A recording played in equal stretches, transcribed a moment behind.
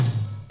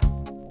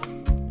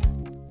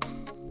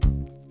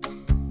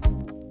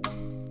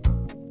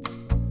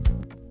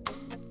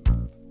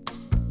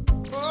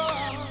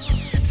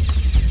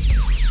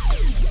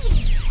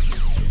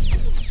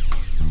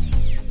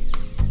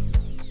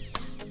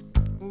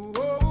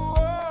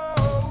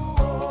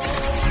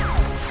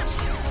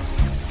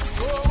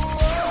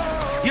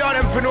Yo,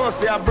 them for no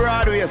say a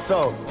Broadway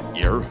song.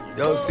 Here.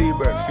 Yo,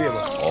 Seabird,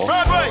 famous. Oh.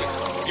 Broadway!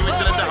 Give it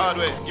to them the hard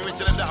way. Give it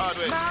to them the hard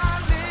way.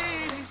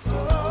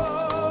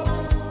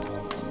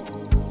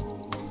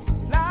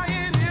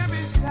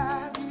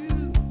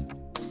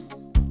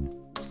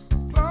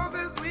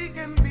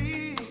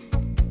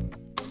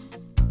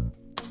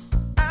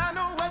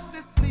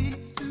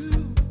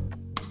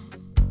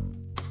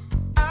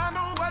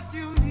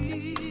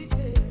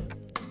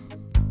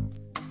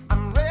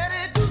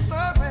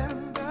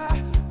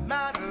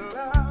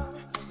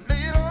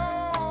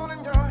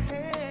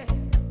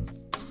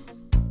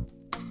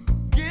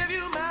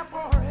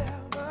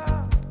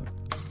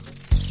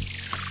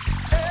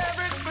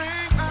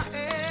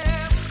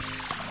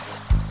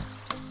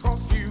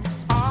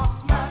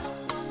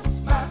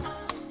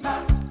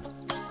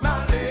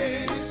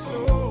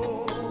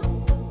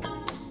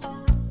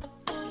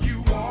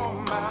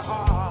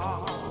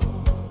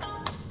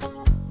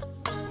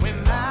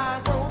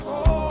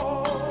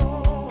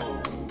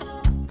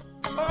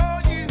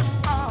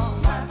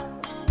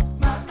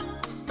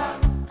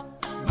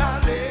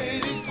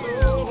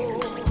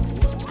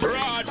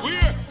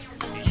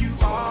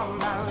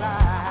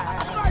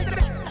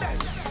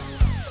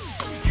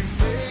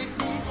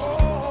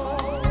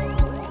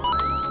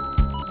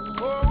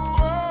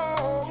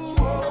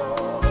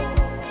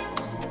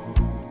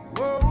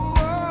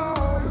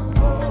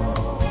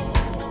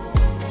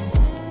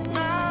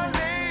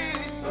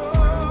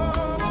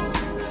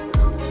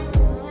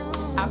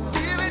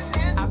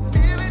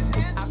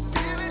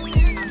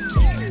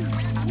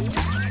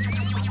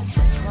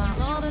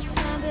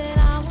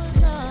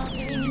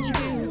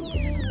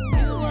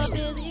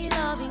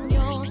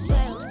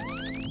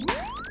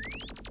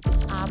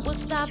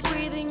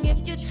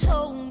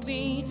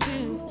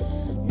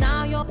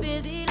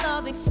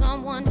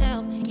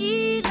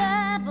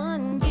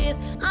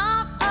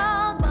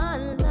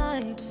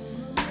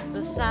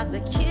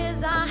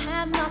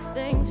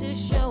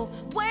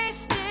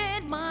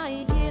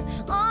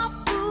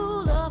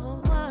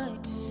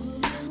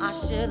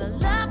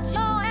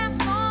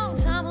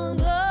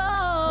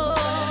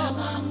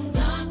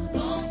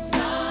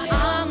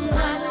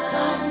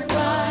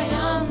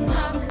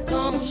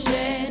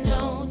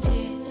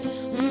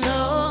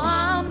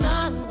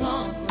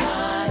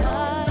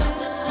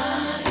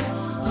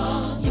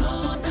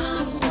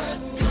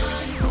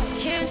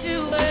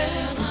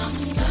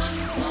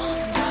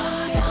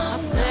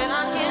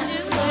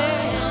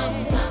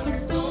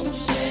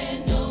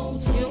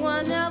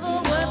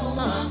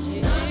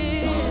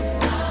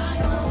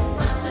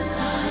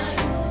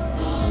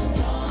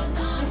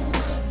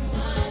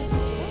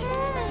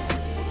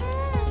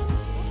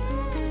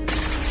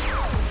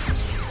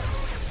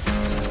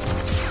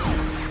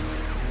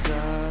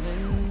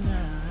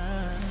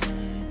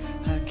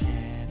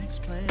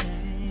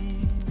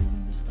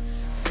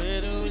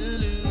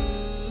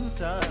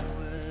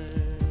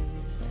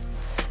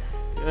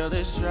 Girl,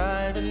 it's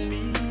driving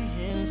me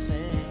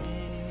insane.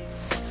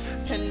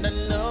 And I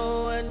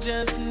know I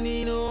just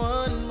need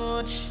one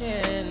more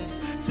chance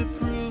to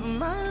prove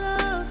my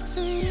love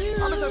to you.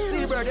 I'm a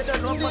Seabird, they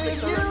don't know what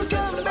it's you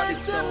come back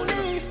to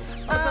me,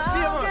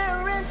 I'll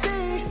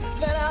guarantee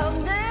that I'll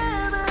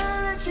never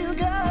let you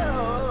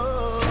go.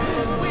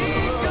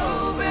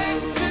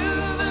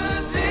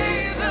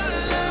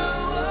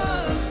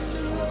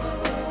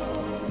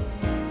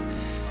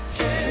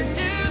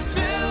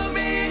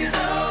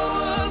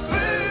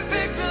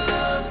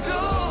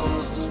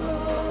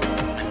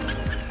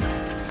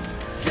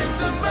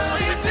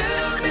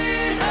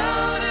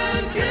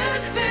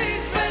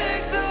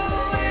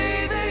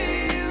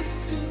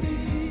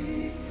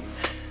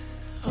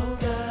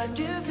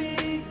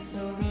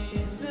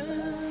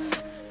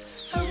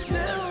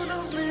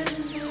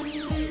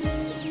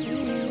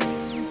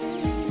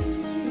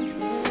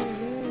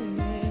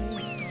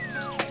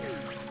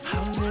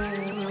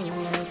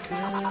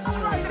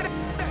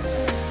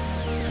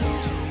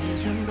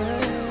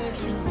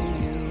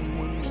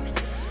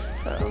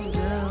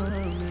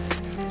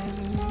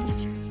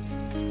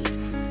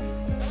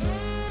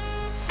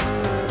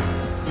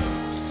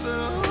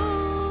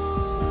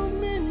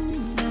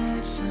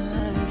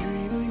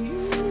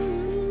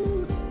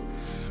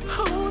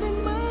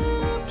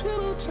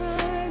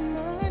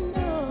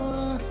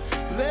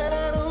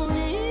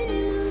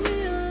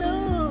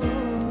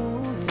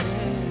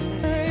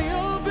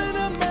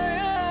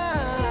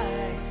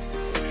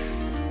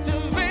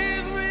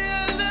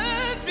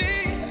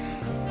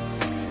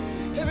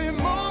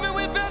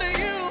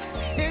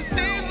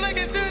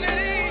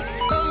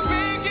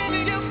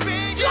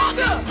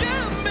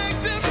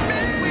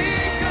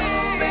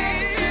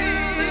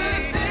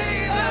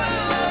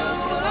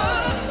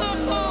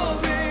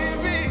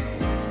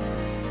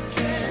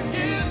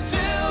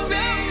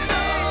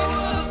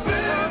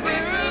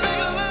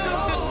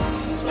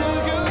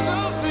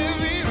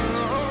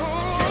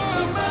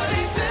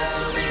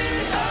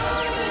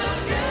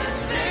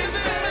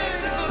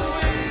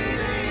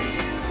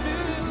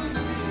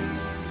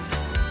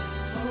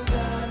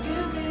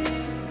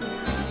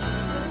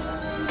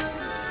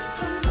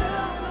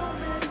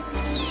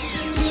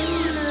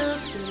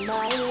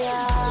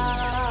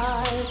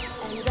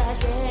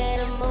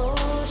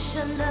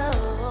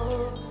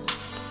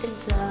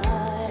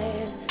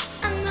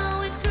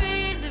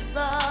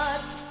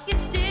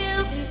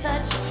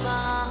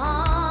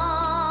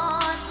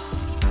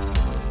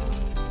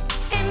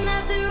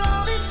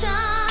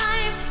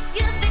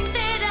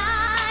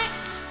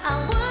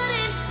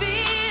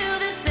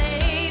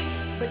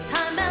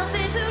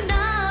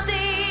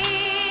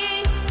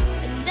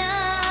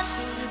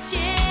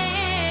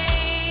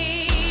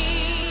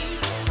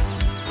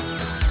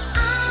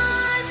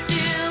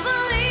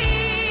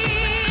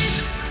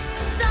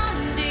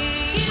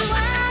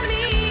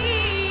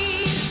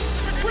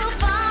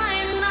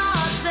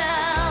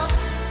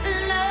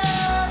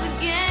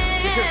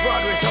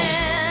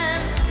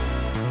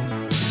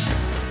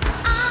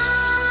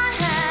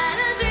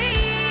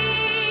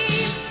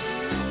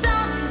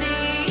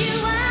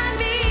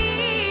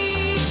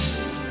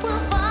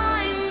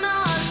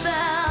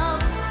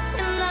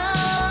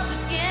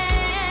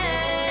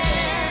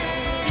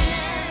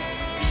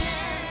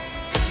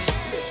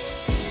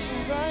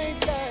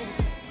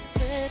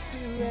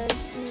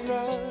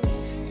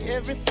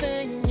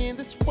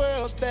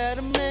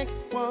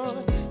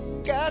 want.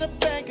 Got a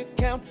bank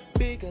account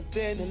bigger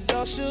than the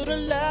law should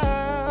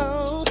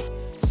allow.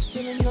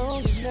 Still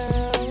alone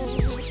now.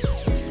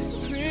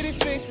 Pretty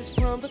faces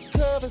from the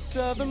covers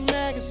of the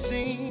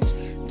magazines.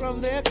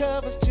 From their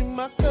covers to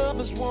my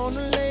covers,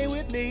 wanna lay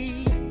with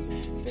me.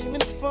 Fame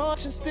and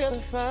fortune still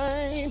a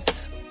fine.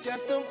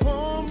 Just a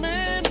poor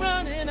man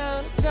running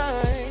out of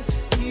time.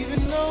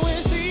 Even though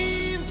it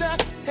seems I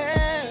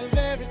have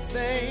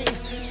everything,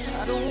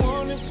 I don't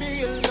wanna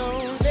be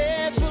alone.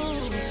 They're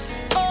fool.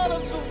 All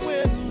of the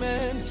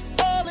women,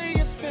 all of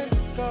your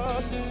expensive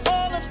cars,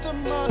 all of the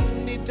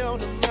money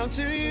don't amount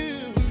to you.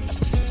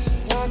 So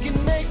I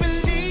can make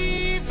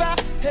believe I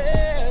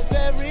have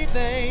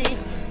everything,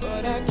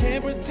 but I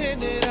can't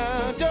pretend that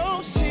I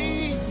don't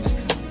see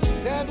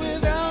that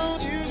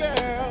without you,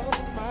 girl,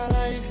 my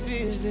life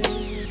is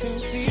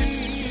incomplete.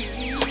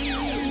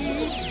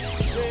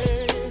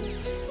 Say,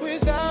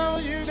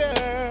 without you,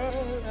 girl,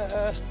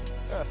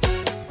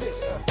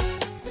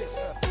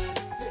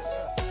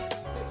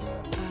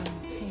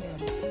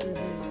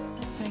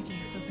 Thank you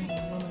for being a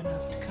woman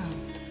enough to come.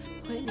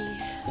 Whitney,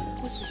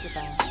 what's this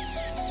about?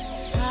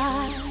 I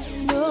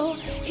know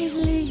he's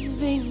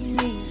leaving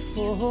me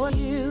for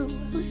you.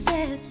 Who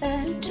said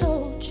that? Who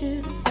told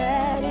you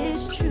that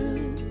is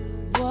true?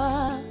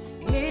 What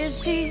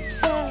is he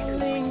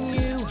telling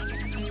you?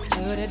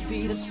 Could it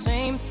be the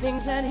same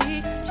things that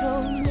he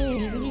told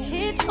me?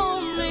 He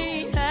told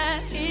me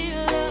that he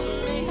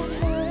loved me. I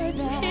heard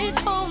that. He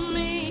told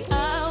me I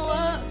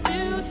was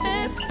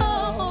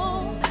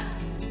beautiful.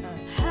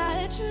 How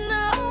did you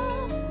know?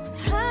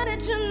 How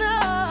did you know?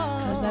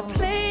 'Cause I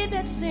played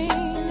that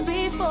scene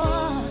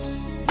before.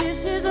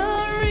 This is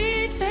a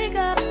retake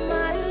of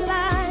my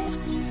life.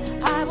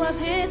 I was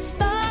his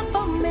star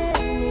for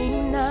many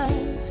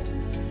nights.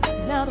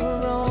 Now the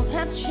roles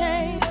have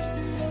changed,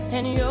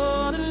 and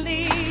you're the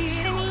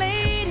leading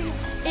lady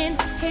in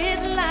his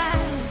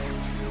life.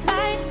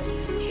 Lights,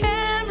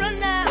 camera,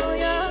 now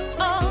you're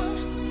on.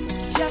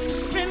 Just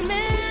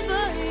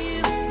remember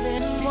you've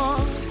been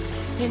more.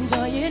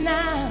 Enjoy it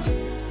now,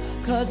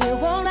 'cause it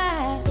won't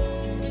last.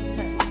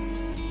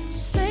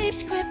 Same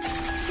script,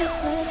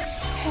 different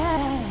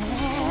cast.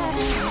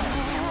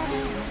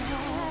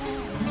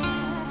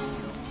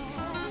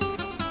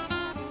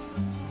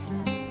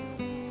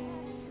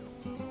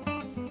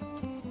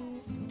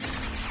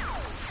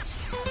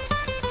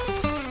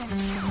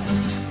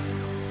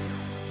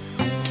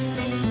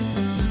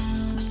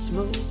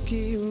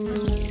 Smoky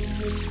room,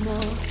 a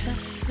small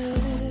cafe.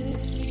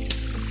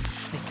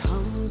 They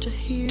come to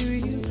hear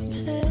you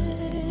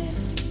play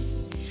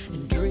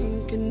and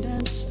drink and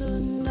dance the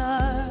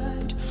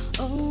night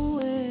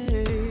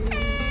away.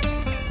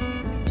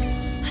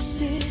 I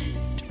sit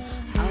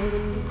out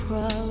in the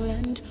crowd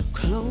and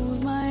close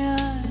my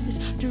eyes,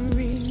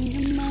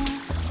 dreaming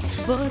mine.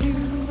 But you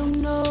don't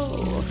know,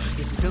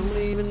 you don't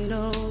even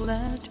know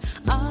that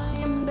I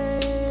am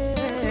there.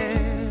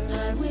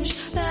 I wish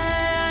that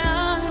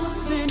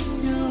in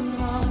your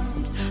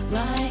arms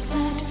like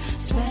that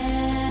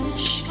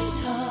Spanish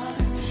guitar,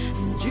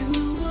 and you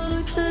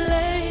would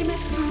play me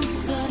through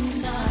the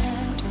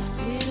night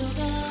till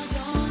the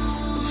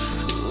dawn.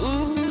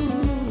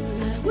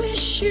 I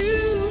wish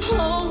you'd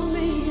hold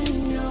me in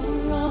your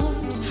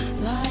arms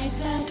like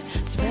that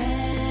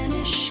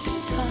Spanish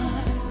guitar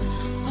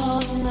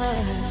all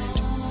night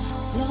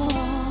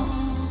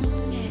long,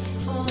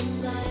 all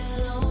night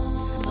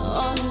long,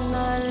 all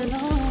night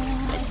long.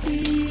 I'd be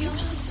your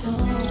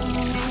song,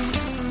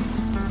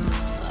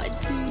 I'd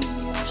be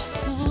your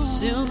song.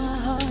 Still my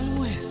heart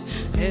with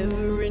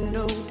every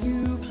note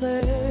you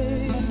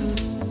play.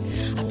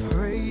 I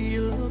pray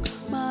you look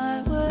my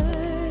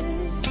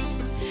way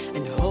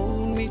and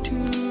hold me to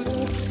the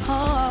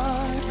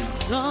heart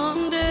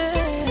someday.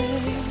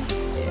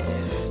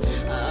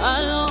 I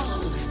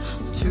long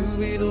to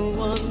be the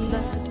one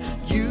that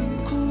you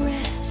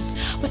caress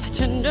with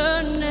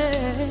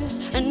tenderness,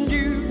 and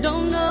you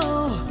don't know,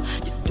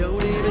 you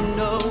don't even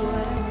know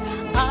that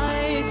I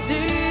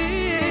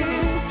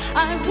exist.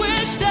 I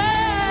wish that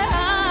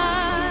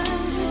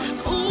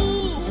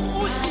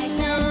in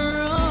your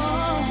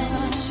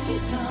arms,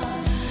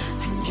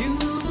 and you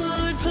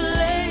would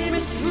play me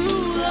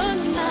through the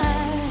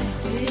night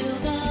till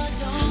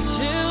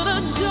the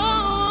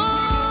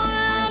dawn.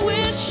 I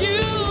wish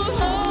you'd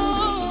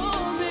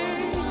hold me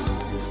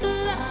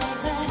like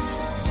that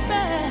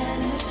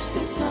Spanish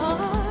guitar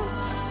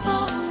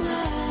all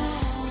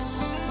night,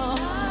 all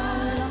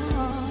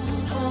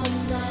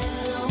night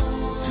long,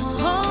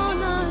 all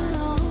night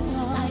long.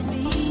 I'd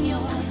be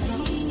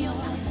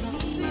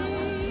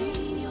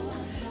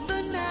the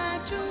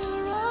natural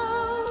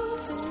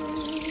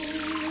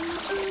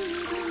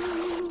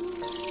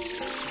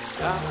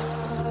tonight.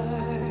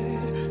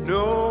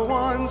 No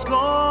one's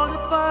gonna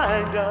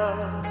find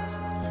us.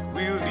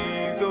 We'll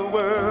leave the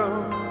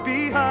world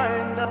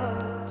behind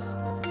us.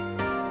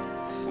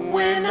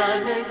 When I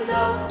make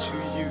love to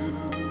you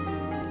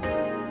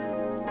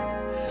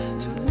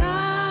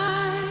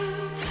tonight,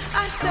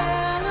 I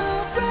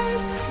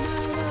celebrate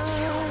my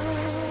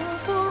love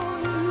for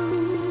you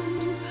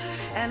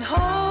and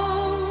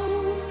hold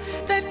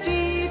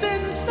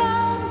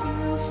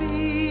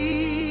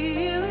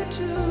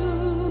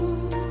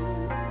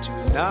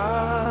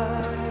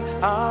Tonight,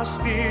 our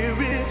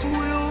spirits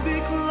will be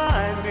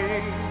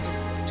climbing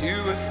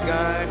to a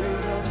sky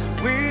lit up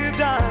with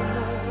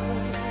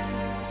diamonds.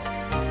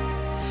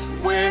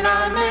 When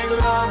I make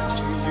love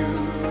to you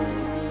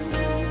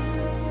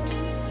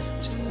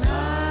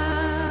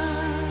tonight,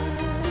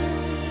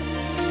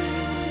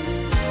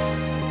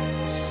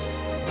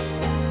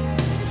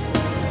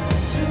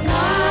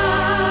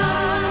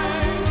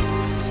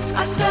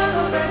 I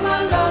celebrate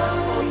my love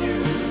for you,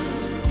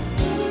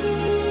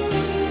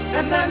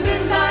 and that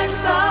midnight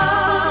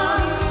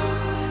sun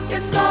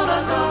is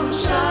gonna come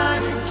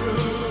shining through.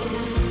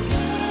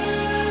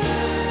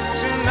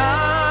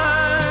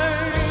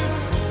 Tonight,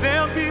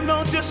 there'll be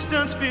no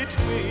distance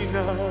between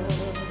us.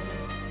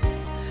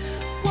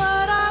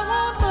 What I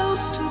want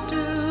most to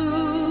do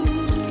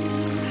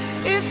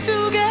is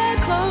to get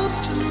close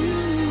to you.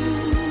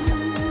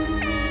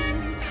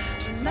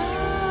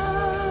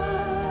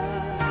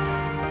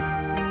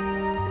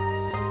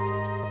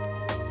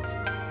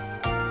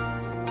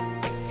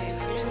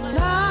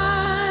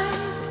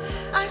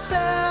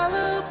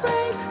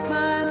 Celebrate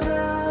my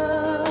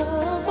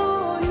love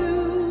for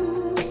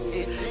you,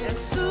 and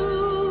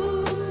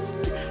soon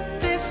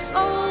this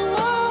old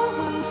world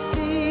will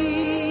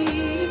see.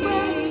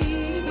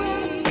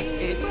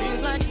 It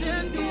seems like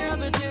just the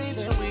other day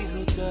that we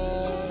hooked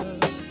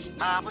up.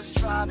 I was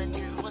driving,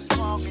 you was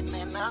walking,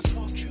 and I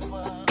swooped you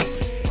up.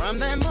 From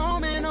that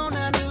moment on,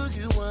 I knew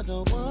you were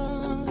the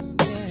one.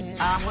 Yeah.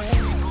 I was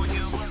single,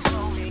 you was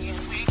lonely,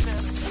 and we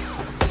couldn't.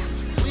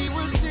 We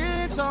would sit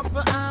and talk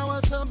for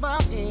hours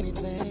about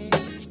anything.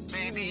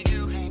 Baby,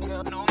 you hang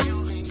up, no,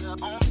 you hang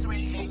up on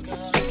 3 hang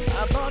up.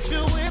 I bought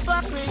you if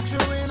I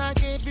picture and I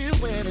gave you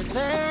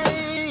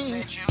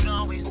everything. Said you'd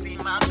always be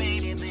my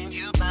baby, then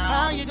you bound.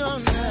 How you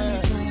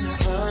gonna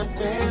up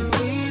and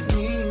leave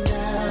me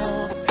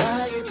now?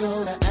 How you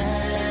gonna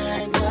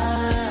act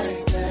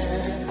like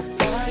that?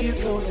 How you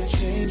gonna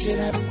change it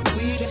up?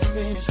 We just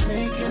finished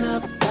making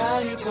up. How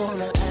you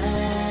gonna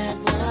act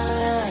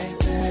like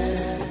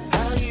that?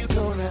 How you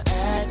gonna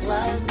act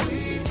like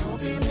we don't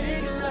be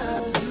making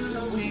love? You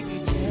know we be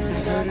tearing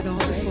it up. Heard it all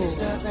before.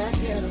 And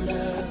get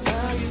love.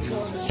 How you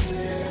gonna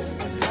trip?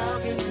 How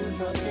can you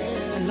forget?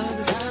 And love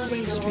is a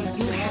two-way street.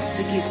 You have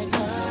to give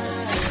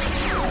something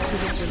to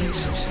this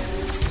relationship.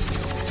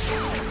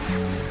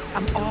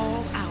 I'm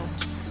all out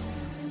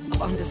of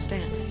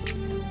understanding.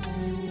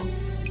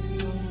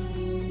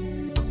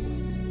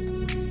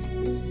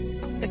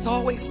 It's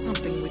always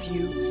something with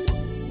you,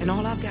 and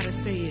all I've got to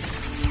say is,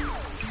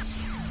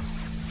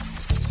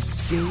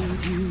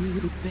 gave you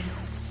the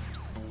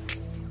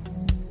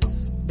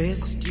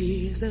best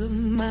years of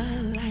my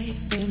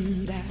life,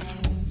 and I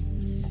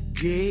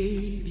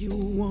gave you a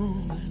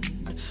woman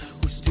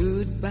who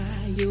stood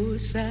by your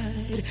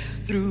side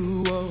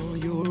through all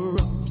your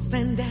ups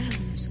and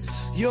downs,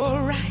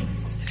 your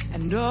rights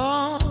and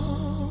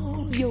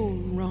all your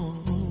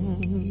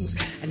wrongs.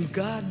 And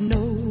God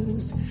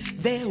knows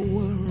there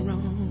were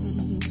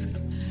wrongs.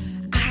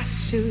 I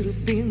should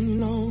have been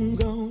long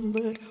gone,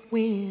 but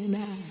when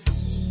I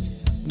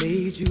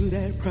made you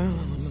that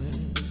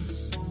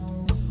promise,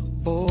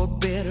 for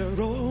better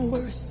or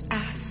worse,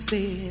 I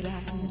said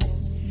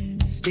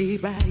I'd stay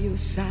by your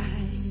side.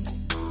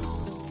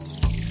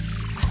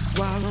 I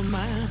swallow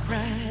my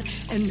pride,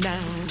 and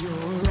now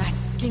you're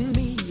asking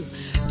me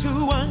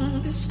to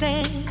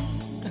understand,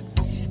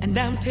 and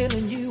I'm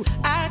telling you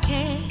I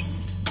can't.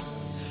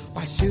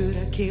 Why should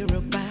I care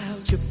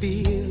about your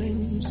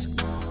feelings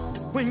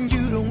when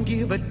you don't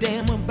give a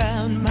damn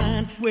about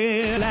mine?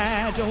 Well,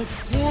 I don't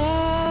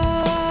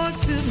want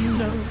to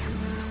know.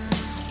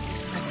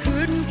 I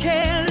couldn't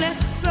care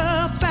less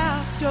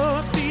about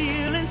your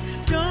feelings.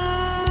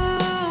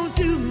 Don't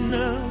you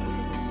know?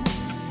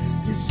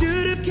 You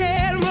should have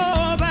cared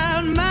more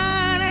about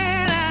mine,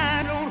 and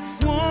I don't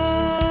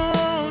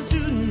want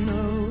to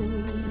know.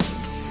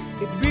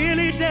 It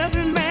really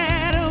doesn't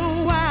matter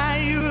why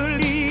you're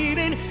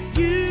leaving.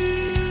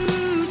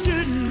 You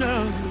should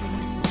know.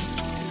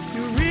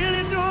 You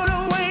really thrown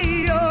away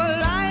your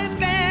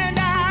life, and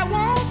I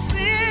won't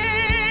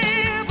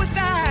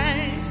sympathize.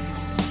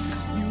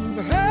 You've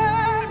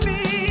hurt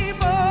me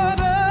for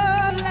the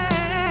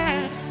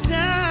last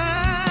time.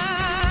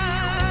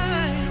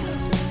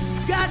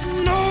 Got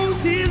no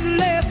tears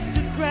left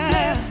to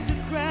cry, to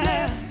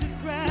cry, to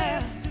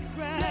cry, to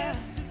cry,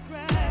 to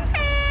cry.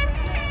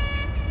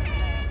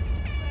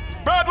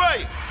 Broadway!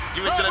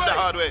 Give it to them the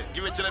hard way.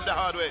 Give it to them the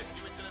hard way.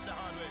 Give it to them the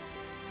hard way.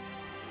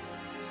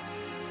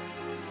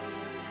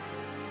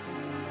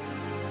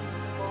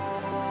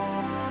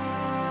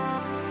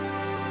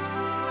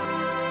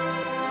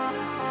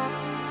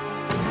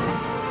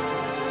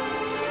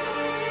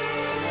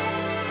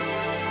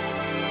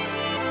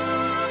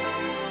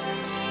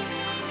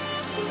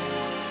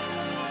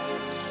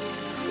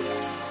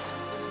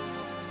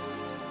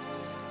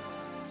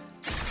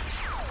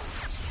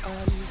 I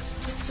used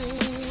to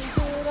think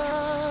that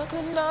I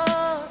could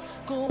not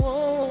go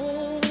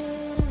on,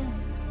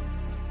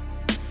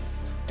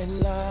 and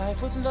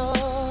life was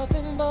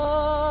nothing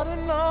but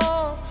an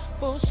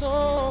awful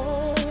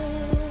song.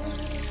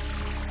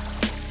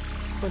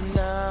 But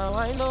now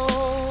I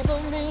know the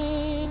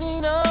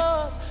meaning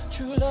of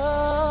true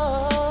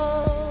love.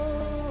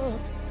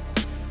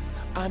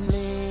 I'm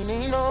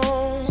leaning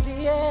on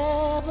the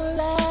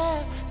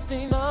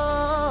everlasting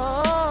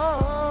arms.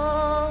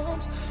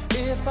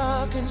 If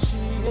I can see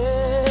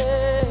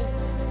it,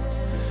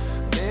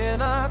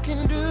 then I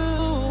can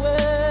do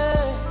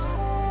it.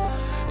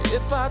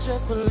 If I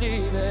just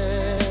believe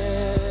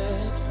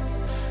it,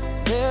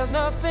 there's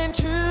nothing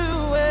to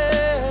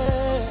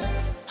it.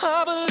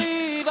 I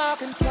believe I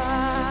can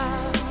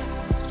fly.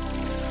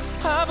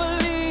 I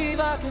believe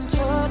I can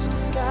touch the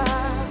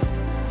sky.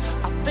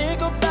 I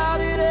think about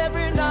it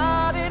every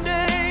night and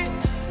day.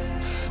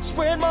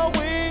 Spread my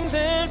wings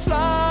and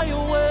fly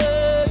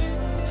away.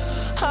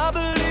 I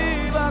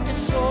believe I can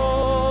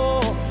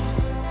soar.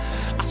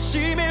 I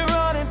see me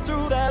running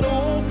through that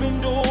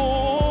open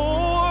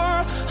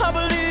door. I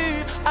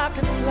believe I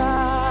can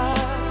fly.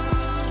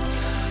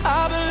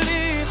 I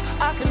believe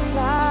I can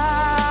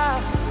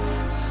fly.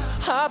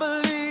 I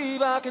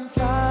believe I can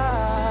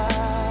fly.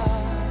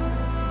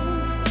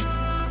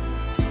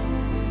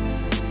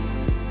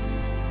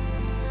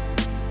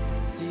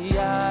 See,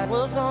 I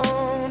was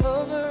on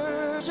the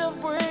verge of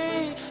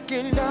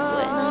breaking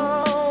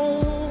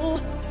down.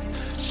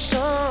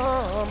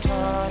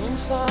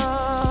 Sometimes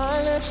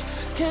silence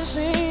can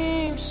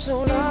seem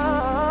so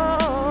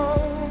loud.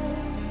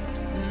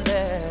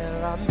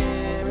 There are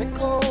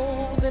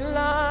miracles in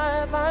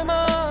life I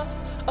must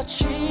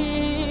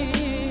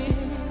achieve.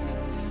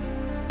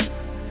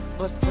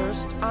 But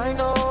first I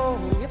know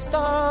it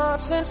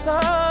starts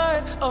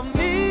inside of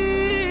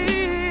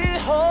me.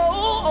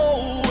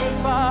 Oh,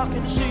 if I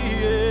can see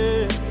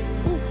it,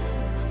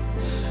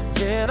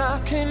 then I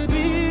can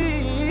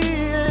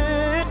be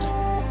it.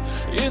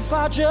 If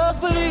I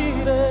just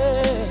believe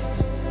it,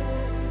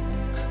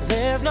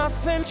 there's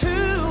nothing to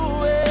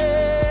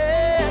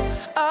it.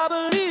 I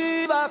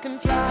believe I can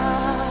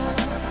fly.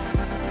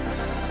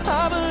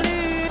 I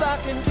believe I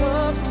can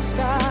touch the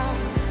sky.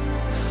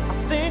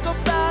 Think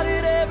about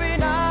it every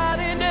night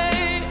and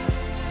day.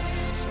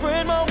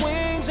 Spread my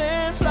wings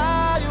and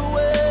fly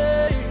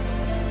away.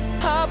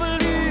 I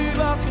believe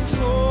I can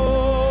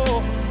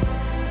soar.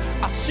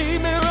 I see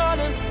me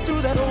running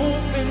through that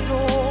open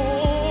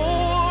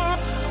door.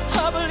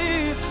 I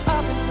believe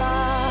I can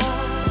fly.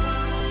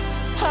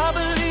 I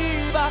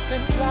believe I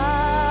can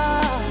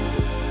fly.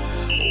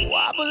 Oh,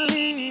 I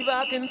believe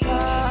I can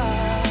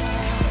fly.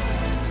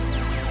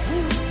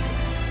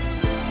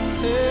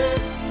 Hey,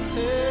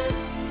 hey.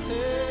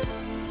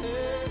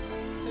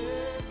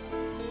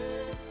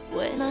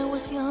 When I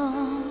was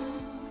young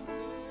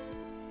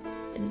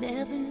and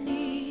never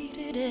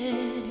needed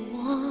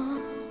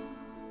anyone,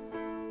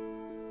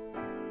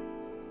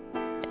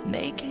 and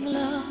making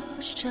love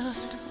was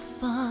just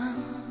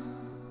fun,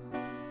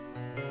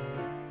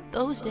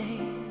 those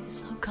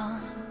days are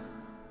gone.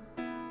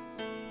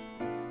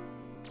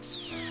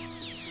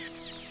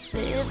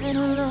 Living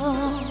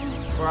alone,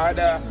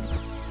 Brother.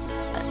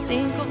 I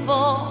think of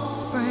all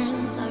the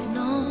friends I've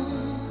known.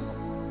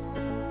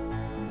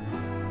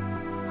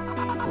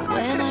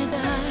 When I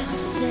dial the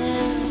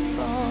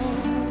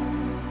telephone,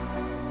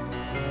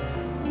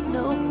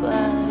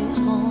 nobody's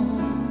home.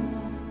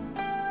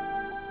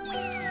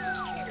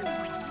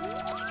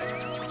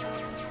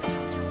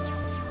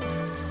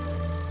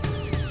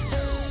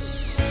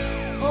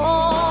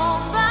 All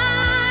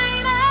by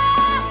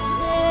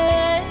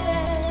myself,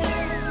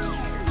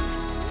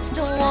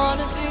 don't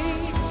wanna be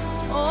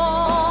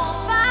all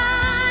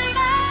by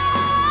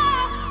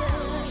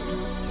myself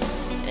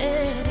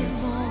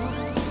anymore.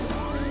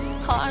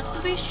 Hard to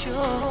be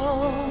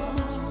sure.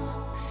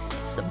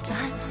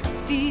 Sometimes I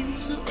feel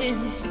so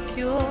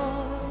insecure,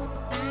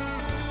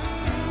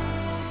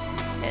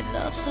 and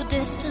love so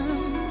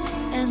distant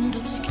and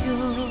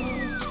obscure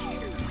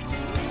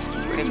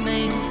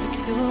remains the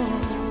cure.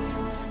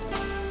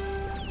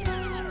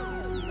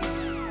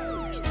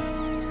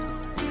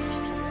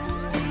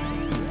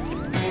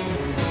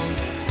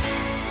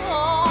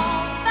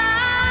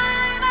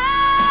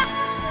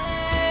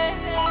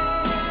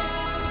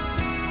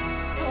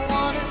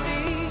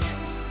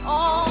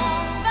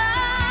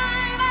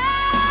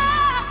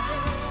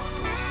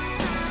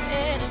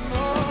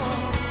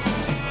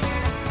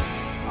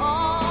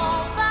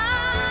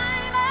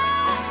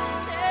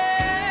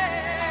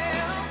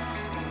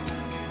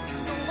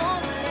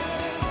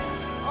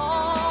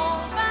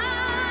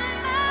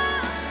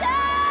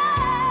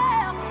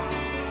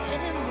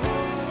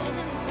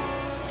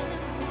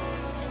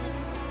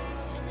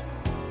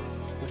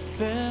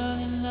 Fell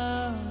in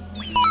love,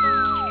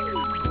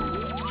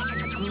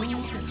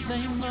 proved that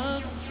they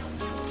must.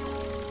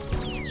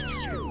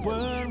 The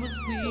world was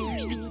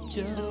weird,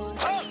 just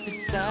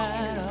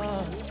beside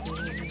ourselves.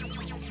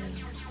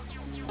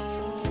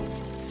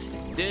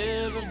 And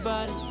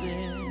everybody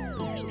said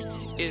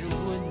it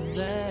wouldn't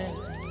last.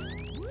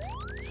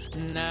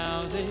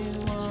 Now they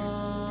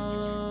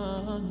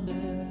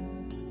wonder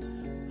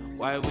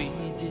why we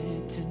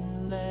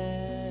didn't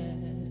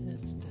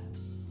last.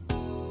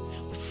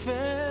 We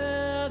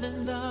fell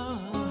in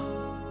love.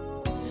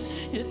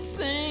 It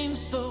seems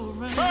so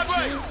Broadway,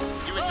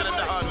 righteous. give it to them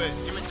the hard way.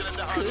 Give it to them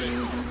the hard way.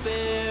 Couldn't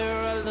compare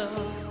our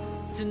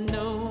love to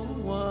no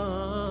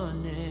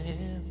one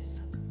else.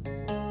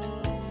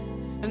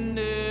 And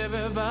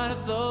everybody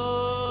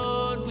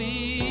thought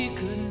we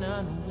could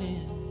not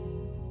win.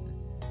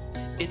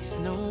 It's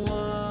no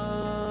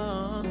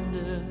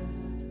wonder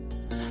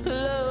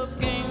love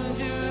came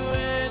to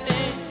an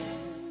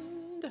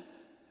end.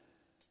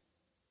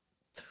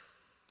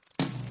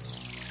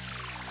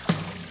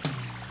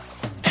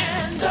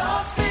 And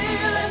our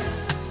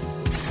feelings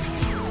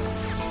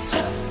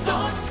just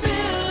aren't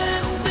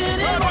feelings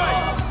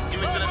anymore.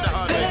 Give it to them the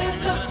hard way. They're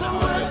just the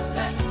words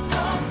that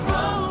come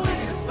from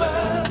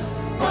whispers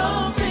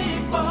from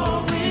people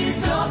we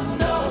don't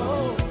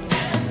know.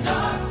 And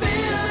our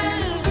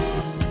feelings,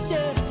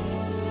 yeah,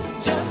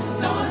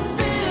 just aren't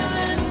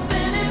feelings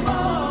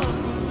anymore.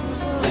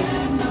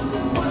 They're just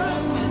the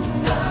words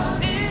without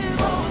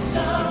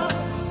emotion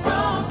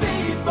from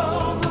people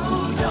who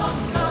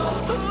don't know.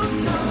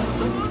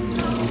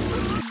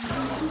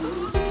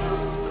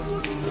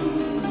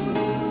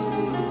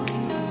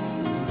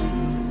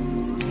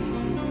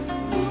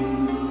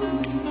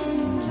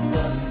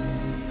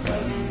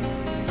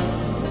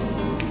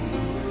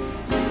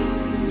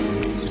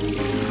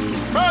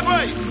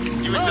 Broadway,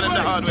 give it to them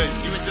the hard way.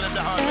 Give it to them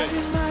the hard way.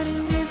 Everybody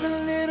needs a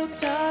little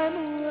time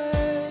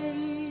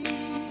away.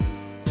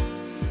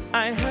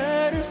 I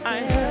heard her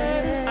say,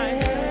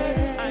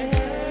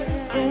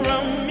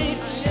 from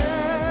each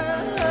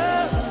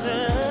other.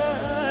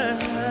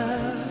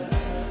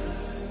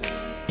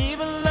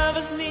 Even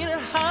lovers need a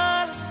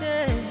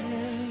holiday.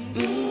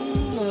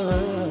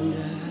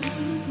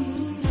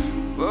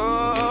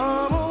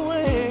 Far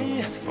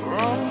away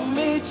from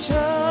each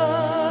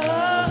other.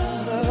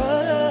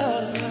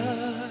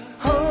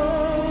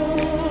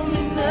 Hold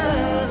me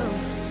now.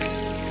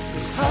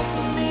 It's hard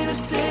for me to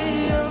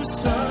say I'm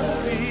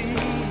sorry.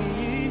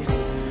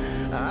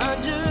 I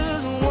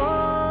just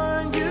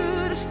want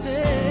you to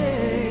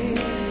stay.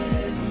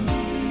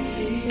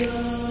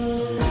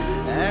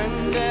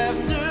 And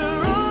after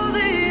all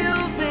that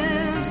you've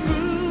been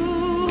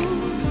through,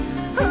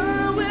 I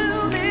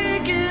will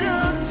make it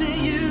up to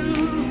you.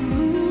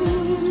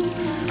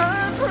 I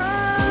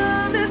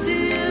promise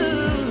you,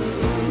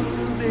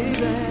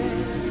 baby.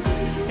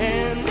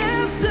 And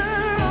after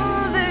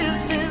all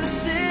that's been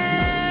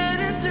said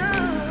and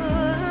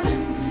done,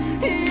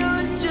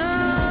 you're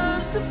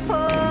just a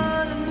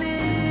part of me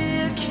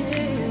I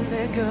can't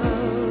let go.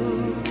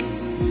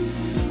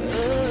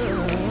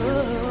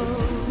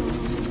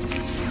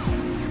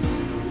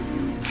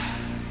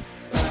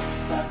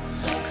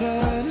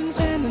 Curtains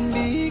and the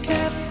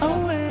kneecap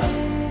away,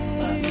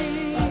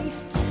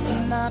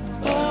 not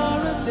for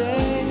a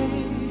day.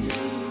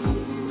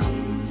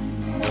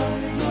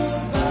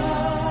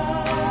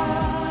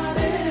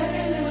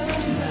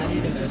 Not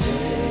even a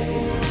day.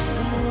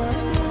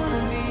 Wouldn't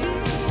wanna be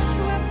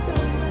swept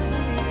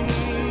away.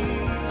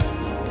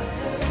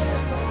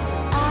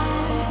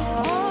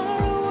 Far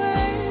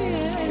away.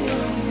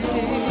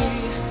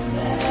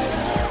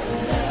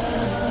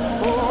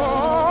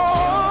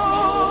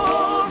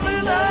 Hold me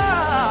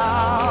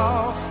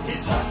now.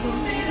 It's hard for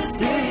me to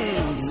say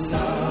I'm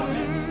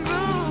sorry.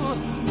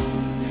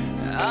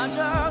 I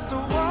just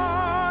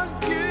want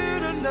you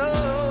to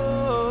know.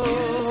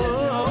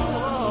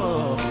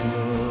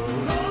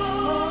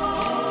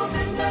 Hold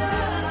me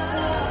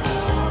now.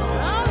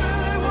 I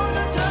really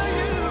wanna tell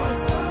you I'm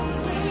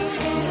sorry.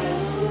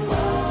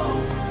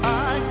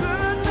 I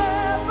could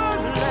never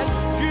let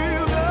you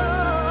go.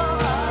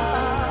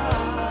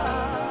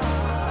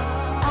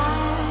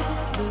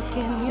 Look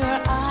in your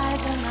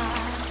eyes and I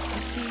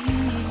can see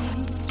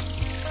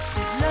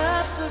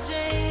love so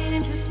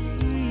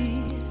dangerously.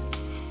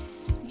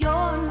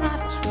 You're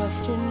not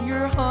trusting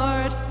your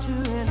heart to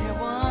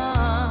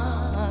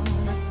anyone.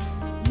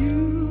 You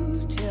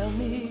tell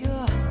me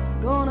you're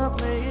gonna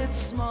play it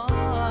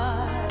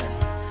smart.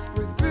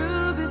 We're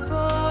through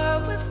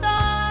before we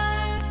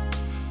start,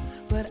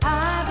 but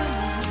I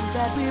believe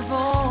that we've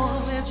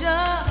only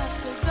just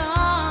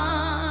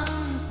begun.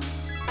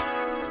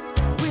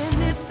 When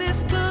it's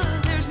this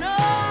good, there's no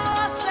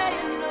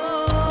saying no.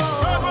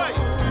 Broadway,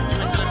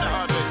 give it to them the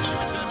hard way.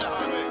 Give it to them the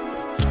hard way.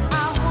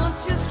 I want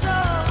you so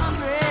I'm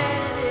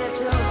ready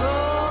to go.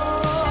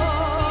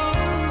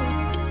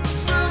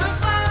 Through the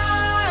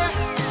fire,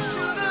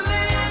 to the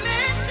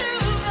limit, to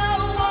the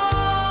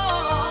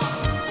wall.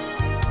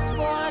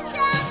 For a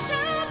chance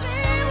to be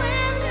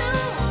with you,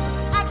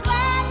 I'd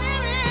gladly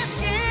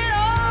risk it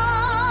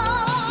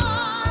all.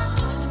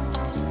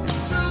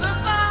 Through the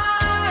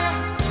fire,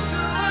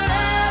 through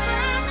whatever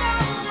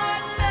comes my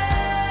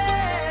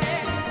way.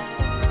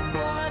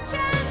 For a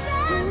chance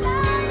at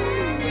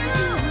loving you,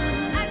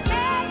 I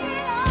take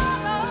it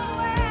all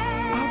away.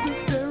 I've been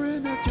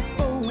staring at your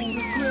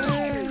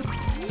photograph,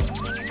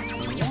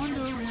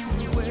 wondering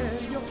where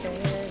you're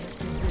at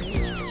today.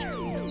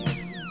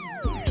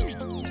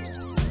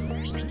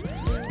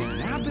 And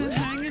I've been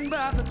hanging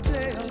by the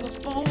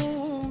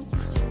telephone,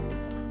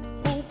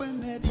 hoping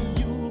that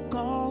you'll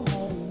call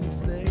home and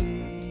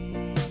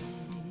stay.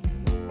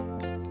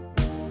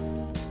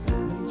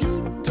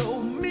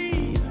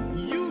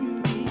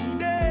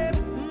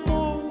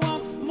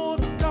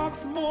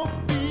 once more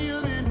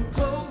feeling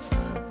close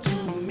to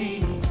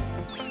me.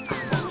 I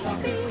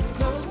wanna be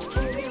close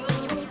to you.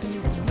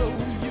 You know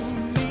you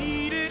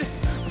needed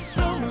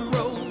some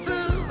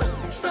roses,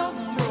 some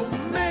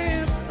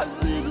romance, a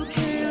little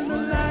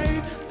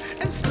candlelight,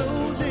 and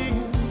slowly.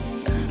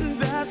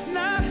 That's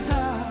not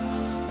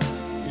how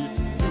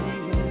it's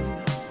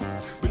been.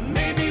 But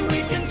maybe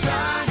we can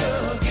try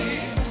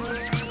again.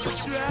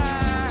 Try.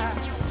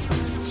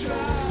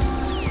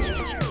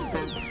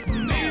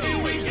 Maybe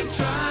we can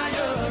try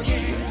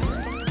again.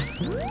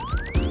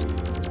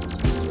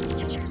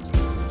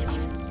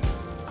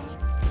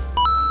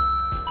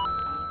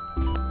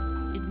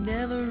 It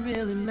never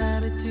really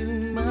mattered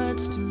too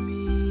much to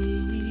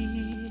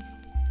me.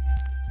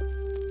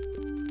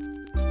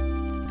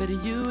 But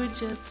you were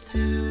just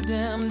too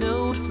damn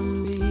old for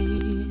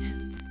me.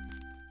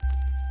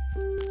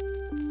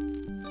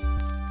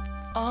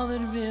 All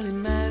that really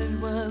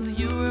mattered was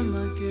you were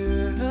my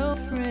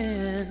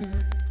girlfriend.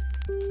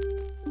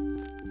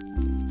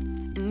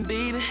 And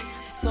baby,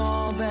 that's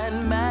all that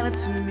mattered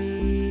to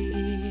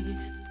me.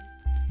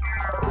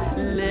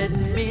 Let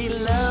me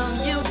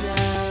love you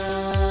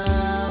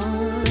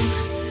down,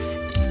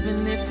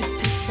 even if it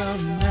takes all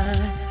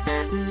night.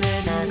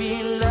 Let me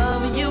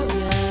love you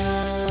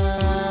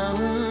down.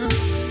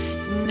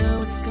 You know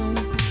it's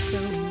gonna be so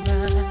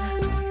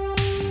right.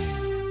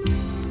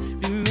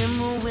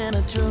 Remember when I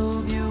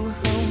drove you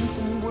home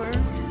from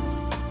work?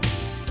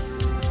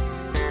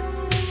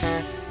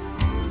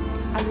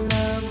 I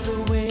love the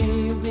way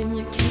when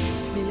you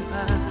kissed me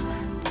by.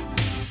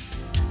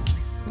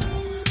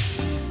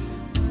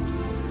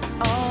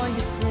 All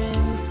your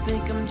friends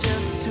think I'm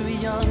just too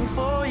young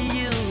for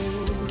you.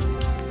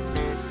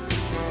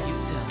 You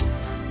tell them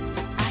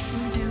that I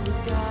can do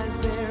what guys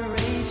their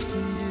age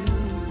can do.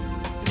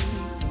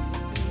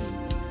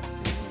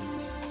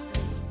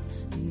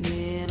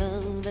 Never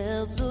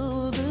felt so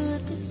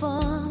good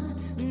before.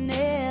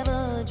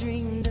 Never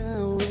dreamed I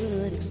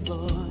would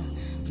explore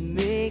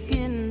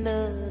making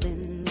love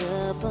in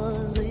the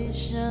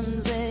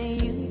positions that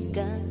you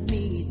got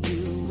me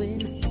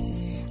doing.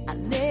 I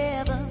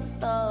never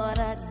thought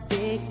I'd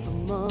beg for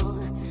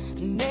more.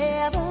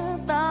 Never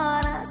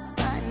thought I'd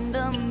find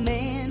a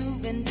man who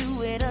can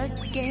do it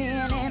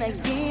again and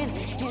again,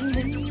 and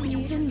then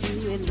even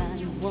do it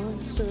like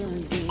once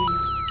again.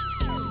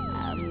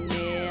 I've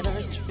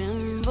never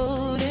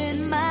trembled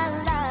in my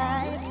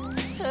life,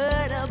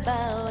 heard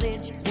about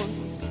it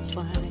once or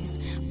twice,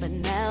 but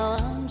now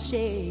I'm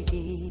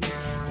shaking,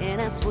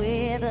 and I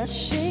swear the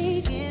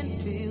shaking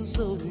feels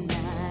so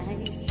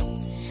nice.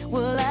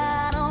 Well,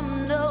 I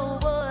don't know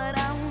what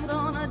I'm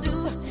gonna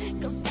do,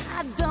 'cause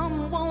I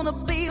don't wanna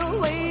be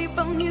away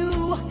from you.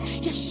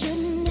 You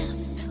shouldn't have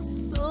felt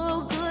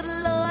so good,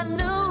 Lord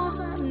knows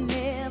I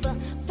never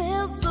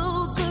felt so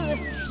good.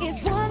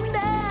 It's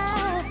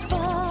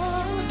wonderful.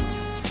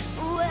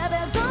 Well,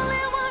 there's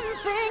only one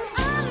thing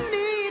I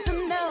need to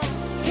know.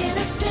 Can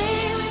I stay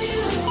with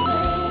you,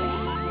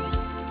 babe,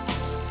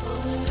 for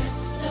the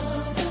rest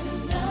of the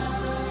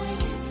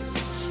night?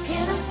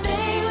 Can I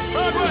stay with you,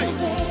 Broadway,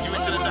 babe, give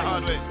it to them the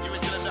hard way. Give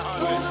it to them the hard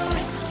for way. the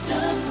rest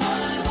of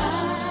my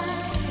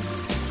life?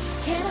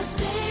 Can I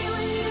stay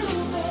with you,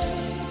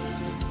 babe,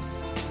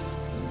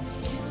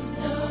 in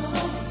no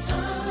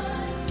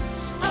time?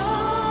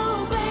 Oh,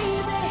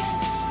 baby,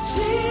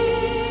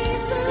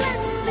 please let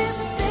me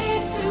stay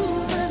through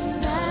the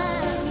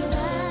night.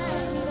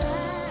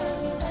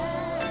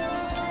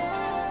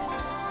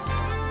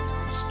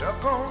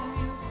 Stuck on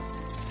you.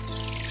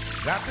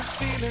 Got this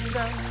feeling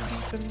down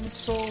deep in my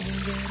soul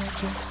that I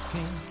just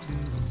can't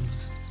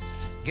lose.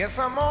 Guess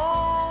I'm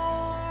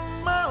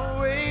on my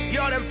way.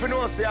 Yo, them for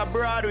know say a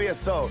Broadway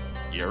sound.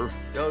 Yeah.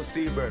 Yo,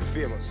 Seabird,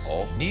 famous.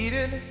 Oh.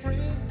 Needing a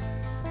friend.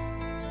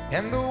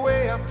 And the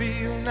way I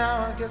feel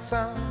now, I guess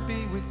I'll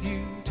be with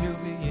you till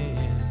the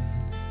end.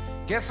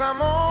 Guess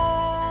I'm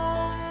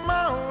on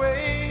my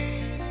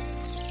way.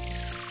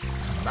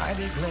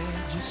 Mighty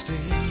glad you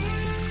stayed.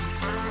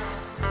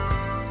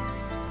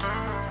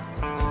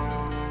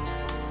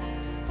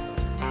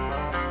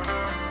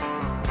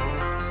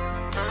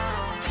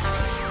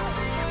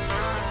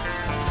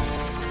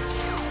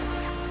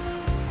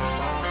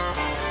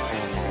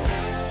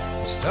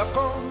 Stuck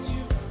on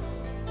you.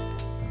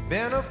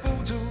 Been a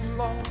fool too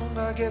long.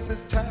 I guess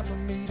it's time for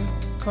me to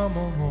come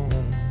on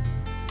home.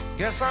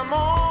 Guess I'm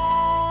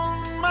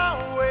on my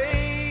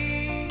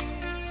way.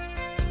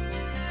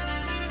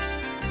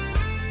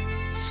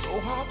 So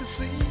hard to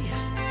see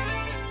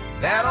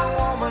that a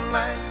woman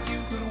like you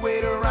could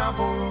wait around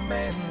for a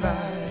man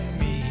like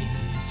me.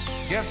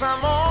 Guess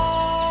I'm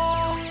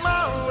on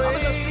my way. I'm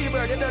Mr.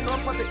 Seabird, you don't know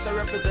what politics I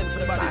represent for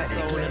the body Mighty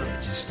sound.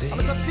 glad you stayed. I'm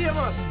Mr.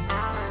 Famous.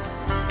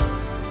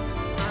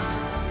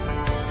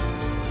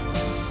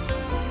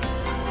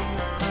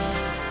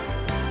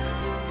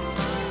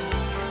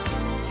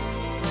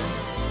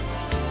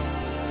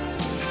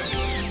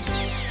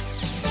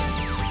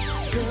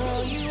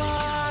 Girl, you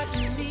are to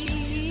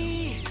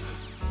me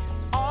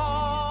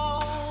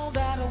all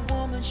that a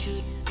woman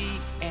should be,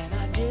 and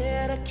I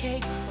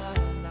dedicate my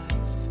life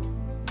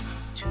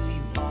to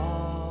you all.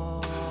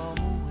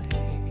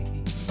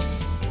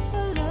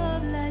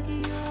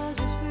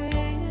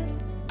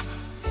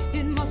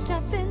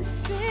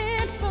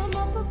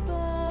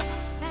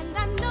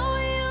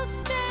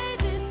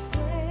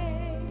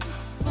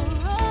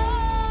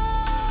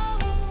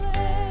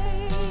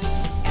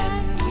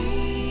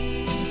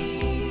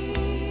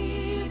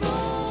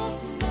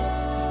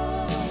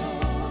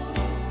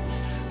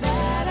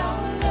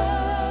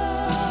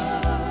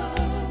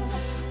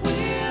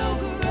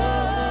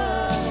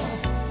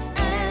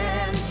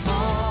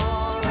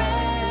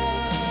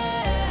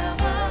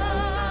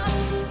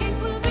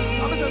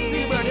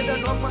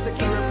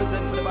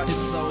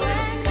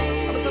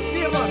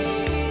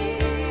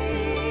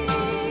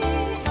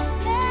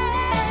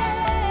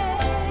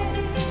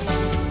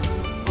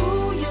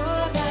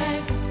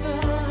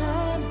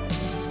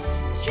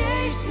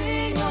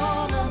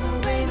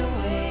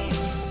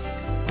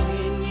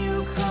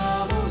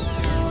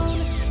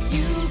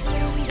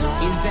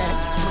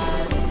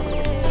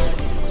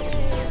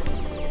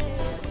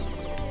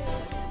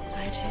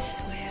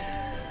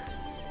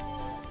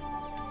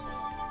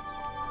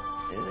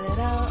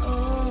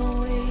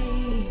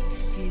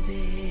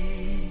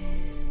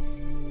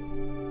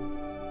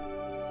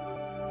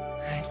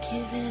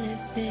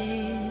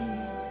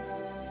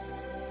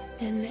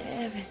 and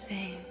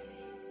everything,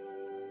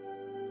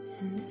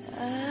 and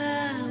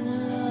I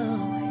will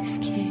always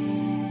care.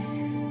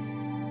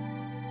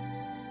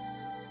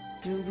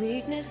 Through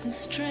weakness and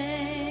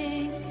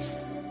strength,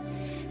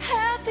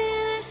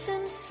 happiness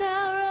and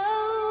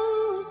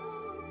sorrow,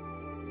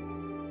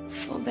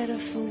 for better,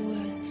 for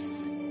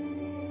worse,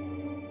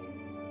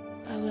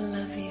 I will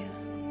love you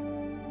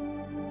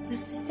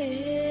with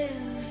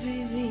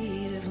every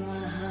beat of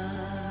my heart.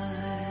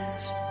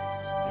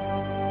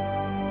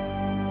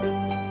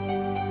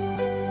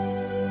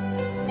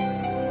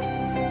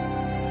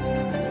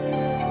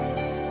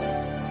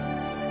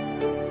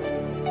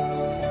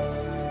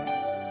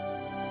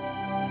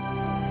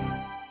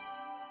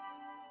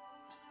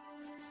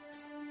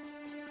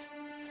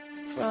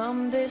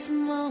 From this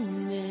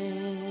moment,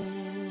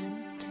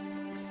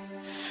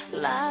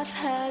 life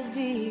has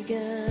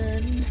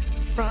begun.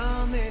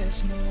 From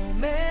this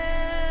moment,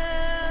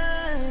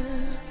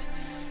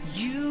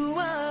 you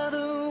are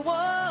the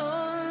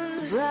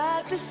one.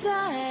 Right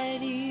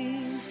beside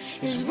you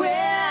is where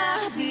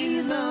I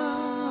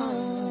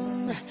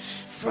belong.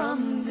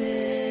 From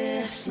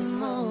this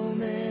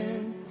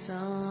moment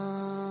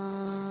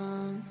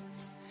on,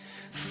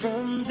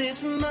 from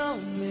this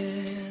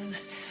moment,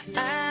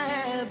 I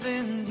have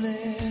been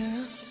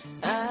blessed.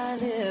 I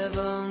live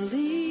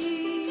only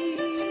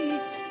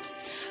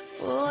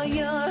for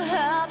your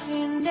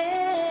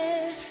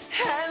happiness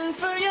and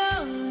for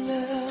your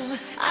love.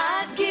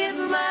 I'd give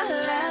my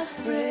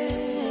last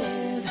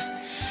breath.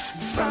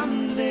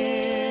 From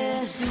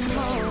this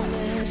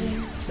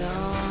moment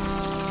on,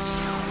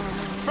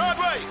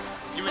 Broadway,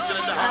 give it to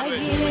them the hard I way.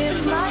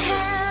 give my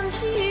hand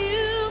to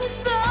you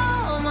with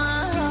all my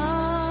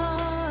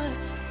heart.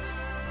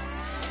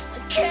 I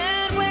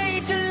can't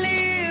wait to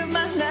live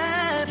my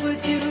life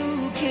with you.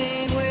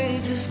 Can't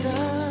wait to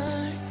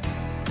start.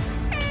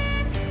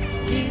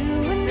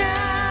 You and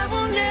I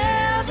will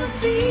never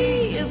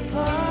be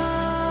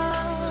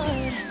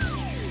apart.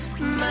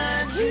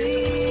 My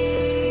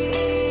dreams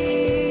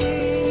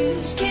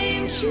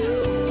came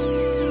true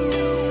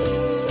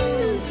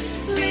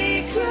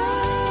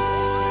because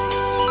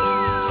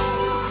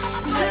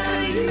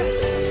of you.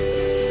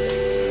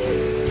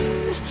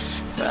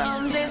 From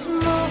this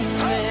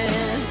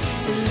moment,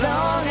 as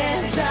long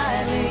as I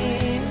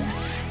live,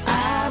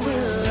 I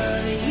will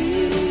love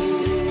you.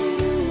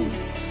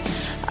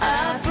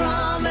 I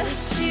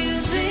promise you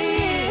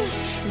this,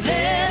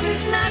 there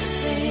is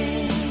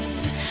nothing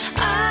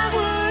I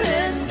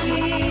wouldn't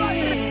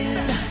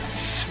give.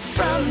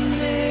 From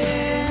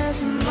this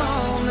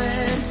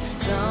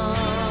moment on.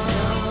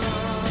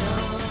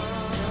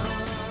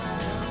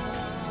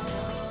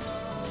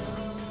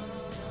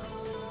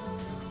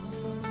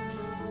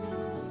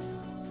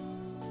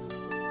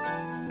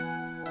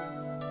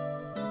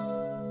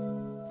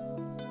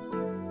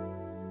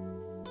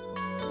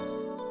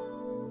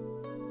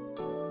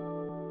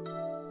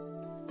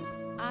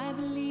 I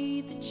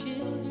believe the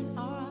children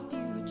are our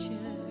future.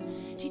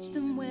 Teach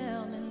them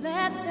well and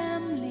let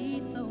them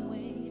lead the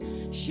way.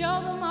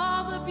 Show them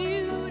all the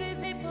beauty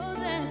they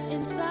possess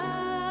inside.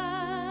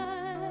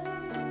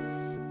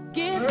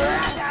 Give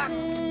them a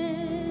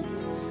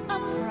sense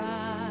of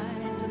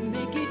pride to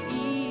make it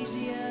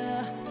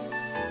easier.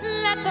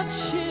 Let the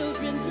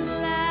children's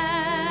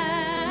laughter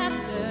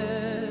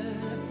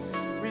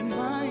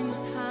remind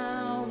us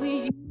how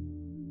we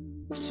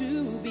used to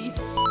be.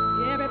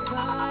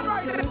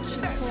 Everybody's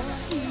searching for a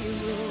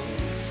hero.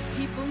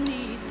 People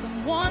need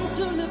someone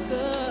to look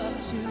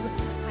up to.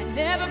 I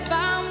never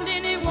found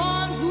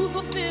anyone who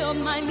fulfilled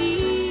my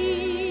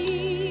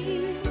needs.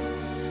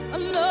 A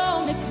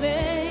lonely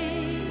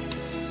place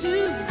to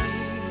be.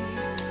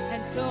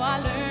 And so I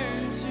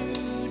learned to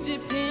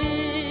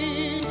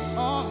depend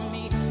on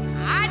me.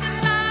 I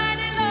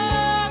decided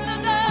long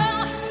ago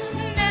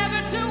never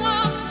to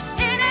walk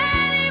in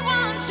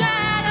anyone's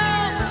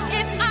shadows.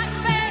 If I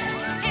fail,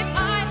 if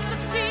I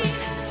succeed,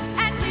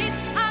 at least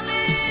I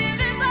live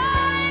as I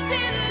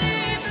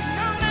believe.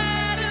 No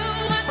matter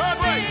what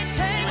Broadway, they give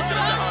take it to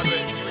them the from hard me,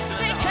 way. Give it to them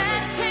they the hard way.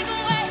 can't take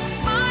away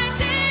my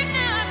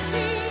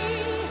dignity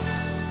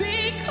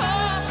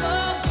because the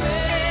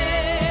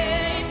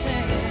greatest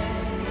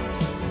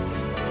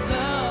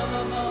love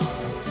of all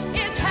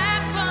is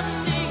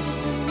happening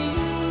to me.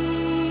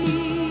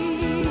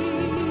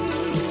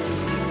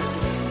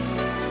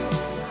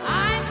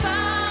 I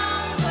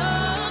found the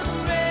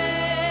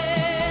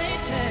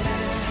greatest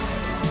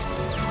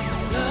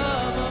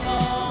love of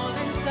all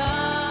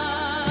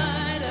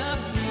inside of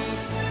me.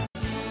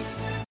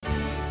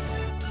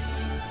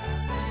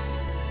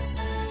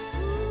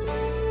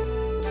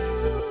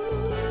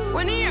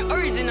 When you hear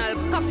original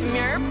coffee, me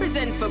I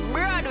represent for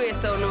Broadway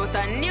sound out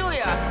of New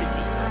York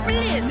City.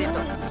 Blaze it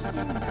up.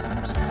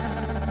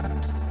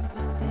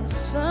 There's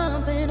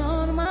something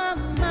on my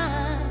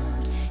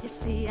mind. You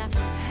see, I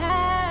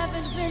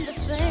haven't been the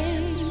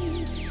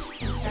same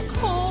since that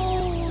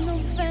cold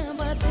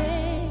November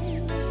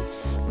day.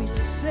 We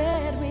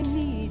said we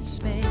need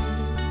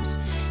space,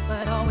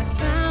 but all we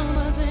found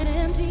was an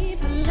empty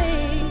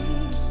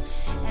place.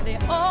 And the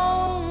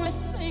only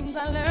things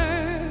I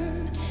learned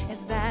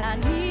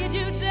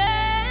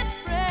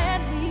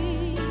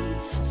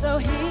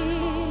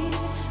here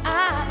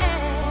I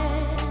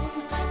am,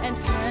 and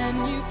can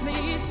you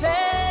please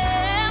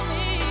tell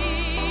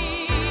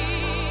me,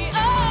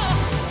 oh,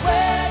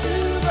 where do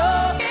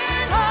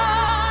broken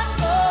hearts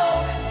go?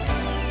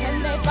 Can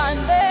they find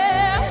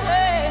their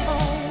way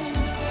home?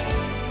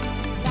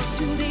 Back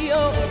to the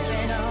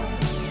open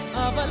arms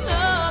of a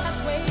love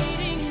that's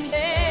waiting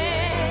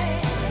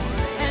there.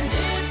 And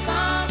if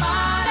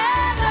somebody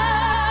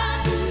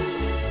loves you,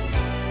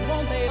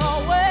 won't they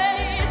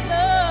always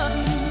love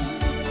you?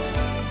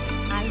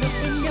 I look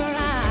in your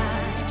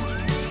eyes,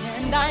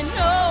 and I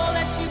know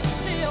that you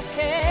still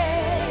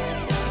care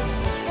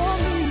for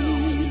me.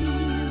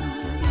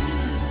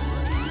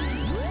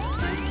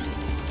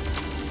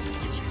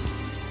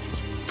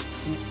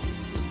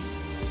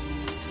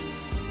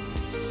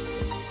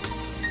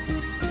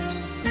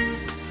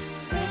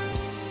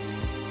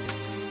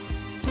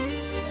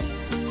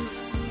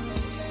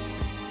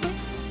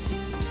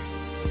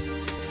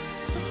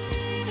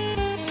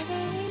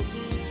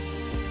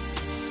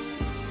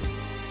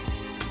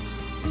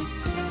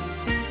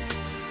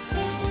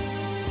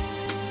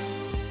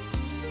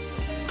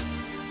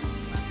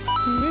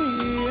 Me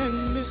and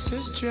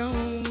Mrs.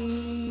 Jones,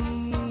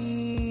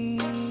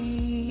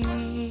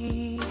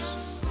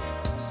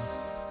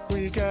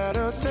 we got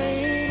a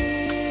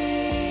thing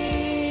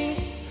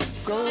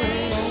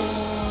going on.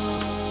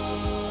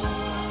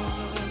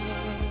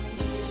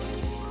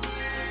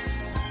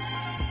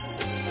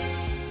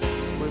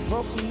 We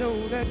both know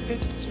that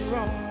it's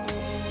wrong,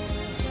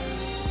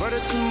 but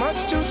it's much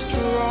too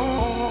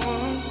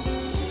strong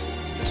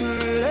to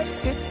let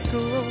it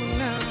go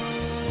now.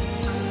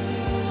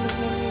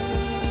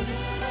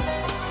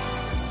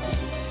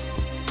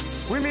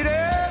 We meet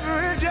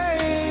every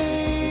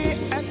day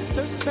at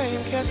the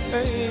same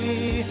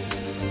cafe,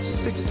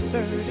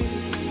 6:30,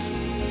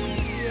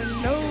 and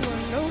no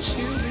one knows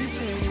she'll be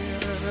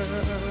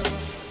there.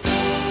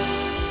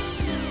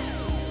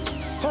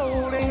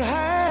 Holding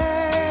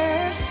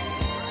hands,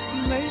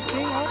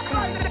 making all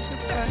kinds of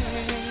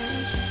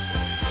plans,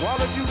 while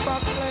the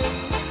jukebox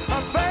plays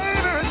our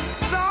favorite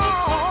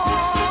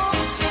song.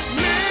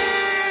 Me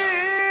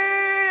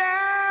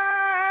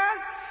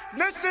and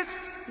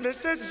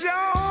Mrs.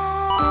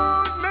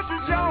 Jones,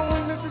 Mrs.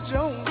 Jones, Mrs.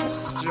 Jones,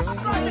 Mrs. Jones.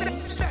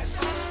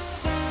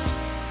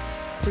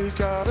 We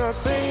got a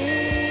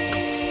thing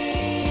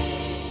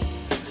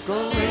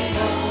going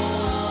on.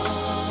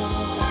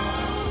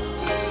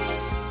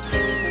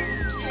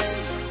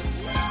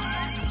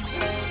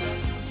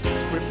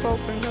 We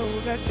both know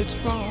that it's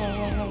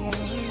wrong,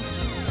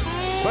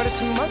 but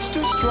it's much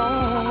too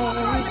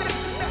strong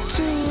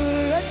to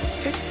let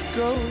it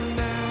go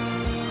now.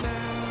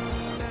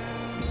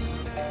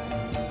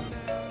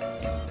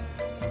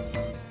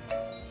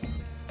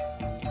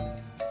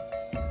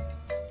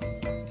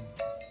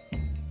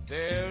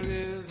 There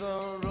is a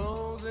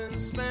rose in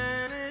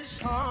Spanish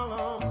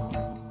Harlem,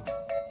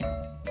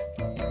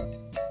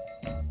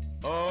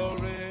 a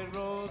red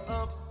rose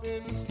up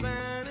in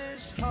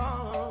Spanish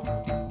Harlem.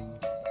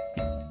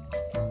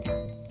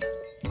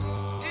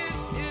 It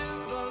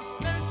is a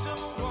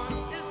special one,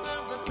 it's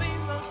never seen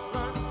the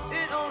sun.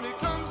 It only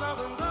comes out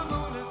when the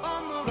moon is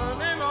on the run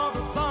and all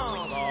the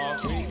stars are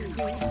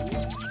twinkling.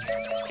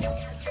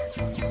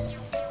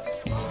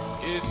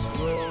 It's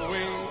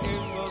growing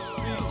in the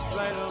street,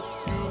 light up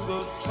through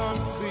the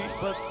concrete,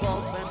 but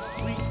soft and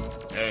sweet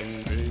and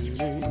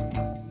raining.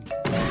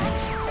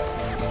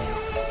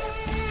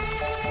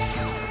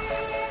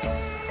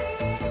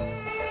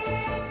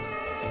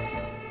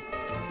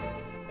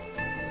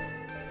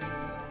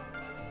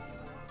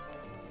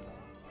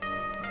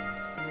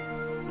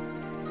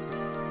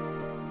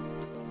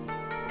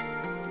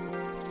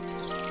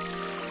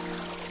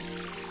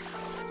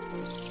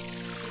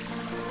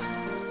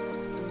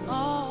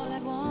 All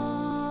at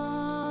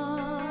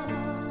once,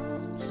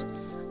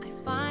 I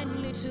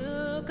finally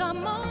took a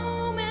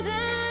moment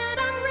and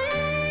I'm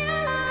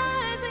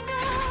realizing,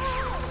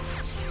 oh,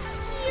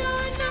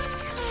 you're not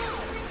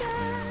coming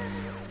back.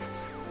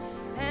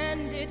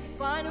 And it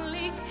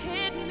finally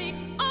hit me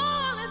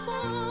all at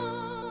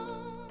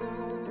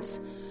once,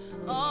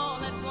 all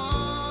at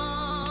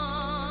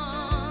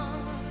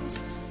once.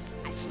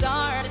 I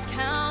started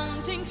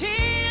counting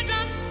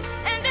teardrops,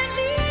 and at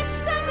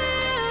least a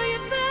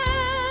million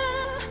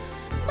fell.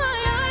 My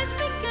eyes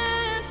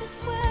began to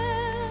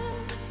swell,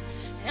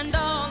 and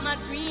all my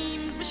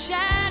dreams were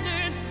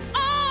shattered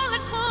all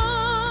at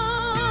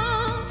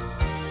once.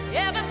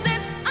 Ever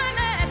since I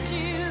met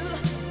you,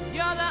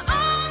 you're the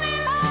only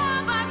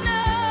love I've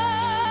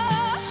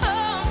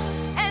known,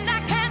 and I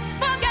can't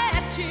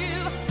forget you,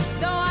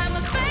 though I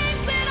must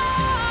face it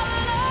all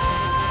alone.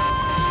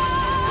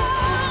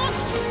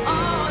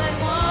 All at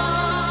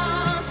once.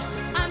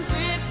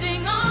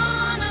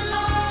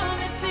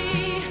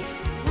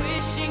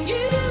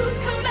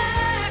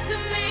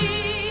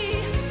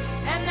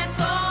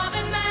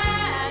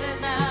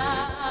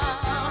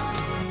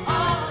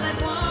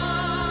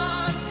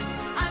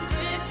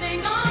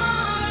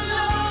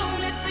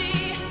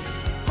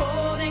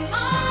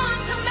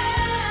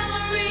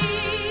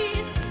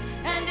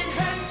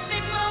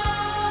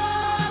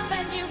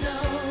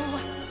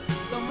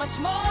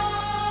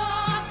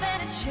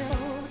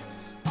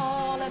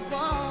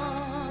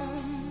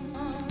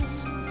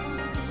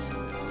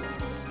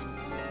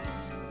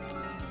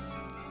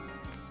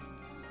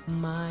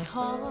 My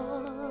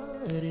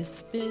heart is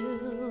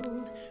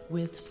filled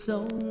with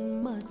so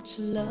much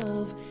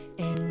love,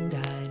 and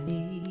I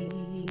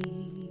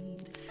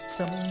need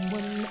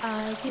someone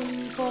I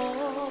can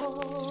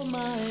call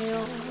my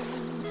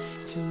own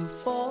to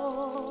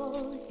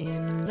fall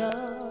in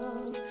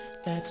love.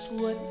 That's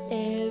what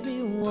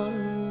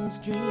everyone's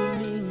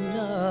dreaming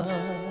of.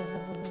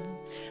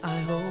 I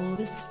hold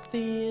this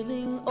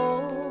feeling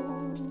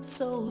oh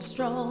so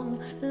strong.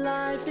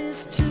 Life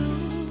is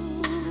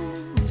too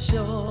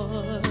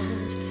short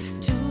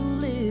to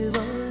live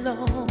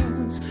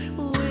alone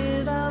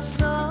without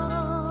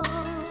someone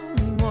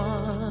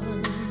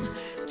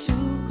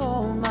to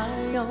call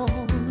my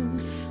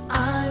own.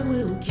 I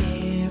will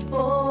care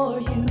for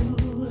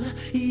you,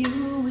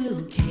 you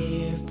will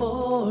care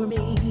for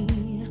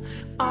me.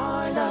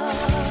 Our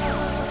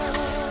love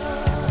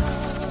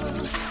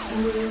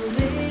will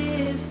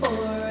live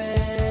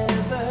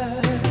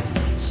forever.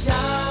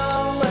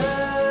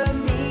 Shower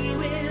me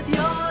with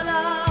your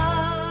love.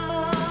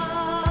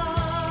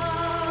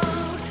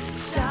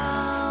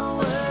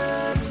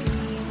 Shower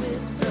me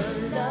with the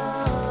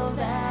love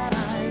that I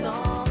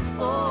long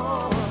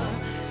for.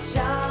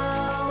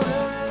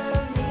 Shower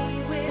me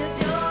with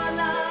your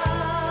love.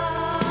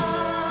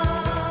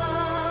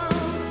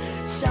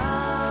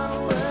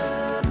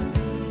 Shower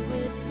me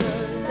with the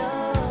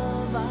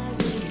love I've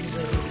been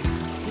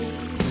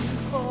waiting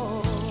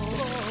for.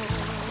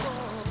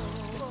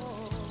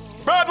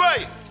 Broadway!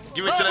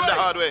 Give it to them the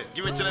hard way.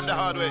 Give it to them the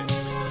hard way.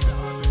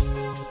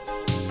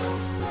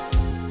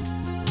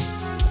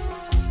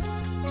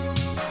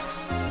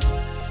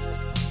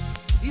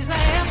 These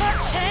are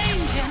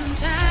ever-changing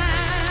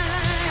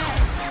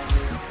times.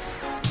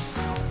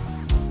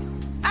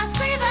 I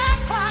see that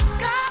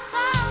clock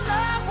on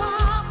the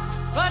wall,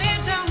 but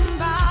it don't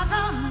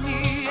bother me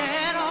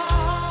at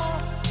all.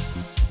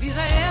 These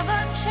are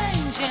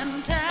ever-changing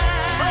times.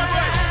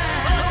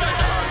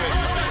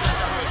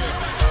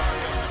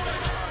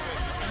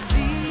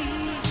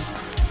 These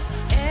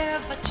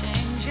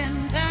ever-changing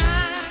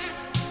times.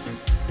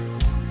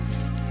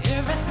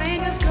 Everything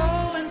is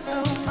going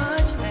so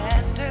much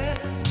faster.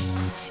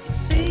 It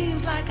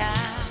seems like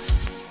I'm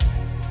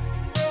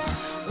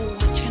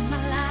watching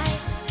my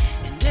life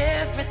and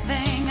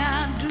everything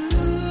I do.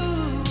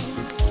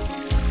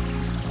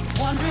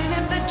 Wondering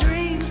if the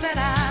dreams that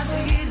I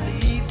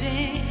believed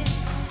in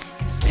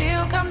can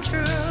still come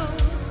true.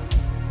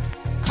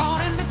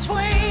 Caught in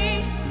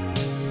between,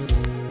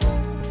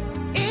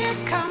 it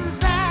comes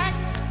back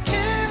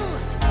to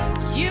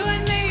you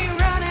and me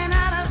running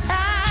out of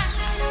time.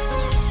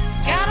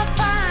 Gotta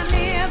find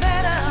me a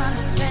better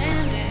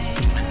understanding.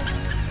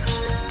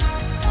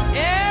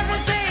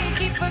 Every day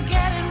keep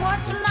forgetting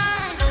what's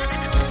mine.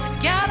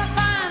 Gotta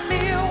find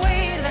me a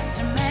way less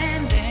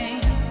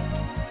demanding.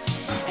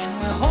 And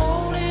we're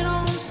holding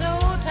on so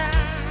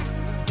tight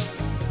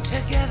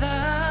together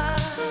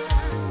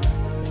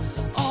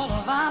all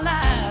of our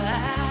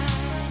lives.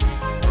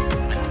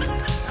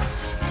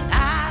 And I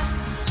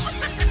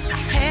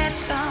had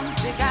some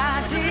big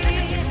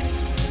idea.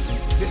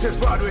 This is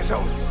Broadway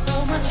sound.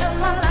 So much of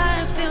my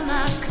life still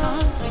not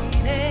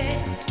completed.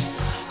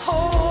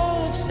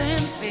 Hopes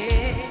and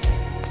fears,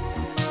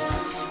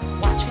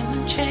 watching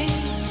them change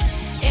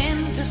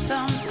into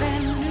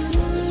something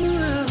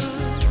new.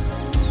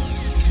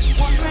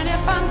 Wondering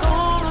if I'm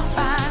gonna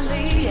find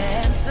the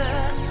answer.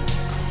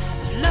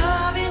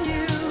 Loving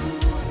you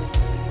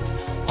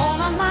all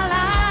of my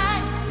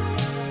life.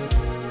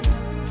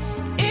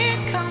 It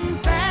comes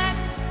back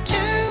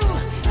to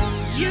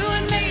you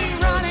and me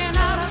running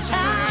out of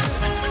time.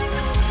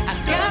 I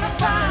gotta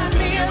find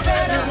me a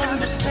better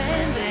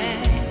understanding.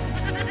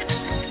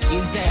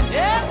 Is that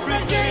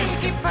every day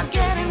keep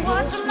forgetting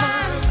what's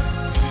mine?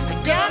 I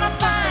gotta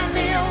find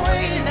me a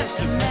way that's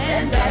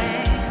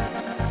demanding.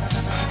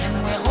 And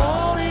we're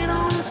holding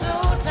on so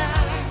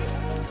tight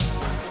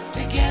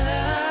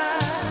together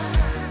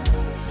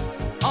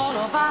all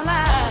of our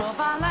lives, of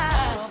our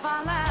lives, of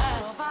our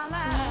lives, of our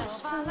lives,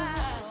 of our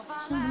lives,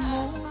 of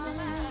our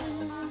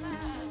lives.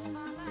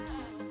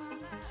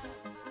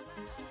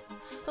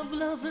 Of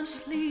lovers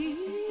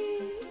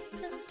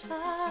sleeping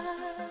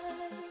tight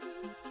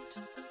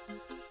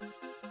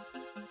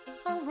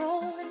are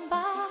rolling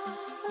by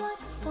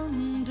like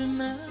thunder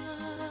now.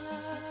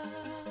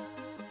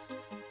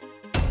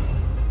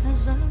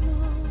 As I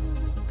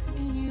look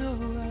in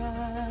your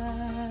eyes,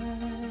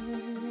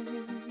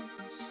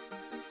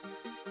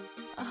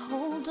 I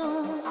hold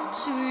on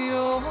to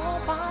your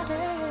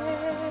body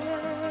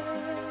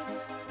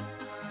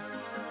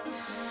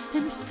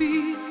and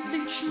feel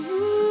each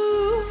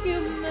move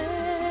you make.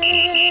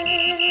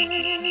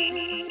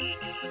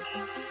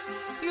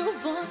 Your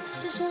voice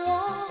is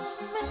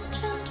warm and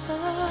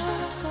tender,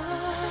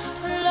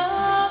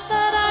 love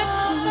that I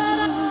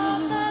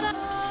could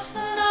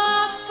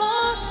not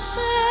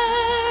forsake.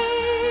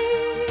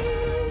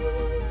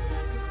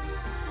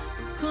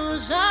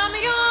 'Cause I'm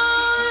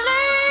your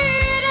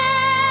lady,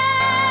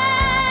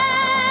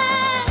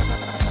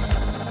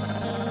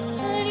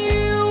 and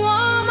you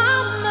are my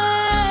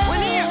man. When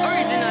you hear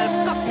original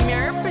coffee, me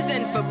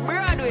represent for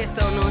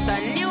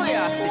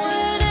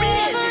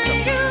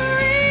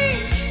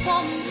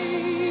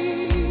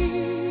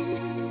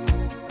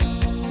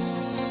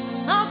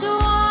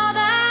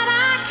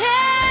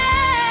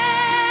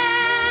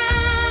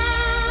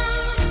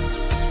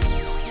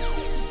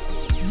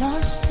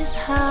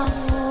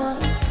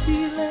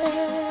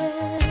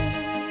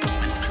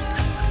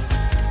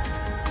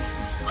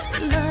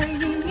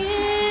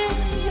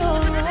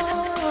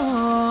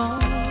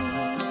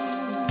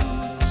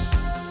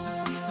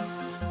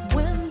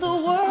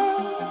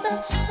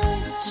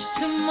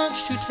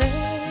to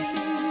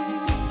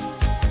take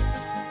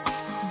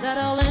that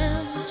I'll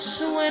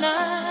answer when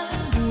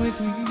I'm with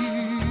you.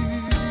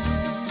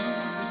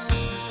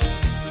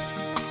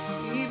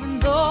 Even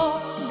though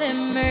there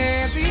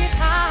may be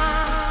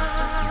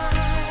times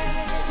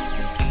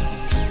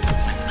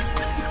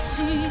it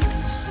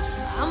seems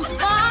I'm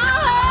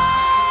far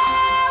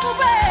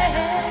away.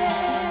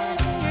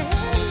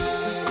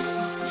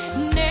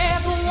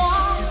 Never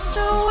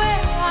wonder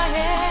where I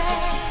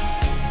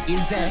am.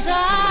 Is that? 'Cause I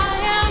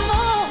am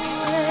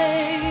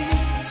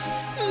always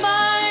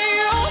by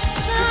your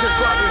side. This is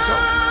Broadway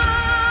song.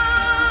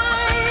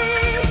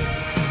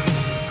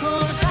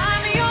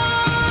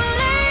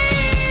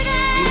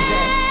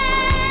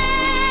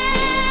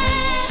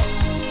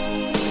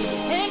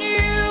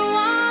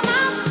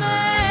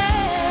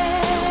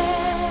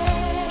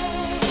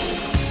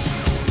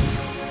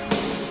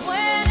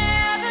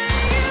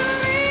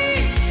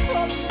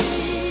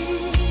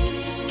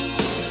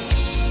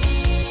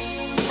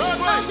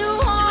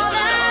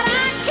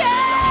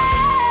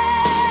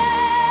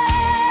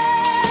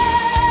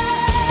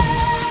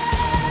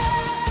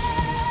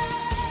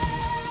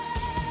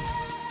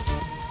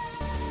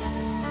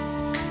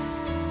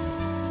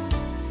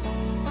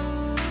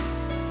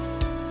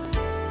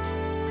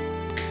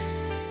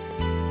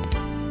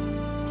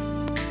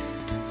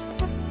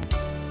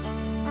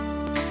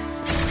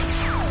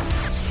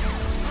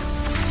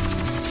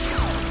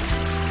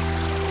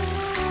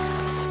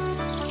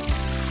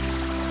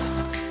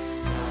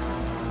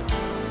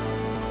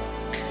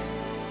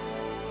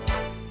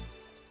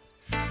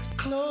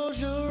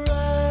 Close your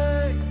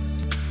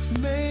eyes,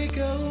 make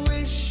a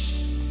wish,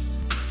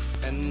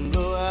 and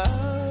blow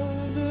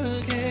out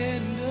the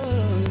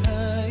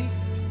candlelight.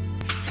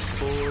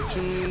 For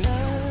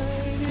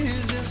tonight is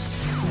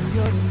just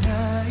your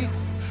night.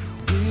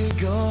 We're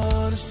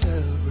gonna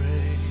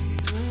celebrate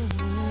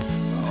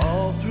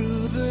all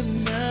through the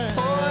night.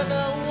 Pour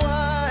the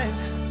wine,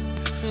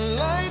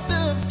 light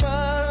the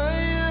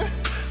fire.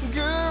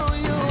 Girl,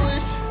 your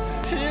wish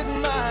is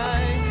my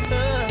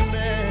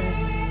command.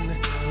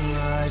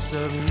 I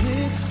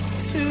submit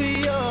to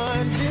your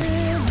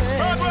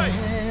Broadway,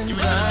 give it to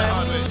demands. the I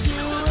Broadway. will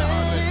do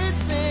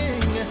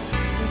anything.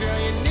 Girl,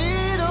 you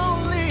need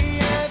only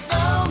ask.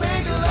 I'll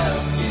make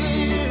love to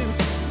you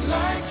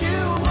like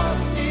you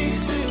want me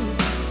to,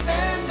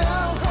 and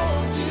I'll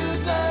hold you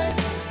tight,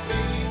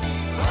 baby,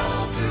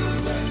 all through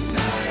the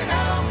night.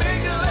 I'll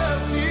make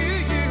love to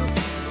you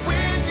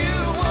when you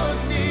want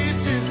me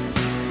to,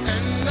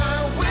 and I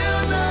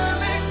will not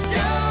let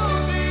go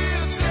till you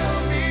tell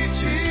me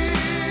to.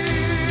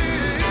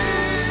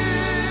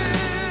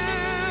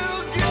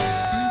 Go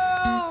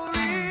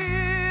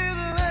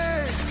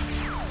relax,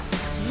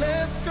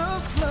 let's go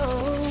slow.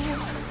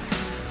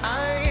 I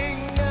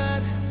ain't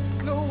got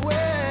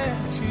nowhere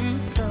to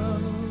go.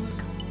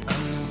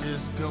 I'm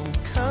just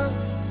gonna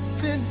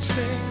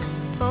concentrate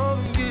on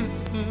you.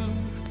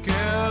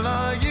 Girl,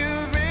 are you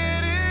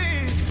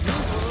ready?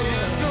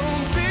 It's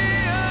gonna be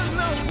a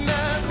long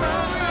night.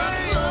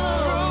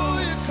 Roll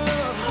your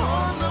clothes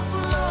on the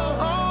floor.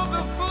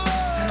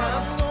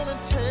 I'm gonna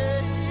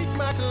take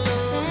my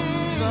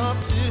clothes off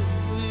too.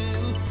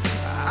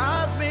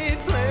 I've made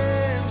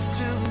plans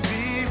to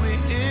be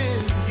with you.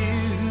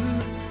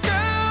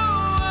 Girl,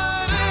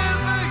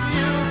 whatever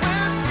you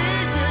want me,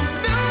 you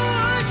know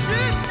I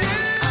can do.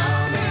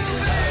 I'll make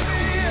love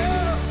to you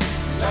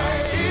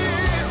like you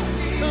want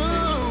me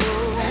to,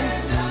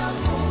 and I'll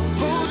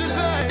hold you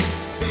tight,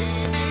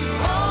 baby,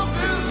 all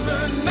through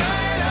the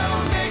night.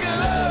 I'll make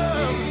love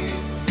to you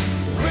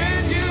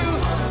when you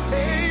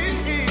hate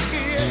me.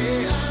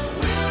 I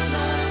will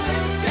not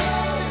let go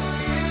if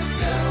you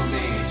tell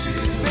me to.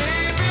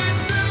 Baby,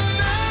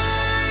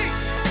 tonight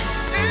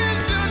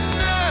is your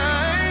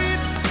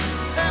night,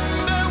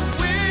 and I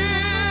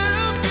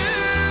will do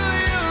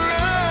you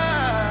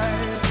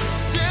right.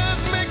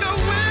 Just make a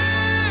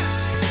wish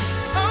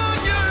on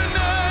your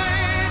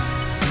night.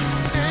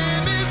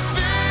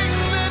 Anything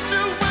that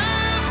you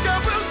ask, I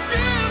will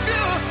give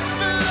you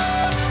the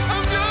love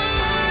of your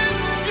life,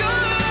 your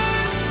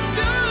life,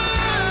 your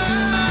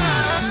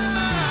life.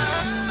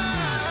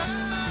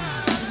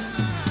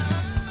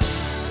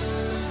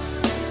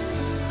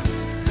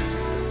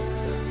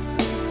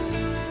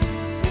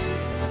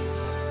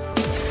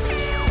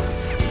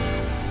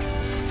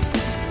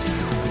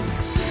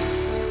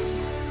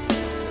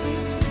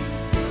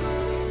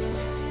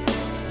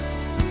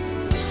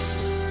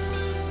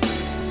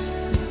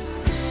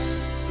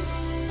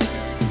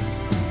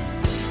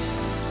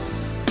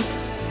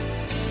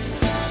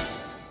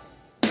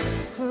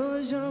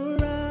 Close your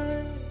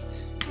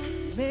eyes,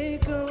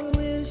 make a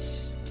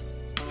wish,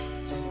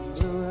 and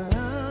blow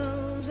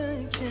out the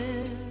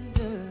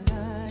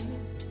candlelight.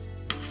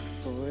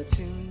 For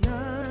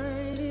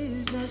tonight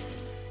is just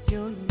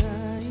your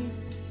night.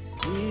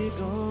 We're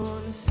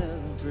gonna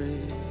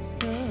celebrate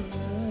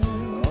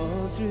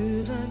all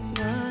through the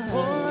night.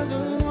 Pour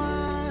the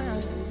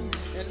wine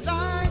and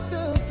light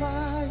the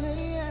fire.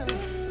 Yeah.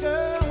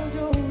 Girl,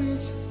 your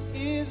wish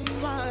is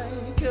my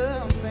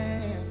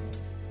command.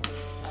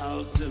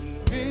 I'll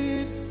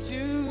submit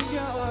to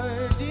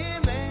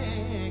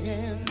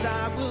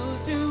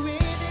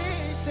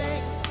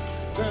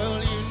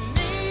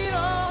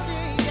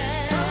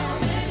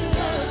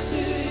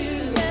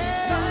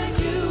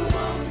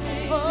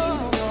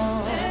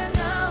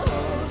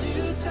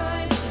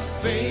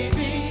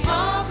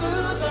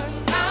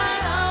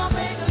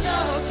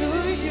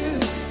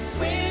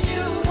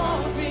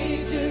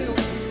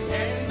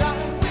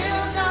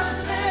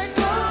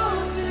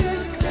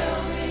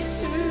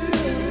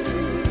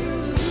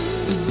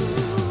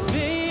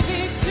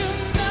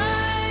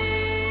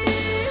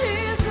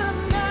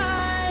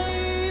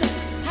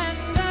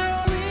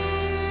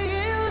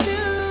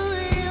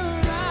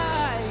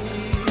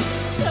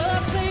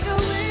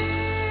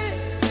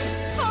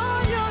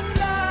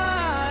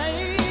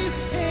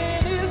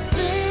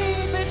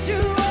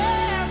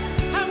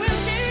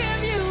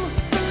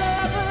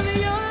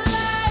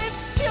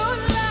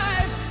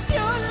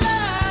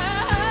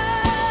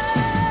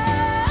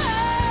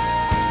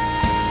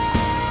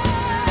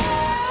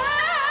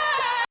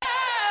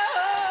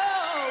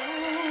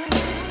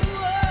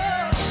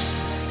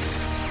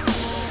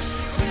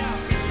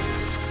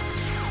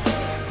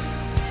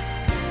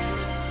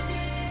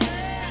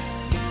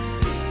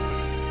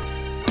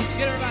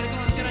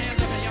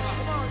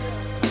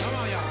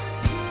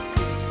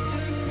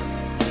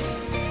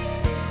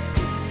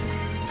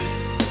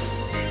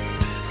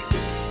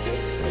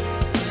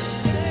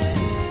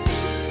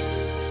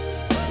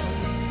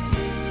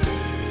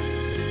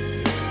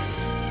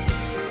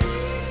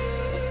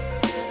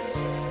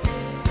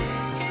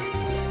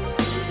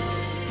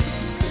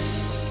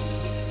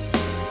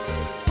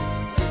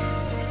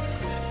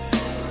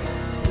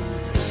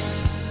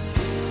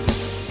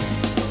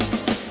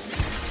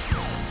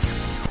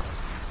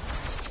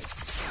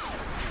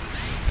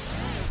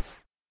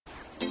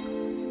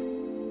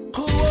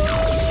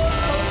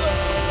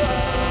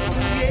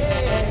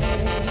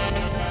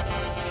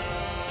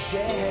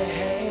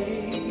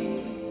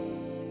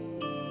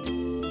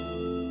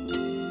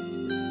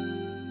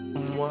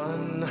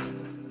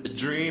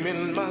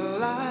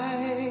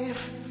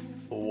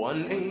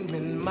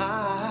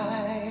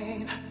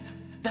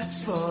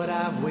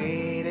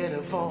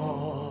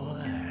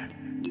for,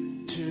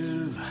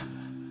 two,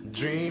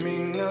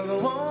 dreaming as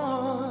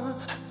one.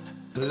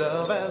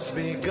 Love has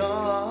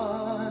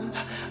begun,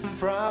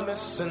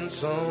 promising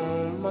so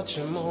much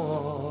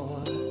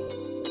more.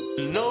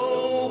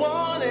 No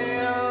one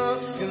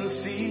else can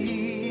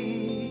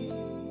see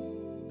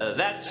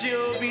that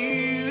you're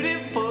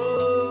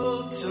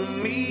beautiful to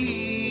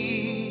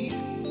me.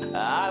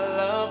 I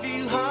love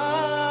you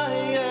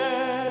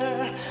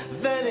higher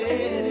than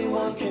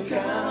anyone can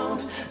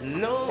count.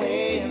 No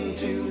end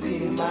to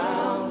the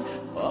amount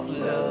of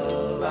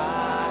love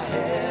I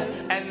have,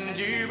 and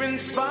you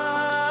inspire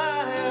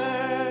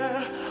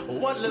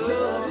what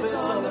love is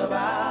all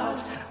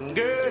about.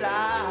 Girl,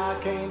 I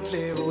can't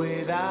live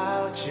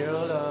without your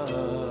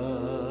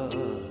love.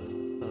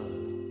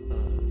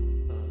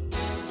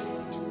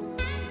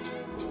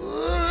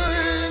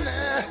 Ooh,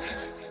 nah,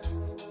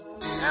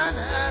 nah,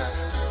 nah.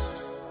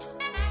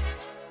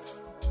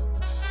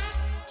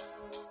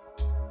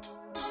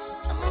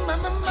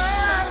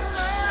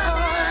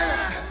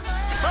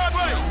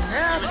 Broadway.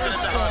 Never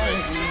saw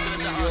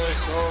you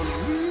so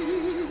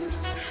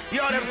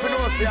Yo, them for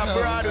no say a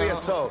Broadway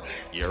sound.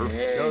 Yo,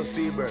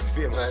 Seabird,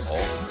 famous.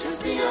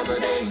 Just the other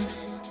day,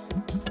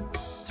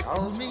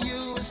 told me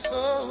you were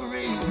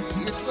sorry.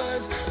 It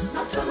was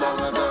not so long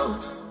ago.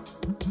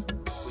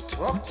 We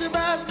talked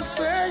about the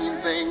same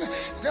thing.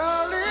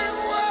 Darling,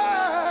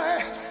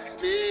 why?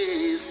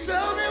 Please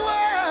tell me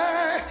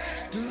why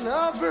do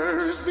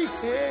lovers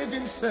behave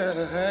in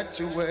such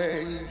a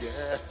way?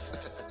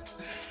 Yes.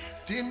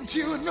 Didn't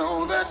you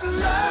know that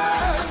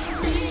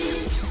love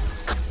means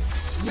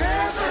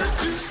never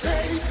to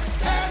say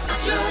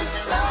that you're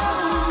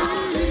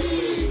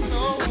sorry?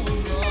 No,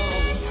 no,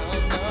 no,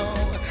 no.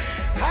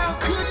 How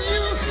could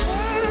you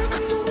hurt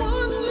the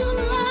one you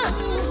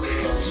love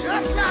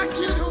just like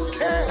you don't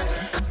care?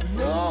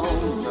 No,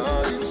 no,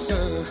 in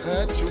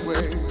such a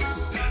way.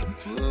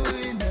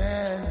 Ooh,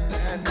 nah,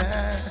 nah,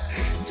 nah.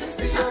 Just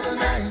the other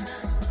night,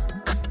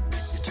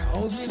 you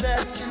told me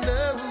that you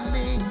love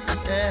me.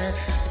 Yeah.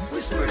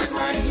 Whispered in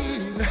my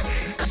ear,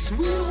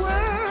 sweet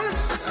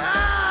words I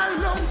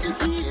long to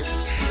hear.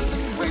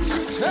 When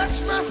you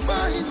touched my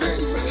spine,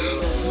 baby,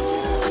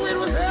 ooh, it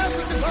was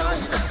heaven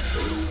divine.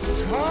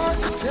 It's hard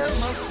to tell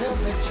myself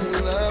that you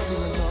love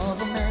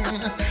another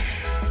man.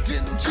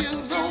 Didn't you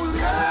know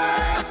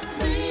love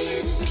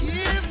me?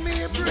 Give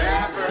me a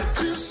breath. Never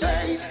to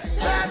say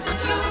that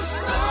you're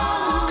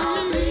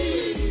sorry.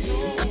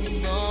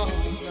 No,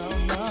 no, no,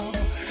 no.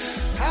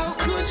 How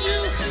could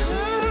you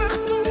hurt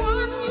the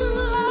one you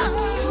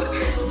love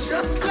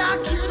just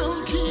like you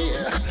don't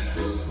care?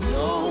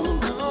 No,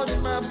 not in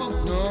my book,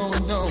 no,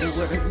 no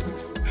way.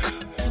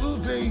 Oh,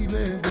 baby,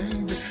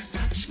 baby,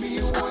 touch me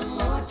one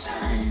more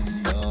time.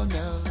 No,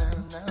 no, no,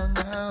 no,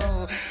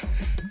 no.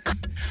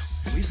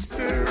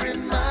 Whisper in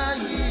my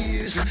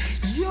ears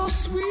your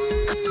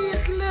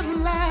sweet little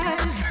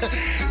lies.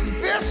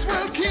 This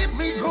will keep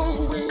me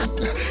going,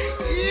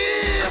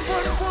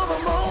 even for the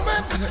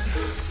moment,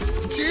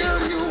 till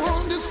you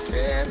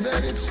understand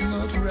that it's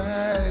not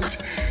right.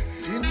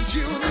 Didn't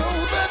you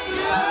know that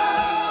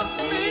love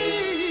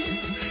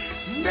means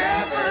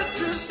never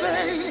to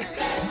say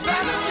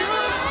that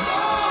you're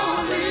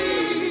sorry?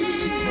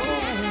 No,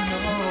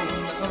 no,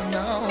 no,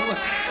 no.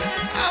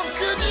 How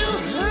could you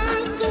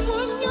hurt the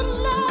one you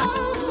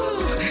love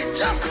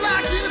just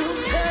like you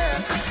don't care?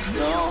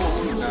 No,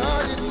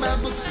 not in my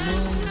book. No,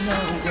 no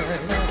way,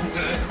 no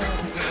way, no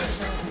way.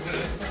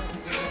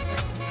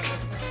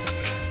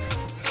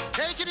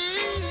 Take it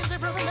easy,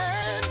 brother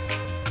man.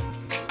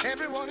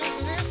 Everyone is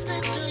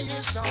listening to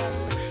your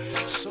song.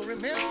 So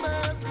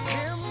remember,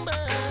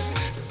 remember,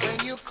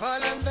 when you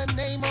call on the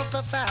name of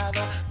the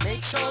Father,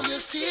 make sure you're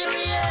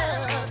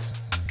serious,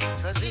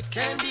 'cause it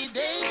can be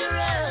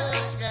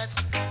dangerous. Yes,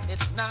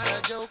 it's not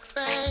a joke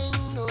thing,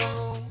 no.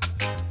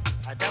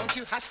 Don't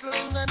you hustle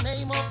in the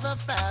name of the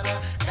Father,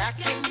 that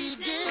can be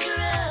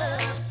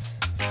dangerous.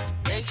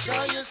 Make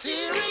sure you're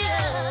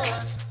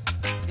serious,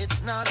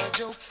 it's not a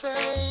joke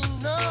thing,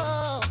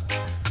 no.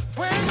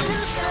 When you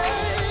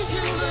say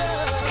you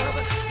love,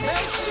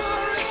 make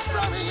sure it's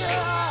from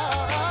your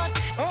heart.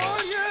 All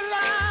your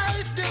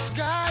life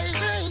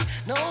disguising,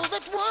 know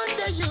that one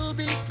day you'll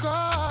be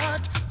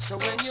caught. So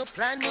when you're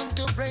planning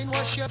to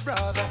brainwash your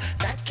brother,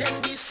 that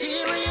can be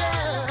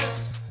serious,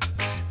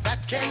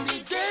 that can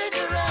be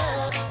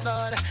dangerous,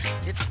 Lord.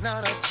 It's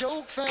not a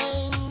joke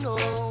thing, no.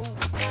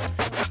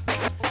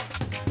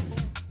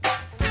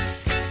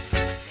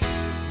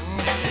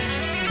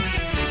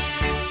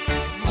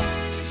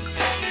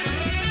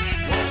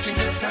 Watching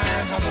the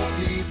time, how the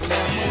people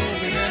are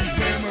moving and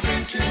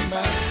remembering to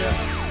myself,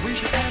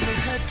 wish I never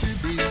had to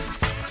be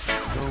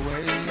the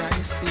way I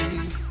see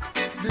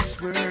this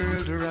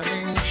world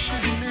running.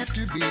 Shouldn't have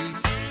to be,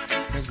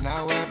 'cause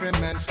now every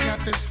man's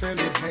cup is filled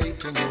with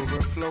hate and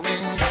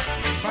overflowing.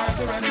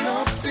 Father,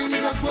 enough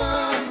things are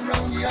going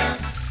wrong, yeah.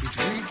 It's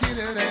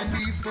wickeder than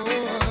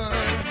before.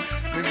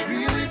 We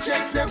really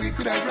checks that we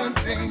could have run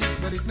things,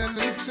 but it don't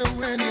look so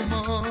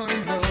anymore,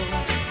 no.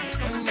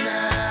 Come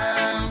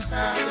down,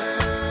 Father,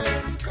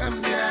 come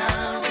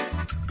down.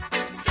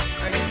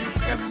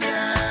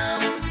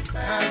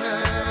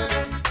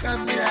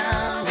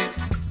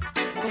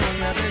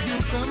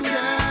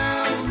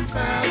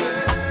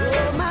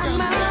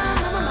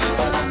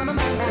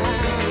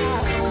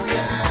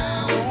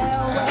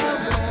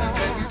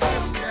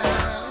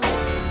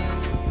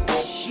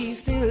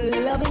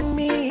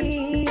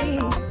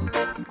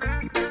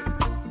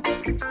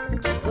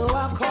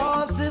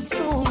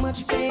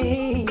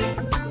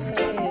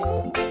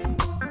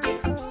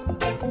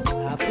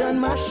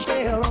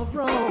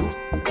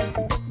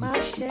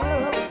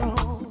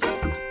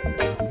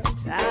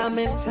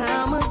 and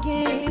time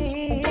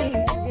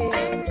again.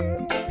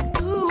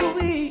 Ooh,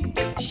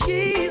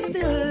 she's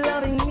still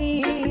loving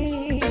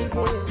me.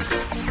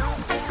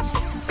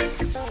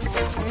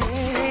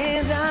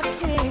 And I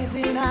can't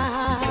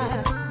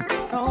deny.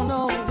 Oh,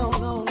 no.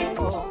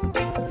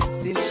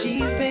 Since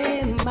she's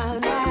been in my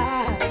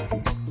life,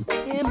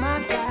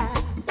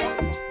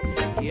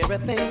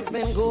 everything's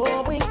been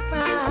going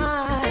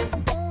fine.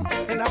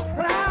 And I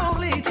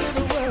proudly to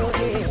the world,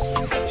 yeah.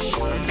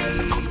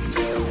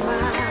 She's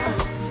mine,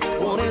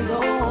 one and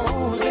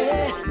only.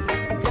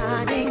 And I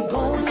ain't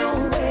going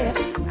nowhere.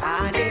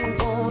 I ain't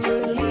gonna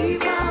leave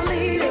my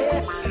lady.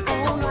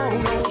 Oh no,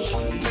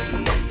 she's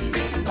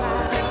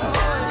mine,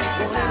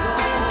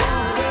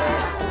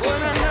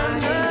 one and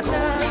only.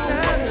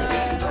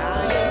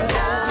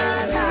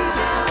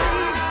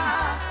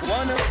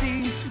 One of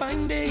these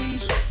fine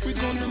days, we're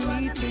gonna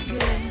meet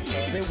again.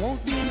 There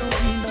won't be no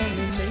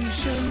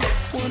denomination.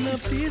 One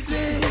of these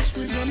days,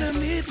 we're gonna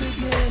meet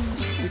again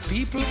with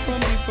people from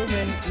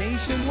different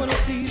nations. One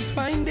of these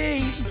fine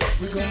days,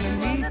 we're gonna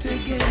meet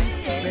again.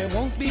 There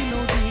won't be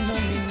no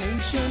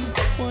denomination.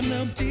 One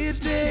of these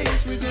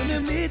days, we're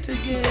gonna meet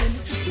again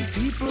with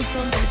people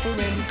from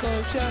different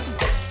culture.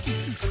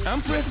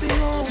 I'm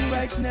pressing on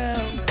right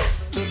now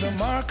to the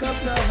mark of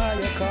the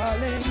higher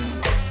calling.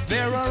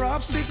 There are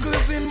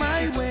obstacles in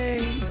my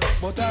way,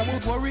 but I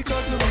won't worry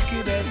cause the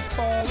wicked has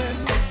fallen.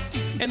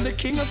 And the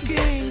King of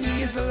Kings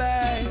is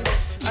alive.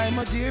 I'm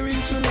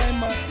adhering to my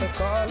master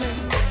calling.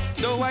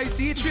 Though I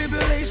see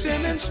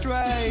tribulation and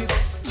strife,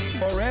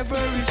 forever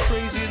his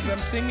praises I'm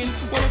singing.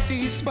 One of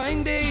these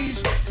fine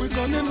days, we're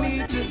gonna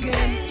meet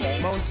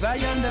again. Mount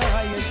Zion, the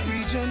highest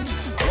region.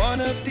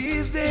 One of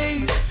these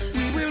days,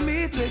 we will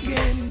meet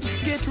again.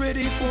 Get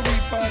ready for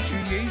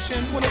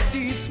repatriation. One of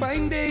these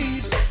fine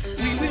days,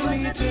 we will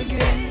meet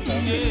again.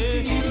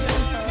 Peace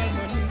and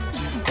harmony.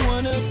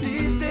 One of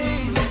these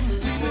days,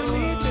 we will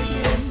meet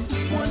again.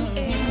 One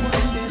aim,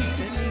 one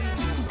destiny.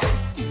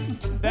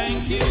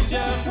 Thank you,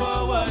 Jah,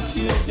 for what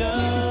you've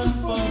done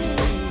for me.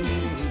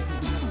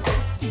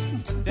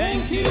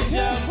 Thank you,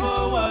 Jah,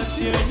 for what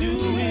you're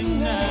doing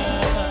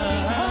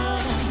now.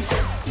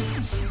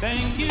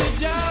 Thank you,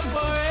 Jah,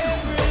 for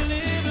every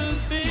little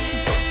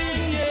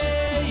thing,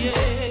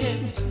 yeah.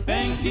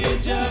 Thank you,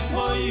 Jah,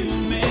 for you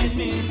made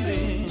me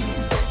sing.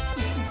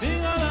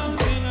 Sing along.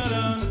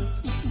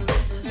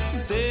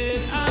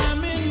 Said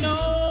I'm in no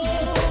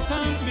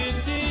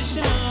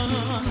competition,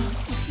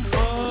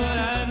 but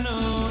I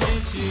know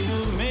that you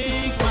will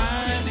make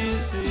my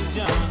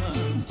decision.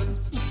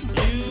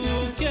 You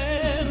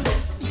can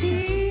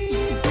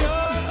keep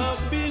your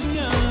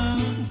opinion.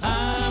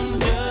 I'm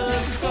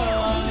just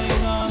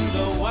calling on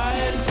the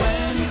wise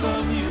man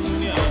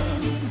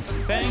communion.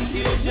 Thank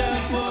you, Jah,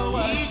 for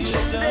what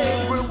you've done.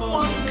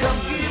 Everyone come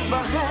give a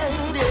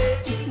hand,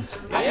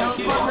 yeah. I am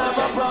fond of a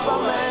proper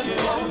man.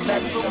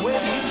 That's the way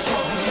it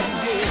should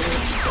be,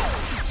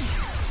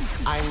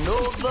 yeah. I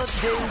know the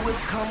day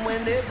will come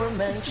when every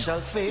man shall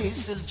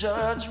face his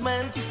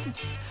judgment.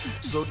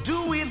 So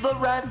do we the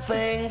right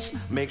things.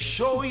 Make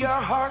sure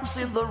your heart's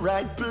in the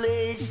right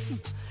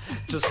place.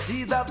 To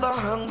see that the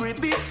hungry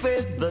be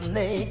fed, the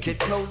naked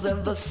clothes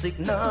and the sick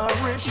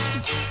nourished,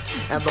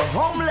 and the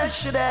homeless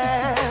should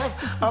have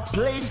a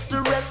place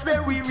to rest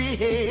their weary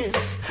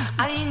heads.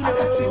 I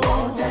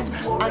know, yeah.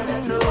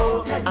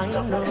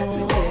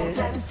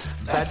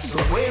 That's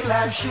the way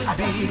life should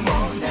be.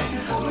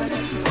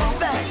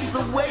 That's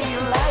the way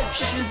life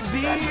should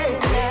be,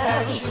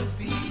 yeah.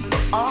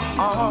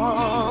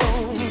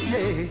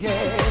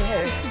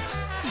 Yeah.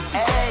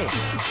 Hey.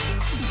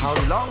 How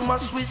long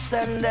must we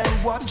stand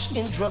and watch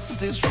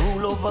injustice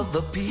rule over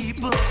the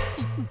people?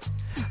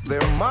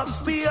 There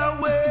must be a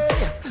way,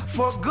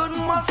 for good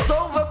must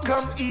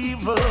overcome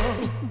evil.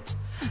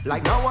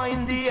 Like Noah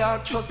in the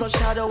ark, trust the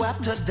shadow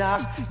after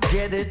dark,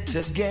 get it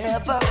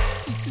together.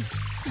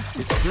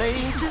 It's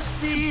plain to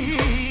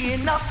see,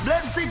 enough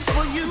blessings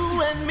for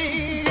you and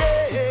me,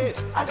 yeah.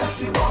 I got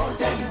you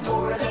wanting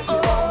more than you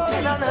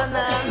wanting. Na.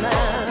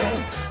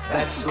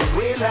 That's the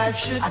way life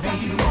should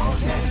be.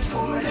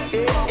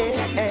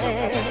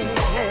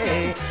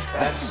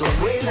 That's the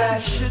way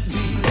life should be.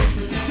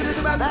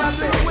 That's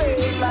the way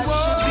life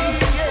should be.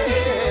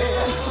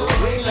 That's the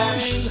way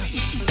life should be.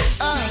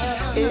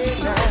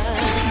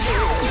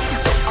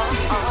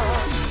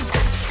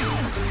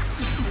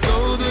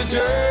 Though the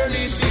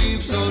journey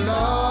seems so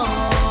long,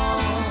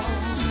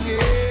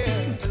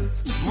 yeah,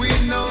 we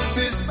know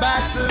this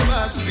battle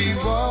must be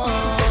won.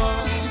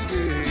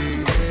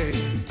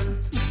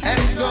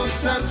 And though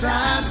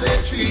sometimes they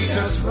treat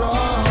us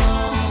wrong,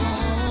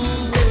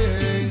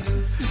 yeah,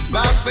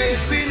 by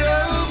faith we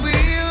know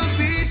we'll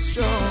be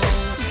strong.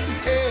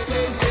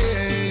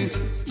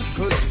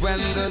 Cause when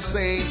the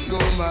saints go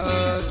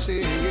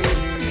marching,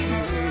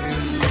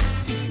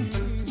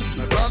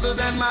 my brothers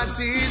and my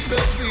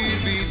sisters will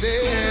be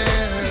there.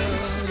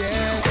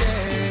 Yeah.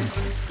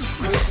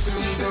 Cause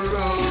soon the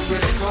road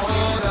will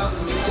call up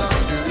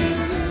yonder.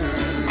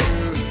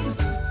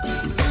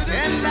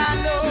 And I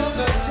know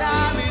the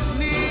time is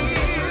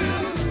near.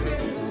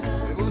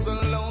 It was a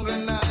lonely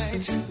night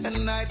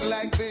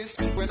like this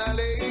when I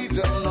lay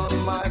down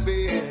on my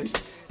bed.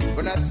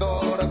 When I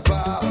thought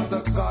about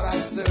the God I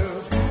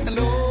serve and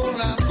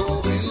all I'm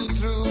going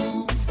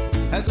through,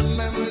 as the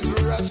memories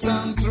rush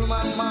down through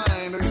my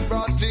mind, it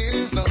brought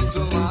tears down to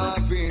my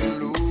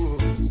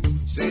pillows.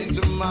 Saying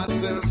to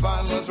myself,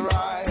 I must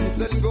rise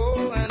and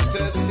go and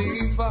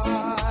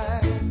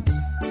testify.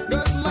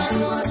 'Cause man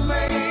was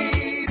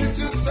made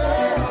to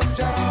serve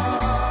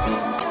God,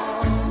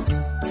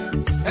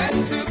 and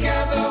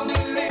together we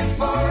live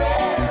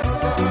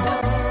forever.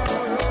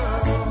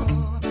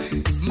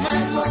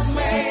 Man was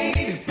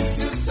made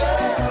to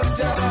serve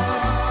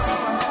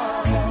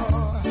God,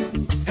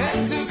 and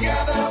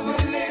together we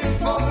live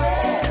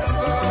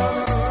forever.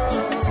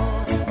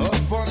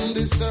 Upon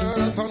this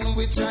earth on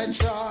which I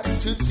trod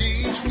to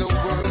teach the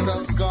word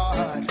of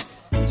God,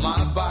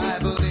 my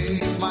Bible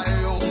is my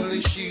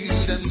only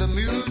shield and the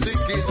music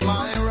is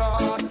my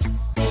rod.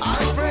 I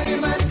pray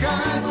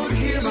mankind would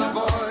hear my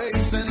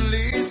voice and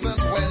listen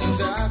when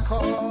I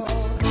call.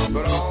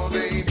 But all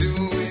they do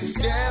is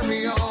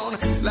carry on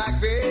like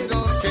they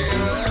don't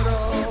care at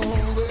all.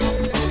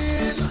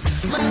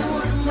 Man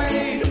was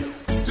made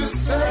to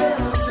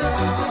serve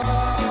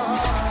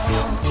God,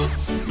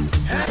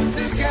 and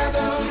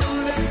together we'll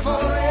live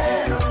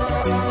forever.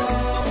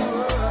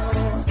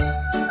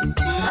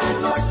 Man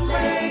was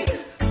made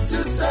to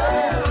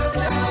serve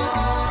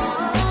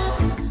God,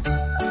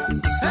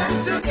 and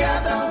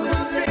together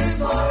we'll live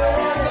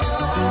forever.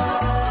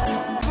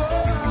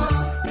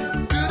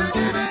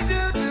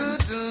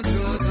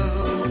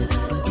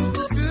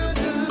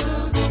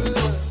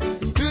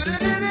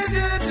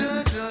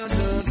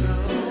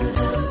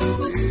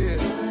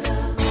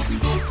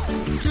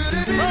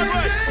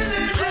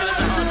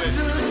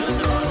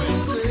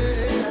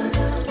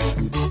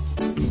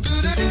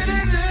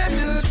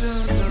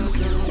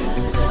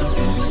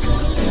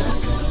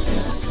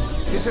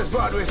 This is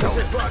Broadway sound.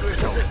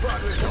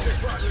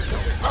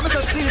 I'm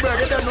Mr. Seabird,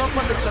 you don't know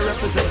context I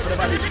represent for the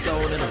body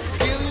sound.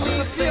 Give me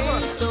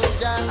faith,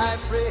 soldier, I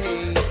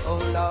pray, oh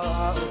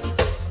Lord,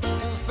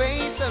 to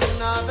face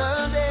another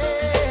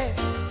day.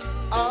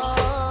 Oh,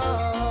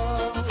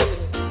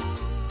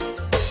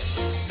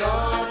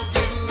 Lord,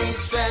 give me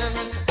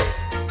strength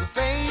to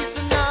face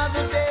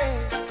another day.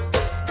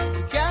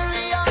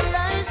 Carry on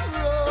life's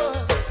road,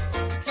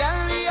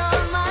 carry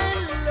on my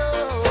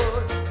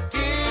load.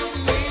 Give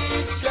me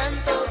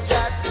strength, oh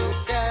Jah, to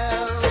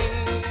carry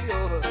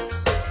on.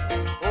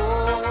 Oh,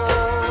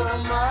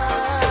 my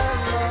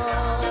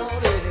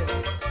Lord,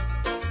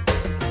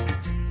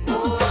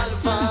 oh,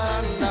 Alpha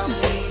and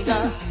Omega,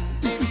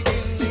 the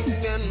beginning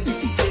and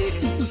the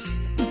end.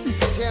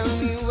 Please tell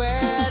me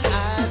when I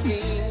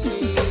begin.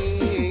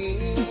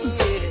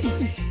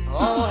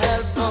 All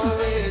help for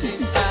ways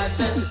is past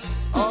and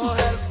all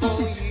help for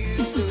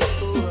years to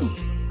come,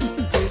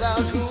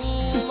 without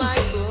whom I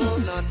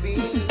could not be.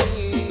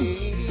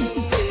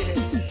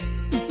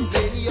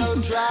 When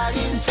you're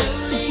trying to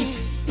leave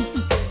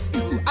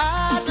you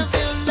out of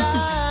your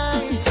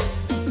life,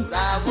 but I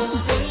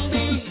wouldn't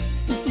be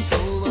so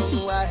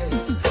unwise,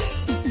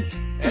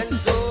 and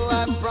so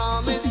I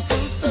promise to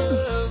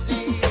serve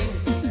thee,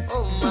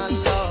 oh my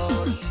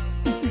Lord,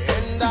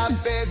 and I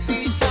beg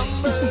thee some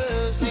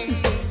mercy.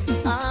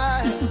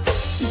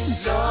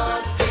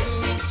 Lord, give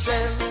me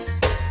strength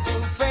to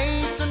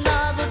face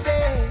another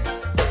day,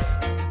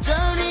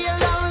 journey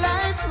along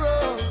life's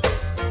road,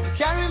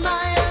 carry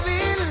my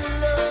heavy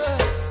load.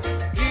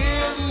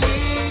 Give me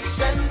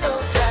strength,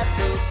 oh Jah,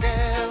 to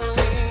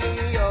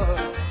carry on.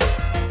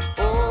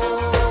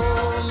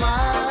 Oh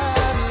my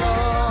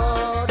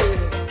Lord,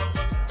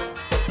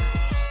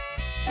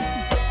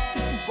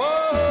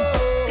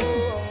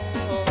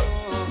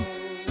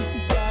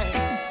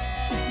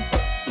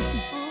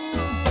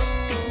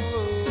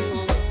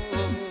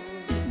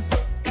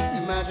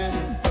 imagine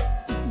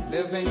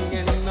living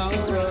in a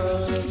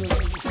world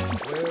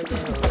where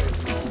there is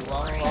no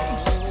war.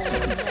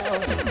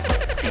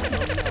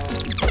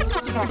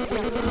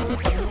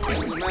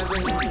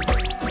 Imagine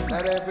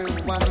that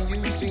everyone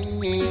you see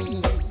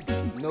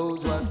knows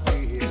what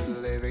we're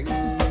living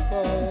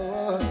for.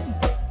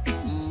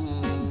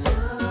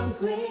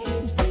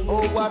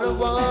 Oh, what a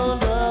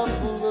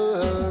wonderful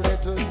world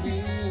it would be,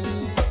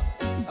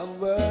 a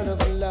world of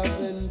love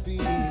and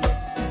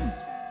peace.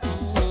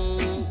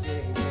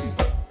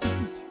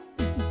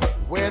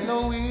 Where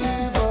no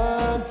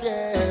evil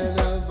can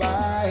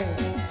abide,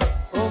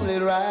 only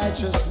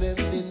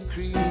righteousness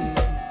increase.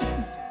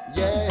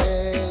 Yeah,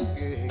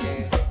 yeah,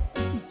 yeah.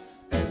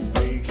 And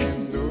we can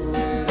do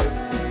it if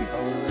we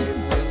only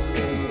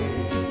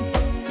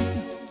believe.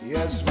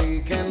 Yes, we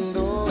can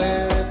do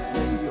it if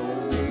we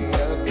only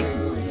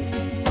agree.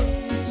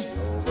 It's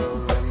your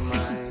will and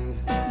mine.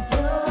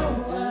 Your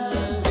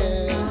world,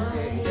 yeah,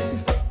 yeah, yeah.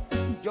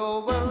 Your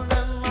world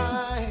and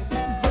mine.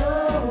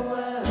 Your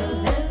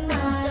world and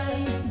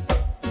mine.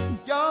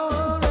 Your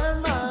world and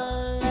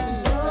mine.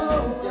 Your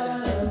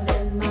world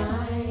and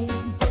mine.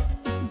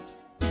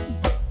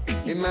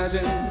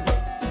 Imagine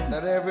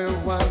that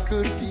everyone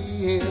could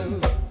give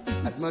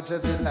as much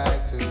as they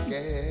like to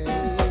get.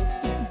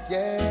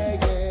 Yeah,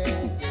 yeah,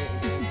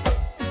 yeah.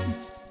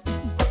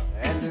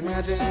 And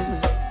imagine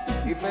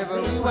if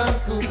everyone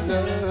could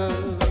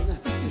learn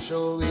to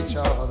show each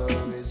other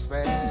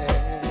respect.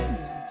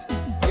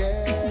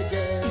 Yeah, yeah,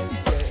 yeah.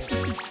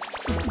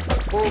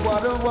 Oh,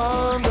 what a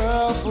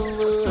wonderful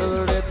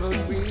world it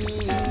would be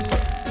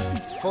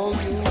for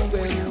you and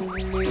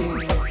me.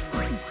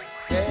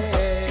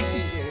 Yeah,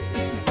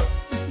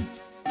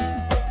 yeah.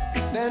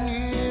 Then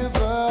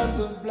even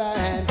the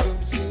blind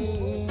could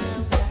see,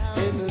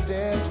 and the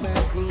deaf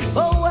man could.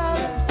 Oh well,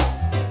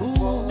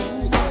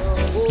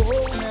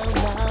 now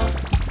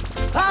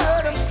I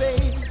heard him say,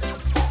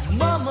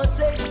 "Mama,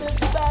 take this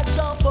badge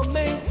off of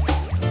me.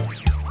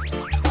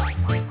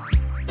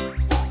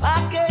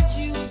 I can't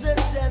use it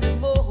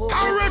anymore."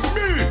 RFD.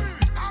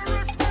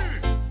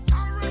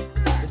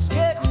 It's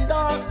getting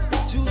dark,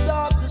 too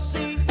dark to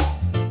see.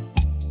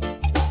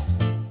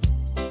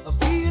 I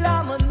feel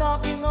I'm a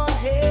knocking on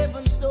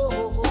heaven's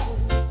door.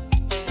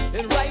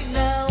 And right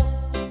now,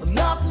 I'm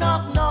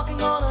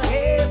knocking on a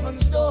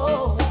heaven's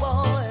door,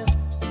 boy.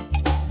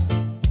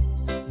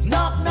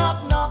 Knocking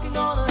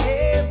on a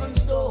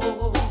heaven's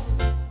door.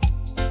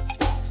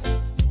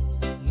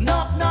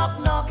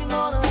 Knocking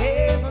on a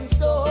heaven's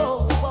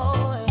door,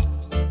 boy.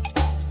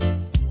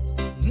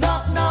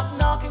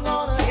 Knocking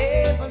on a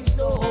heaven's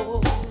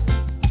door.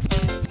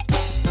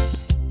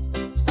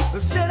 I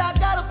said I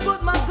gotta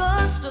put my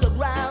guns to the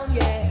ground,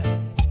 yeah.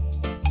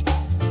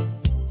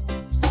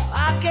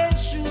 I can't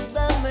shoot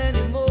them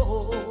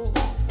anymore.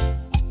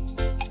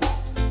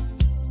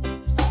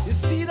 You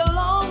see the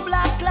long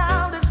black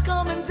cloud is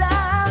coming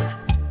down.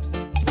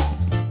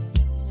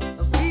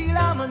 I feel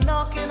I'm a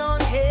knocking on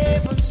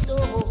heaven's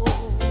door.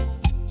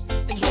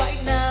 And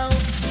right now,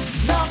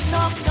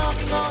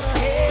 knocking on a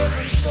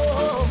heaven's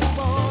door,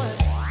 boy.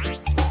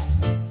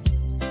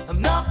 I'm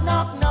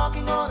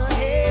knocking on a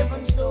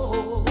heaven's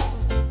door.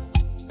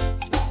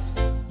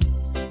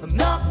 I'm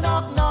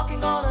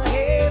knocking on a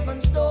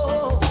heaven's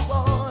door,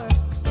 boy.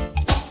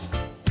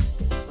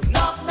 I'm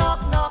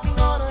knocking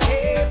on a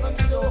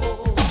heaven's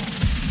door.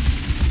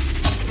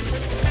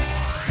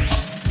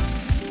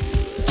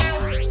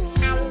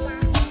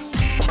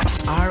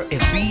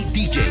 RFB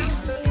DJs.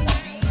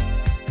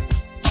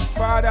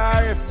 Father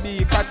RFB,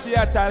 catch you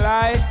at a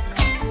lie.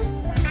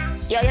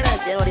 Yeah, you know,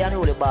 say, no, they are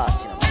the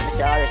boss, you know.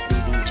 Mr. RFB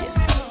DJs.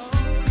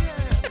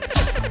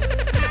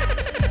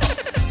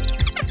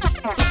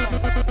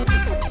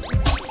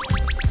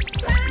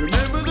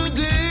 Remember the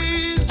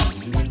days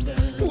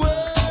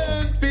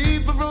when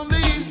people from the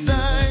east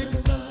side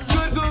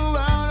could go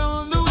out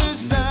on the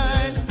west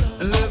side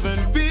and live in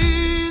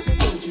peace.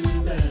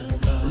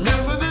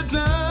 Remember the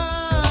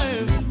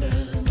times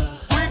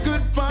we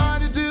could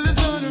party till the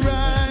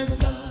sunrise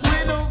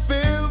with no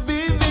fear of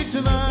being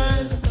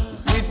victimized.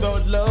 We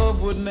thought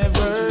love would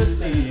never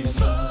cease.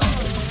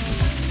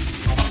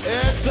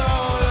 It's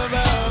all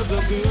about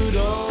the good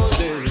old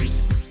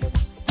days.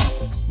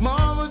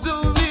 Mama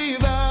told me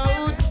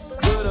about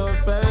good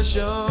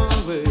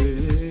old-fashioned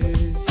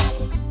ways,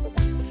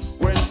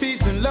 when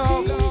peace and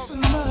love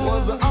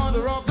was the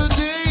order of the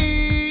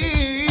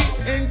day,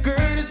 and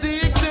courtesy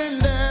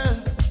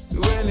extended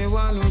to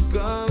anyone who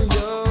come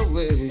your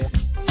way.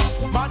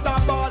 Mother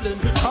ballin',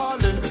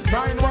 calling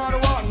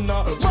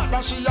 911.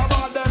 Mother she a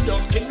ball, them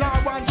just kill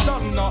her one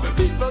son.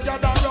 People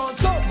gather round,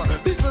 some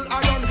people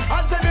are run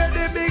as they made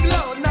the big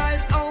loud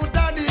nice out of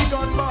the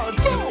gun, but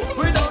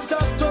we don't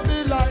have to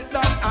be like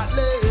that at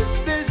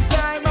least this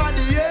time of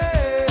the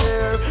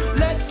year.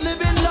 Let's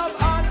live in love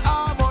and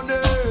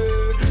harmony,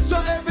 so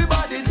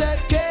everybody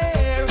take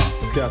care.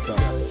 Scatter.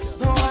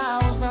 No, I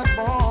was not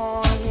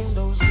born in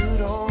those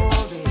good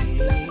old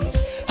days.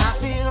 I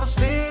feel the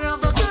spirit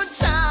of the good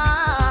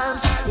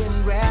times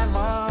in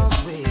grandma's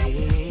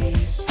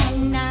ways.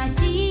 And I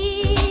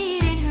see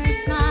it in her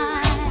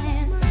smile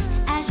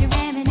as she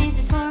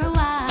reminisces for a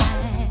while.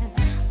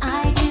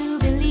 I do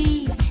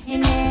believe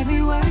in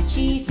every word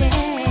she said.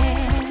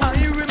 I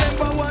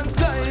remember one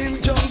time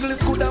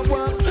junglers could have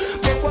walked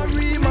up a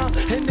rima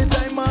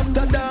anytime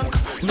after dark.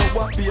 No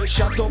one be a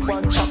shut up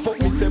and chop up.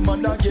 Me say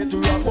man I get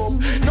wrap up.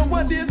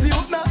 Nowadays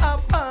you not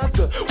have heart.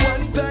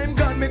 One time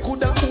God me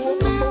could have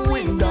opened my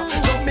window.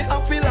 Now me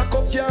I feel like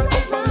up here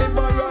up on me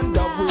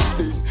veranda.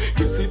 Wounded.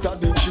 Guess it are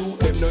the truth.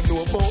 Them don't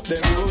know about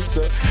them roots.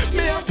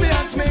 Me have to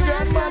ask me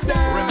grandmother.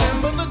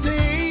 Remember the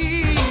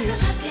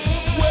days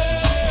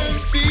when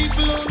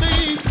people on the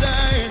east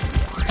side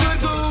could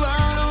go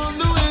out on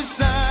the west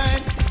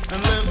side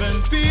and live in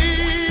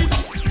peace.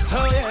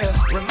 Oh yes,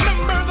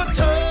 remember the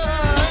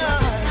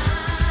times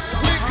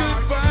we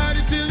could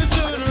party till the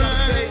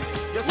sunrise.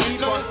 Just We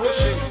keep know on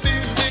pushing.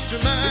 being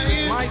victimized. This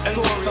is my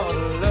story.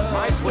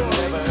 My story.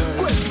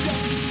 Question.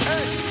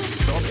 Hey.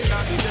 Don't be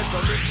not the ghetto,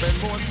 we spend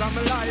most of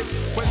my life.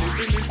 When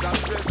living is a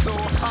stress, so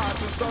hard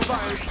to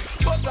survive.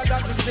 But I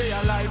got to stay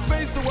alive.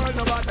 Face the world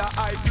no matter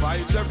I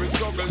fight. Every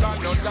struggle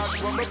and no dash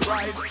from my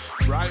pride.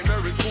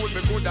 Primary school,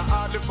 me could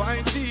hardly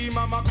find tea.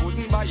 Mama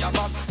couldn't buy a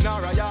bag,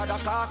 nor a yard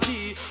of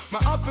khaki.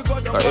 My happy go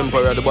down.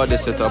 Emperor the body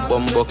set a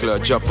bomb buckler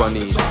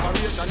Japanese.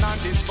 Separation and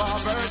this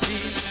poverty.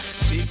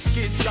 6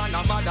 kids and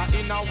a mother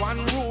in a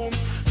one room.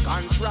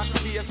 Contract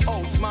space,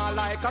 house small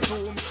like a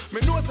tomb. Me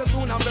know so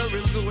soon and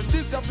very soon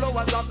this the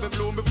flowers have to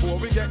bloom before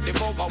we get them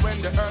over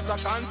when the earth are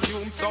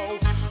consumed. So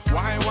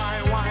why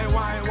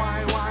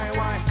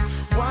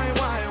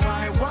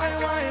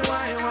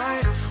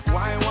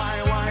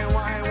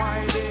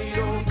they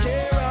don't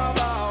care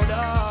about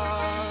us?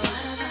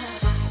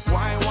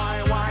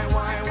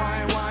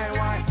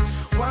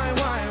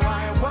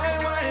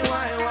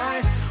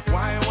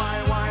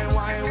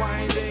 Why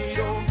they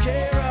don't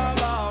care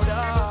about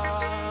us?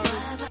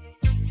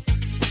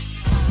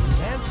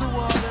 As the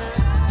water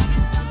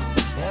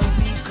held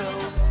me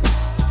close,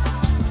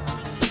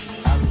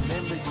 I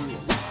remember you.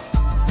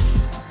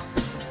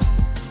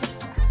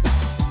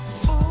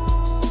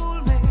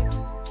 Old man,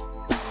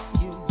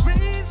 you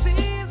raise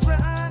his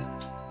run,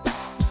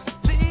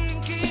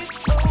 think it's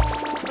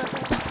over,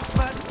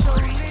 but it's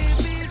only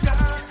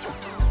begun.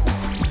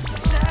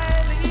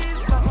 Child is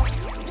born,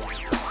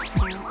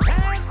 who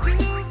has to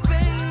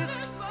face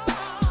the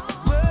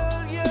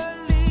world you're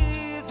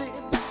living.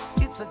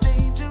 It's a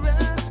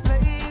dangerous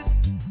place.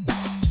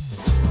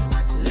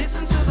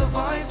 Listen to the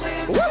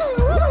voices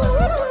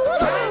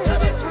crying to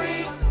be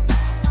free.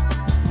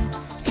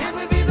 Can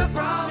we be the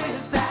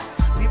promise that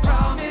we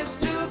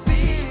promised to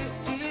be?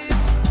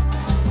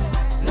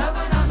 Love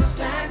and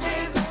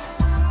understanding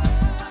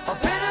are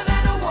better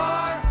than a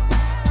war.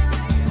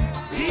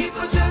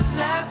 People just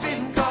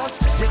laughing cause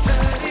they've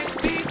heard it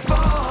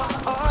before.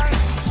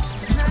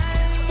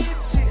 Night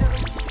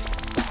chills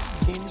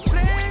in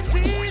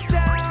plenty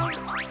town.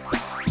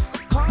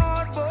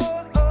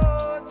 Cardboard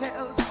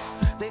hotels,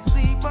 they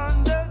sleep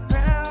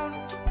underground.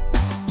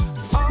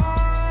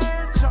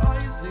 Our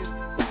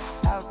choices,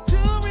 how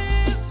to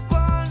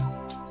respond.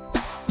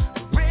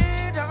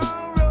 Red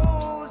or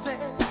roses,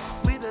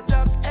 with a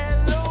duck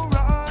yellow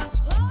runs.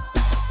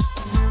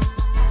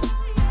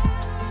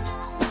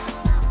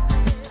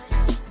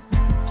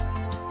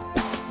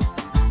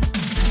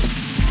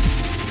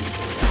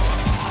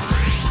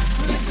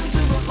 Listen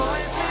to the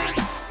voices,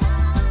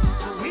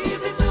 so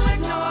easy to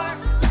ignore.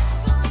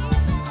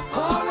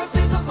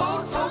 Choruses of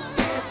old folks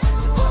scared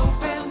to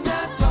open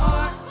the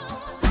door.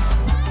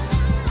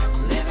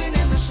 Living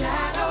in the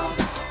shadows,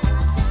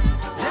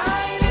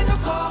 dying in the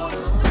cold.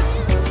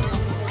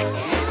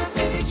 In the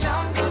city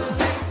jungle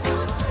late.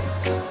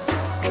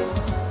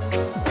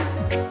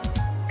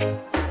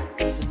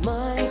 Is it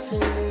my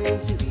turn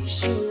to be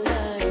sure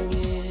I'm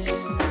in?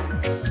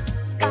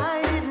 I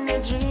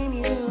didn't dream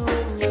you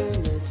when you're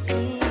not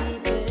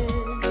sleeping.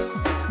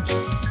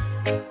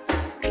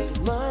 Is it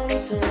my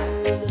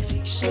turn, the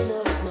fiction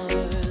of my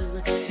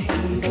world?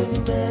 Even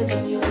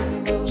imagine your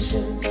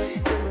emotions,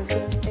 tell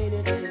myself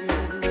anything.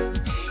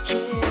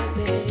 Yeah,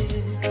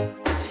 babe.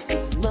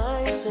 Is it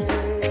my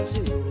turn to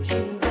hold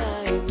you by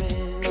your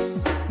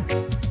hands?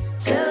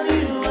 Tell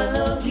you I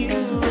love you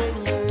when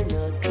you're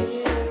not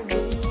near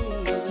me.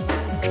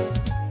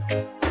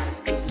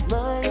 Is it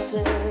my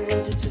turn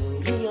to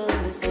totally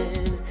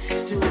understand?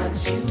 To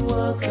watch you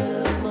walk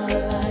out of my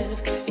life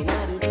and I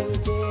don't do a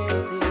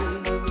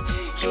damn thing.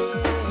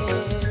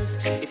 Yes,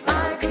 if I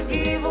could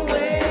give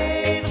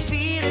away the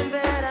feeling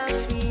that I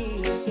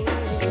feel,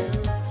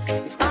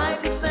 if I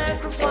could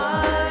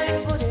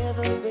sacrifice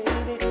whatever,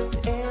 baby,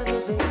 whatever,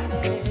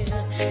 baby,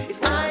 if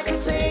I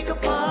could take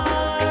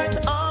apart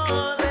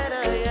all that I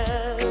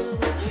am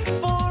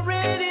for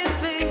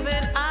anything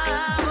that I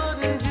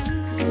wouldn't do.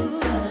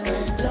 Since I'm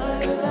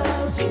tired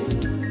without you.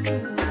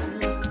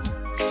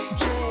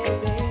 Yeah,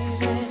 baby,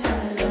 since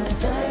I'm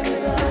tired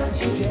without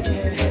you.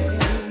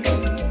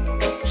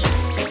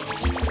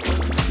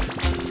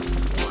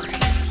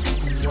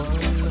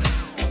 One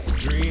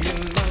dream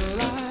in my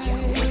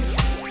life,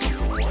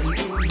 one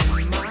dream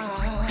in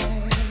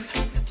mine.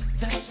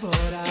 That's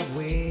what I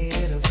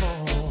waited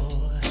for.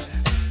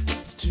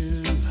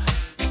 Two,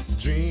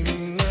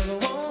 dreaming as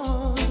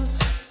one.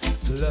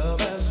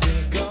 Love has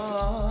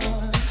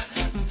begun,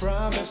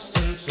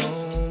 promising so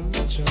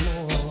much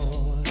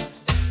more.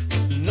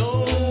 No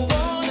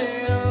one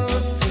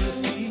else can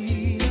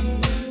see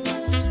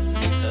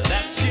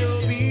that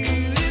you're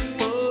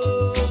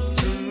beautiful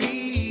to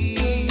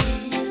me.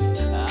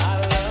 I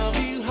love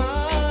you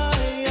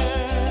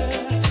higher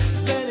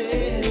than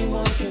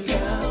anyone can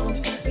count.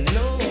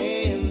 No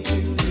end to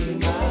the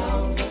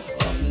amount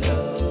of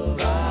love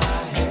I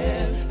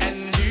have, and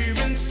you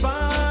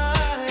inspire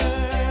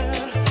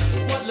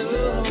what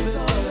love is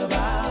all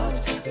about.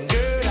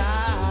 Girl,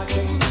 I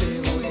can't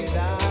live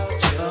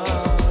without you.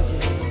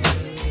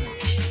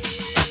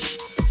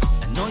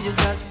 I know you're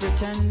just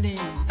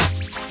pretending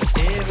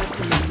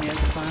everything is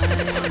fine.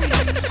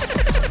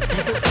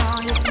 People saw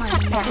you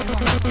smiling,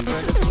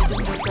 brothers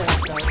putting the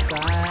test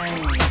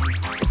outside.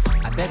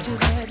 I bet you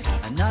had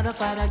another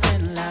fight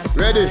again last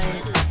Ready.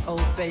 night.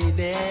 Oh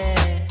baby,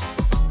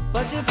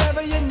 but if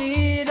ever you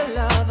need a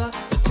lover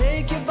to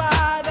take you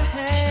by the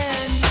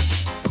hand,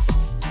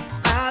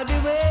 I'll be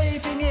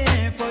waiting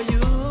here for you,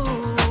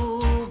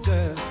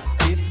 girl.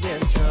 If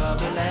there's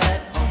trouble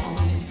at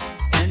home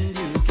and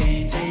you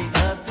can't take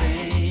the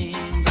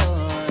pain,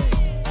 boy,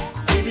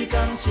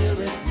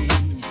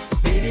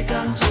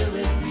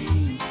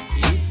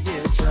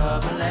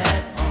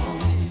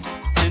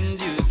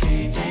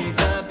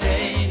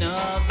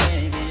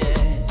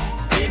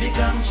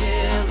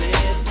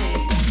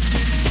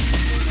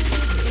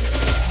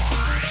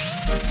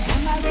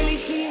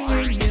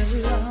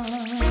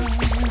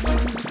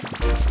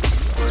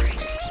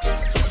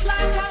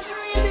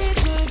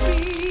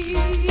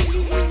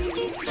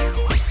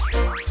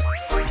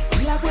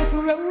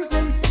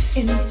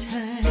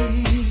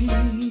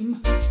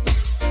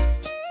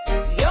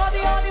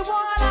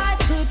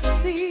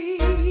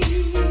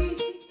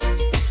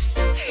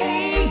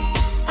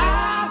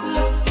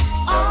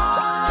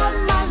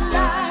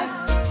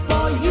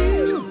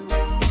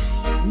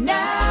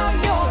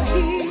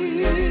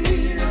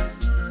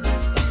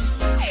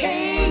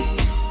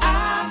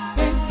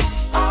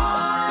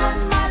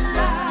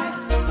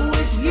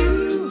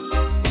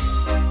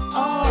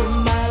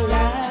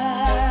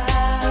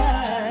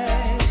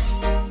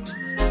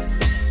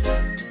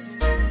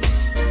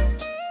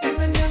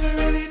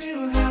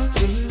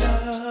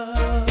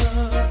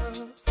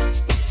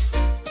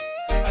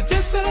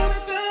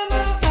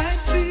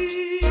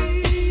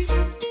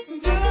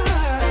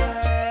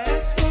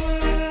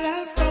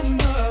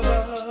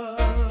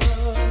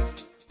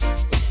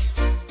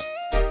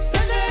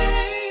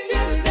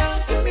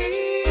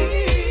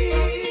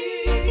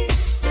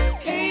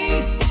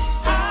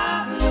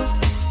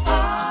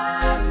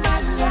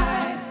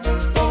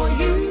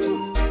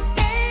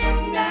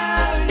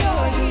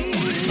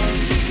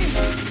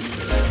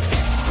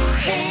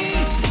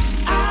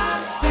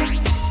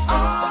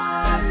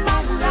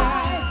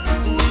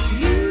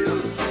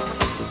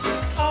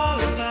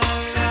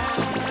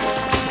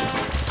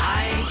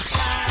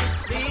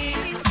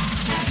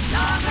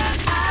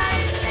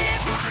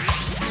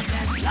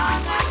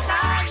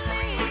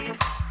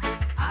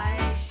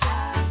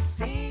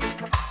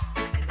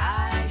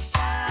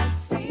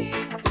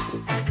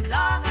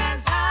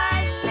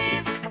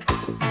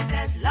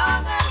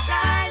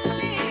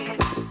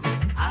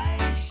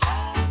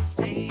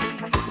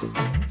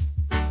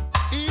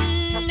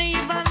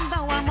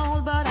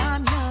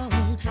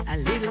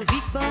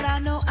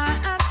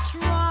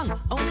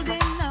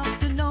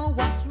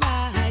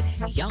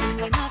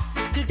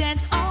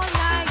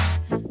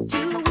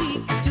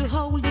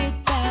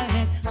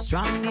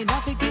 strong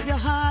enough to give your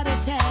heart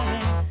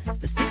attack.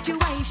 The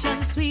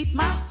situation sweet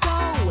my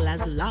soul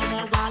as long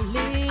as I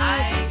live.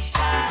 I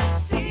shall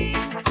sing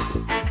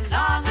as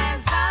long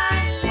as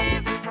I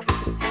live,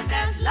 and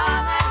as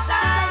long as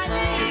I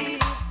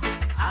live,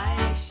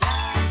 I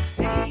shall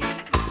sing,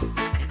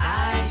 and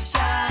I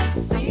shall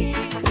sing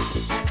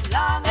as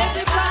long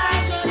as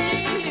I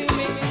live,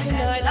 and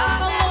as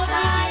long as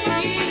I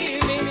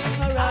live,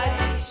 I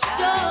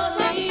shall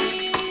sing.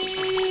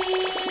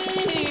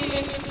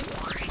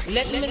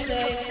 Let me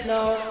say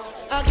no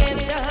again,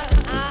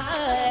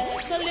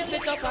 so lift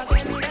it up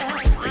again,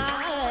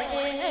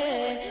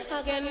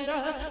 again,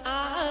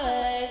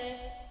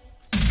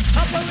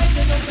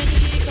 operating on me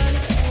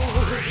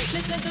confused.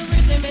 Listen to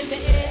rhythm and the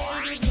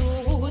A's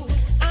blues.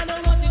 I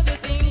don't want you to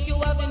think you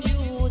haven't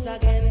used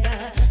again,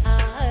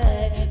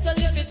 so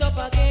lift it up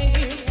again,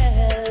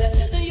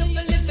 you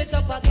can lift it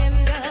up again,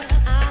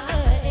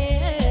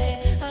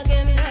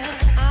 again,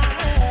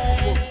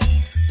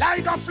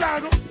 like a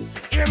flag,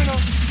 hear me now.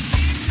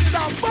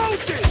 Some bounty,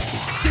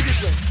 dig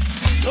it well.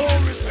 No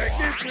respect,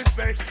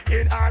 disrespect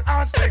in all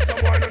aspects. I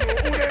wanna know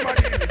who them are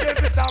dealing with.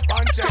 Them stop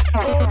and check.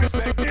 No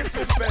respect,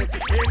 disrespect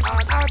in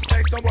all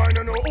aspects. I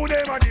wanna know who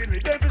them are dealing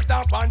with. Them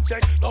stop and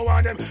check. Don't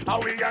want them how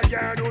we are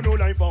here. Do no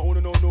life for who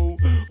no know.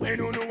 When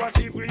you know what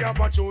if we have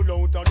patrol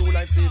out and do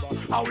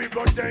lifesaver. How we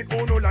protect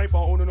who no life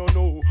for who no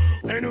know.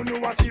 When you know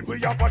what if we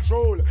have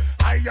patrol.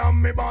 I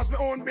am me boss, me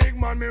own big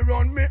man. Me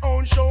run me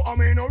own show. I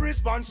mean no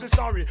response to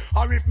sorry.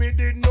 Or if me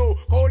did know,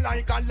 go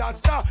like a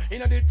lasta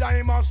in the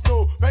time of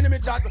snow. When me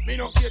chat, me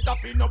no cater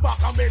for no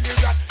back and belly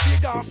rat.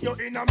 Dig off your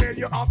inner mail,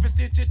 you have to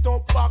stitch it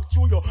up back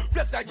to you.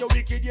 Flex like you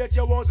wicked yet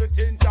you wasn't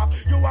intact.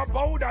 You a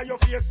powder your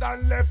face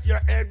and left your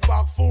head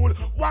back fool.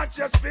 Watch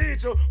your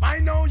speech, I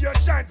know your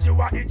chant. You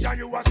a itch and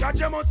you a scratch.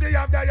 You must say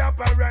have the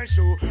apparent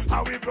show.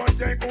 How we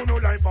protect who no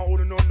life and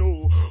who no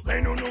know.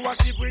 When you know a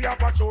sleep we a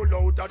patrol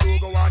out a do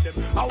go on them.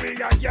 How we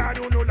a guard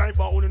who no life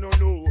and who no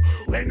know.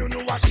 When you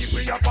know a sleep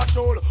we a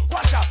patrol.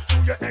 Watch out, to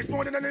your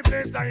exploding in the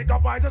place like a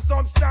poison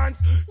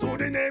substance. To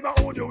the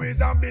neighborhood you is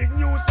a big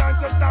nuisance.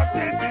 So stop the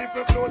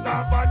people close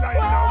off a line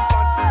and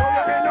pants. Now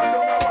you end up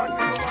down a one,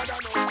 you know what I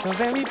know. The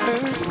very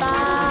first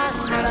time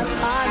that I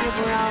saw your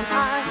brown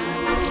eyes,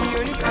 you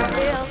only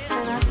felt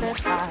and I said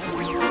hi.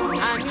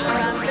 I knew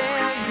right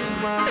there you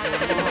were.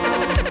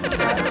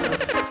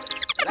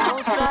 I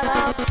was caught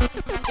up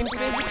in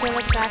physical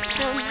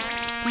attraction,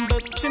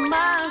 but to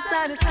my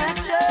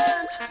satisfaction,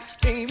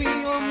 baby,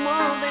 you're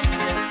more than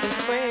just a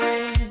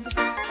friend.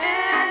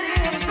 And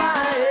if I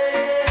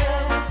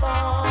ever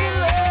fall in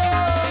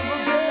love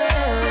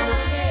again,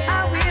 I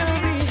will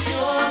be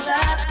sure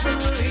that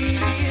you'll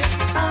leave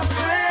a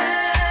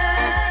friend.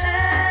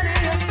 And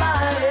if I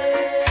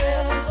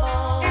ever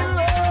fall in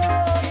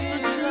love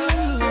with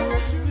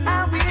you, I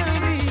will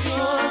be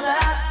sure that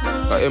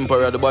you'll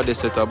Emperor of the body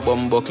set a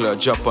bomb buckler,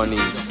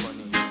 Japanese.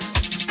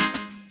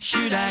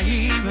 Should I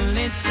even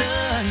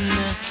listen?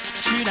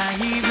 Should I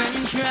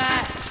even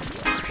try?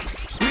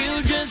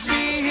 We'll just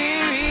be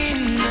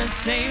hearing the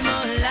same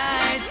old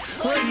lies.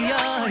 Oh,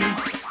 yeah.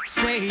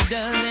 Say it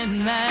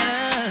doesn't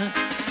matter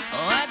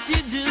what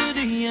you do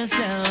to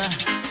yourself,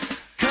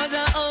 'cause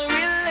our whole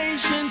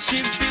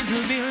relationship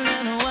is built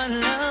on one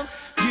love.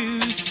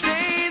 You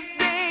say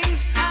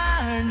things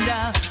aren't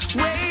the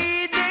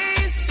way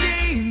they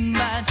seem,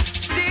 but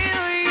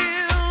still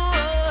you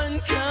won't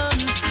come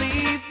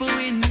sleep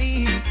with me.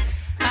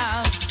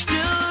 How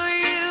do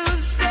you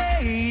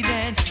say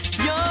that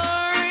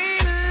you're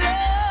in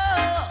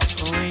love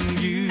when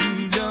you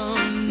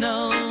don't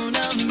know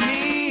the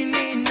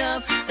meaning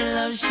of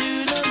love?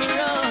 Should have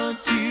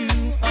brought you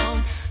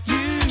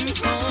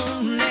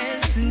home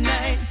last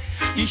night.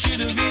 You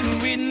should have been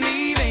with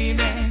me,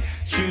 baby.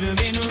 Should have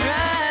been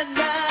right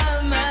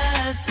by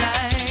my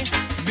side,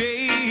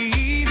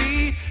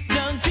 baby.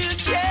 Don't you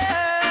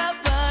care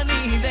about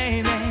me,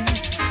 baby?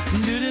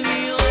 Do to me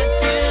what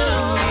you do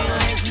me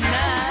last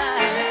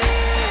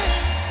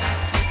night.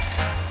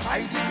 I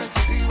didn't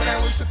see what I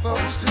was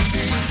supposed to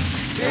see.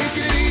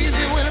 Taking it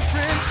easy when a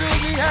friend told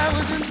me I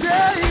was in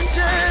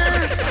danger.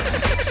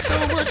 So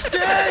much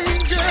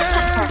danger.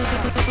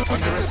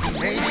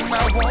 Underestimating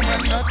my woman,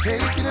 not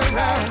taking her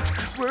out.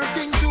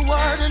 Working too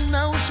hard and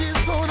now she's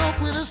gone off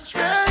with a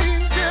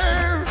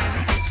stranger.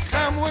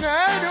 Someone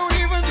I don't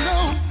even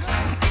know.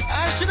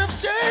 I should have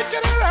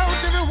taken her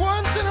out every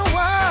once in a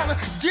while.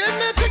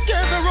 Dinner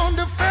together on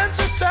the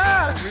fancy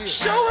style.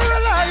 Show her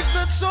a life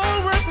that's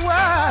all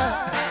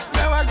worthwhile.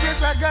 Now I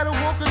guess I gotta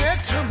walk an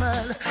extra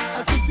mile.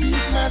 I could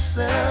beat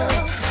myself.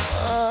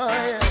 Oh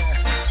yeah.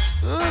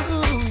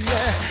 Ooh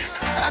yeah.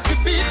 I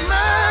could beat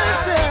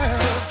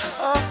myself.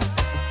 Oh.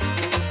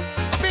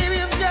 Baby,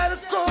 I've gotta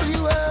call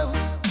you out.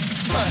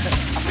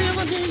 I feel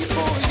the need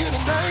for you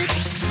tonight.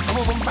 I'm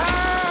over my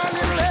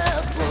little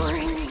apple.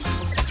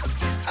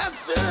 I'd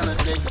certainly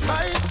take a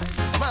bite.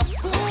 My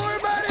poor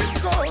body's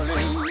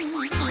calling.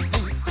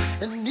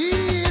 It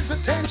needs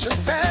attention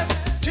fast.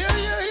 Till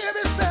you're here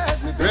beside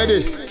me, baby.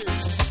 Ready?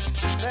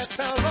 That's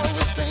how long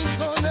this thing's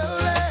gonna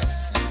last.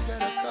 You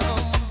gotta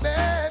come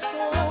back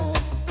home.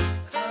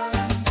 Come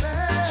back.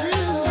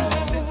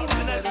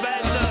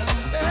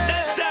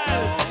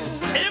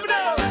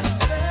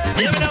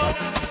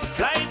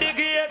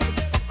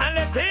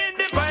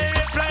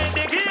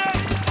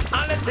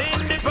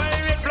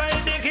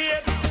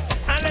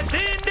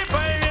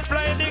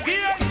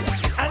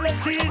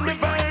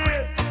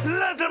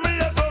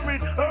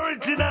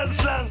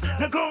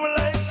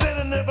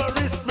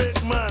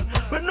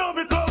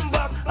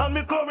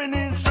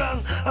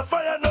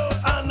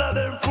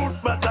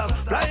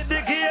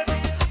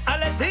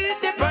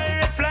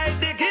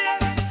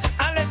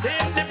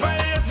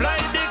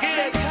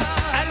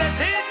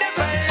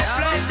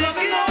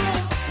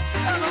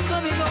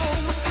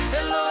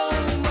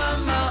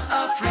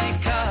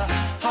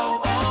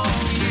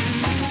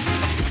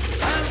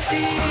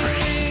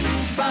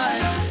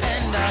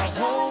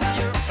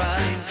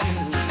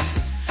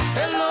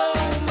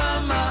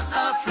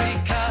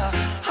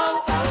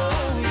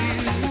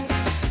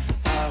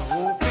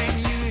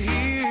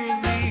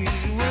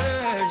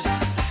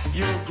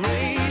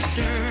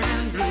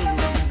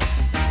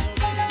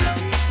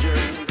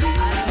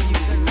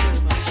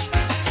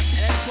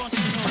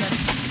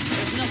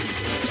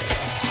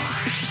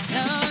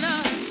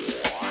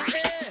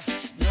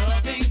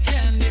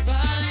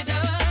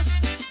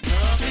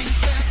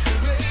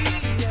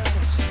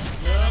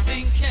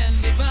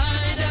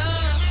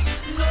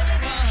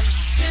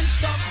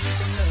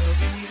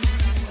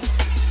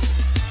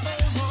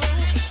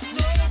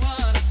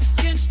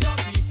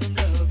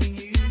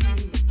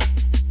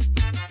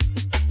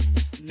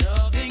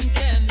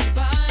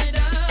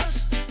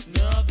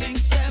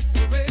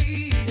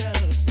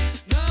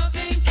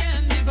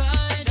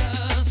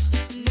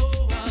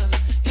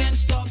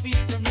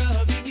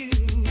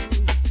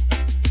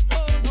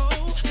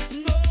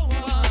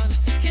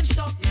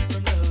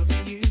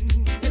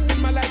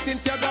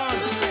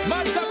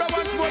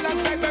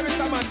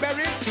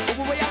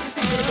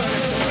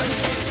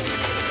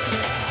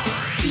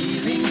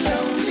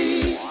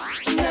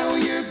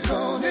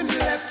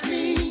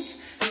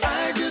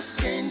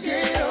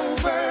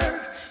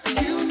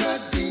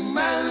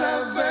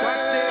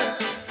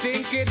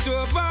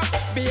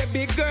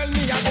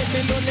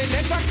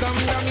 come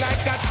down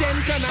like a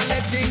tent and I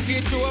let things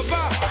get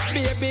over.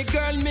 Baby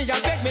girl, me I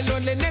beg me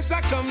loneliness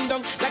I come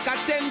down like a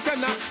tent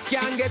and I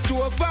can't get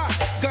over.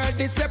 Girl,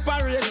 this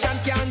separation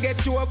can't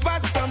get over.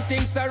 Some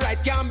things are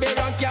right, can't be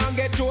wrong, can't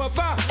get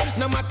over.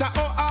 No matter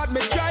how hard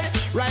me try,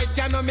 right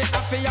you know me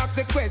have to ask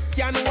the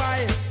question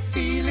why.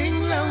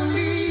 Feeling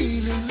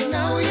lonely,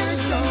 now you're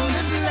gone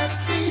and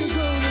left me.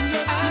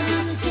 I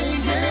just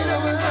can't get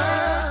over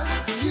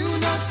you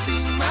not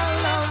being my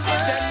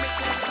lover.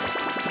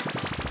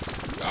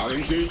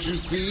 Darling, can't you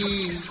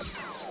see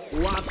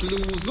what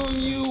losing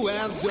you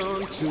has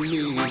done to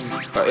me?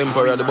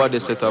 Emperor the body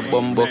set a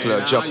bomb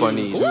buckler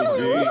Japanese.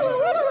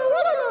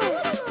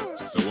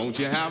 So won't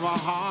you have a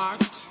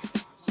heart?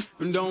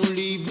 Don't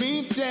leave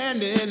me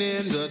standing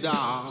in the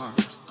dark.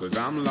 Cause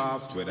I'm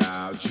lost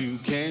without you,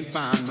 can't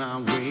find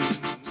my way.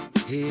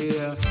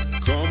 Here,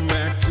 come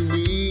back to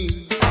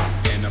me,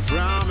 and I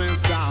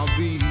promise I'll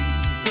be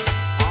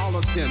all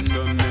the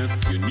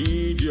tenderness you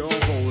need your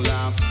whole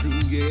life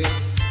through,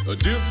 yes.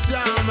 This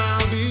time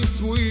I'll be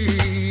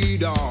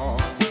sweet, oh.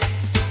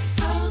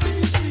 I'll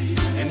be sweet.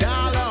 And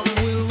our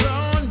love will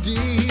run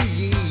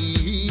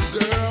deep,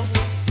 girl.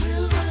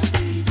 Will run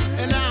deep.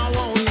 And I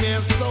won't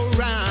mess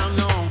around,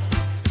 no.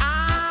 I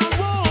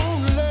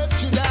won't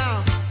let you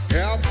down.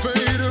 Have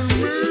faith in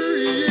me,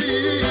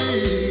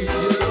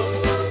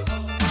 yes.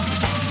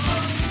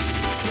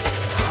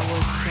 I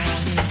was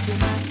crying to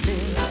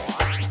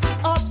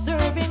myself,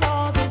 observing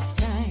all this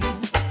time.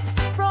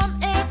 From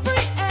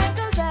every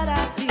angle that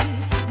I see,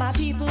 my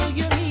people,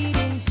 you're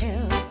needing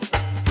help.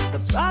 The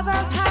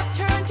brothers have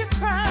turned to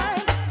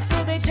crime,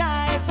 so they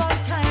die from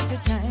time to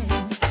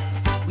time.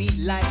 We'd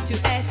like to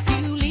ask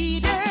you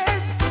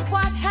leaders,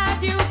 what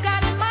have you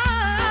got in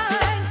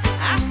mind?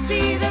 I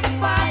see the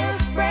fire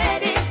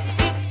spreading,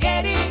 it's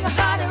getting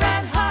hotter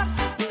and hot.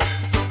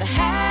 The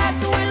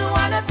haves will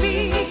wanna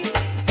be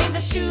in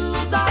the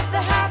shoes of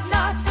the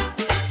have-nots.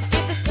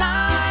 If the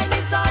sign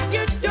is on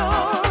your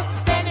door,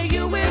 then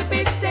you will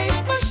be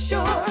safe for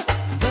sure.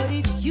 But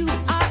if you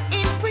are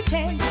in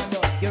pretense,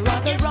 you're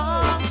on the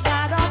wrong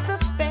side of the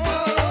fence.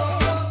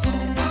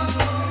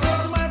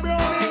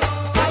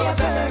 Fire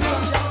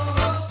burning.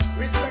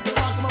 Respect the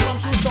maximum from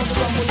shoes down to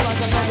the moon,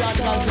 like a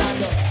radical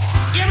blind.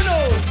 Hear me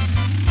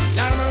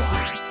now.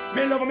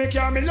 Me love me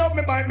car, me love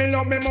me bike, me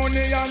love me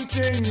money and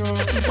thing.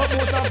 But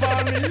most of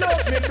all, me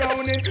love me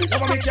brownie.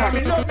 Love me car,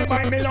 me love me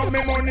bike, me love me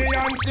money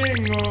and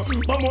thing.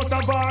 But most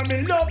of all,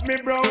 me love me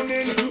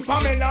brownie.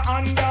 Pamela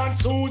and Dan,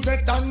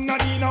 Suzette and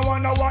Nadine, I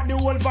wonder what the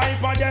whole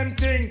vibe of them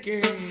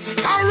thinking.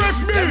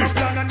 Arrest me! Them a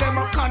plan and them a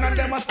con and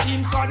them a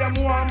scheme, cause them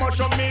want much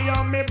of me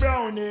and me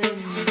brownie.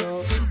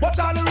 But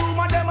all the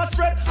rumor them a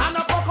spread and a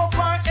fuck up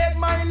her head,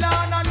 my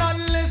land, and not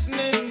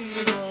listening.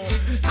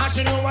 And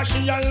she know what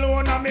she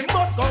alone and me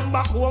must come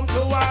back home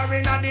to her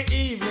in the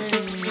evening.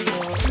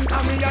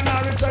 And me and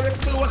her is very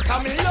close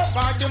and me love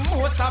her the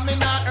most and me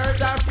not hurt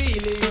her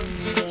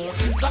feelings.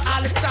 So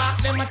all the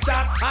talk them a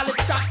talk, all the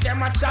chat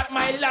them a chat,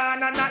 my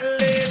land and not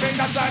living.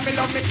 That's why me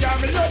love me car,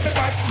 me love me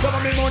bike,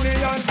 love me money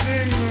and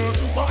thing.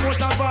 But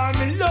most of all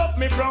me love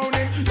me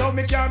brownie, love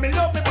me car, me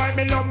love me bike,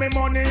 me love me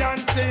money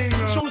and thing.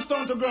 Shoes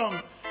down to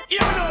ground, you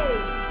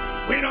know.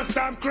 We don't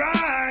stop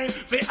crying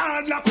for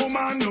all black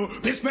woman, no.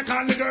 Respect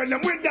all the girl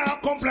them with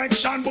dark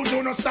complexion, but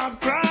you don't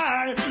stop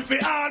crying for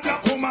all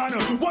black woman.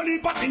 One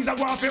heap of things are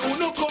going for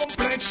uno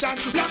complexion.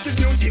 Black is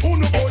beauty,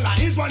 uno color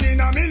is 1 in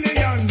a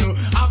million.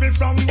 Have it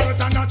from birth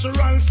a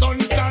natural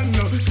suntan.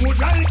 Smooth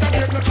like a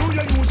grape, not true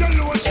you use your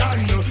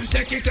lotion.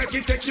 Take care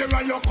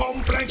of your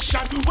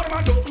complexion. What am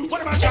I do?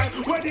 What am I try?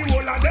 Where the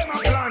whole of them a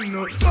plan?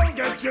 Don't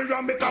get you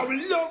wrong because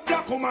we love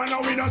black woman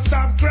and we don't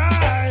stop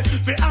crying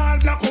for all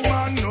black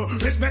woman.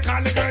 Respect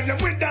all the girl them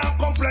with dark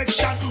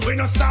complexion. We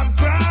don't stop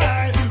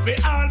crying for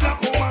all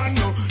black woman.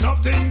 No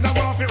things are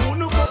wrong for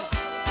uno.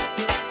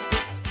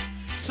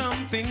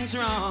 Something's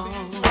wrong.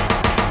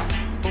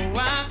 Oh,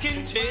 I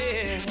can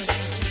tell.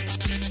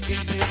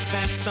 Is it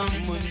that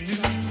someone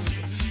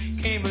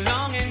new came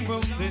along and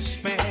broke the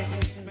spell?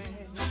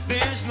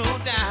 There's no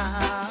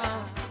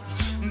doubt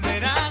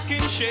that I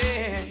can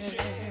share.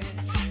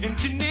 And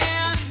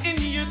tenderness in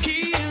your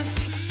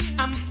kiss,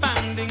 I'm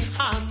finding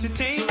hard to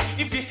take.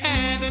 If you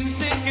had any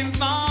second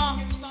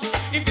thoughts,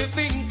 if you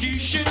think you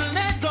should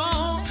let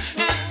go,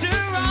 after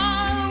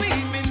all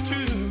we've been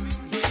through,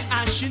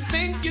 I should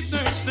think you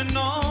thirst to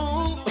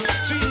know.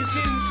 Sweet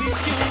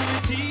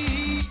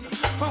insecurity,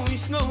 oh, we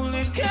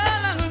slowly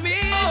color me.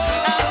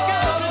 I've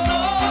got to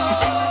know.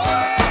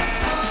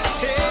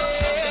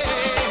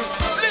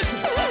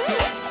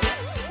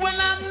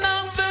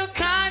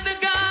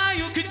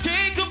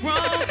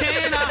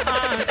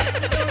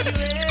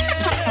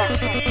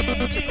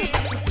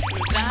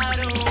 I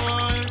don't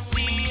wanna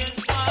see us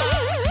fall.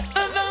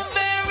 The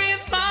very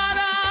thought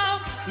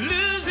of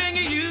losing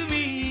you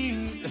mean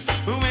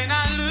when I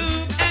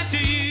look at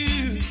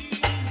you.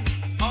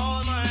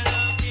 All my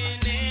love can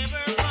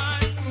never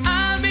find.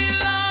 I'll be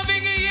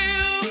loving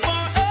you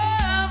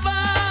forever.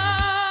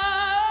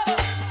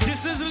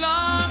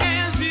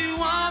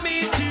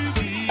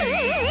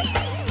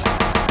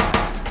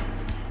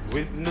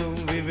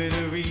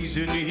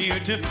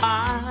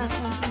 find.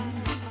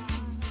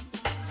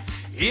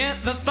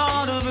 Yet the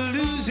thought of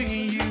losing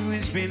you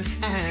has been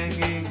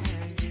hanging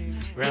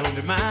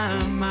round my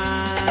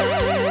mind.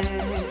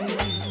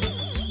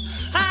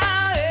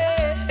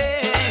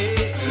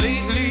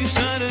 Lately,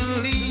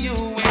 suddenly you're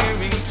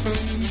wearing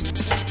purple.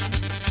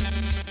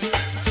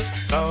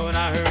 Thought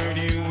I heard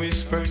you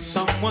whisper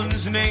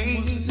someone's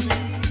name.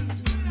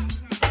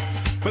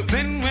 But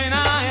then when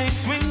I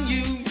ask when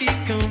you be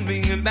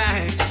coming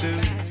back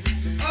soon,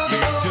 you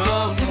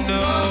don't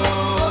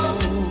know.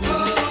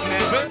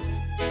 Never.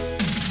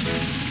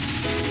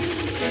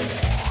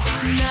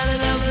 Now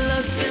that I've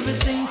lost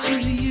everything to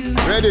you,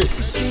 ready?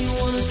 You say you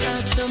wanna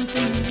start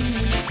something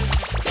new.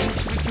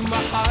 It's breaking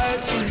my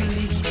heart to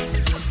leave.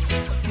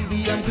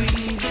 Maybe I'm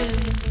grieving,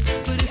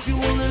 but if you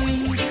wanna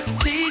leave,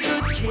 take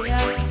good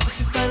care.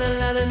 You find a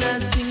lot of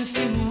nice things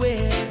to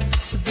wear,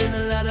 but then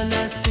a lot of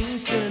nice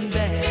things turn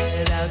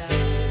bad out there.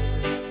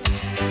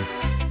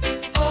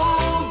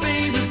 Oh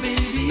baby,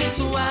 baby, it's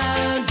a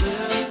wild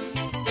world.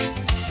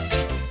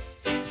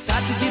 It's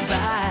hard to get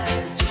by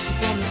just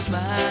upon a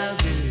smile,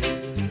 girl.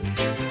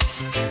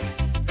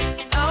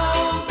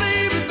 Oh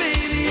baby,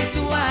 baby, it's a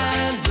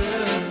wild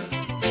world.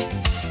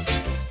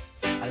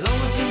 I'll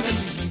always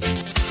remember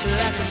you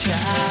like a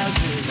child,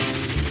 girl.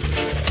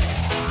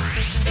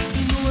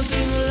 You know I've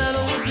seen a lot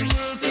of what the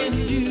world can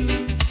do,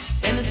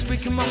 and it's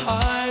breaking my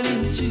heart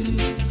in two,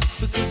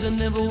 because I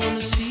never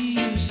wanna see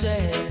you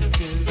sad,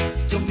 girl.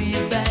 Don't be a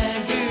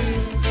bad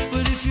girl,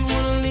 but if you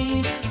wanna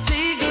leave,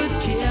 take good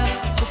care.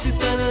 Hope you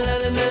find a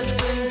lot of nice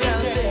friends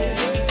out there,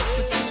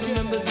 but just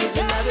remember there's a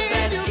lot of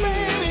bad girls.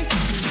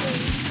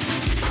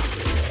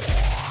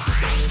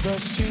 Ever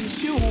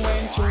since you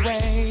went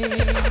away,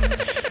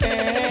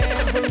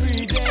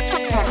 every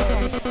day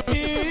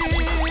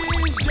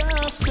is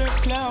just a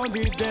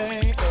cloudy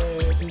day,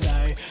 and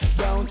I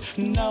don't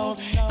know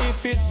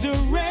if it's the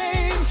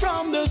rain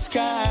from the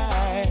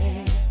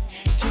sky,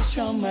 just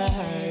from my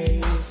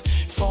eyes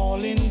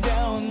falling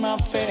down my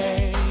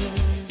face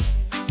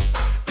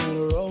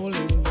and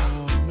rolling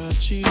down my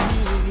cheeks.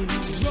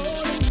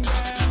 Rolling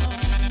down.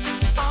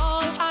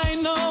 All I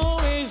know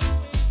is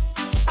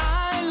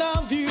I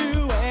love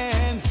you,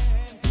 and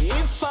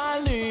if I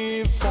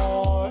live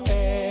forever.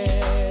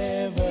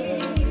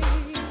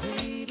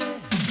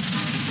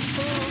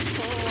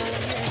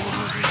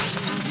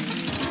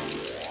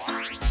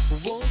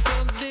 Woke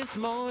up this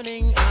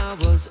morning, I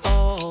was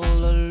all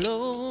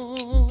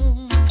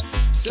alone,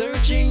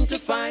 searching to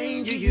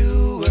find you,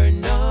 you were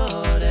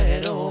not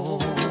at home.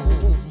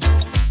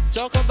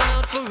 Talk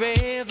about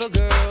forever,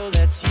 girl,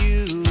 that's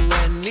you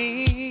and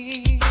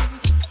me.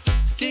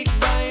 Stick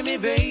by me,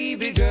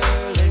 baby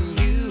girl, and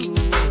you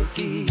will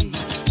see.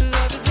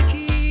 Love is the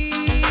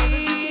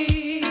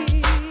key,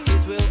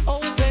 it will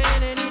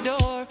open any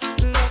door.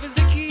 Love is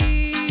the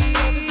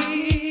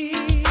key,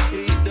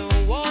 please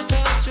don't walk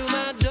up to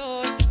my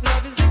door.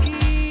 Love is the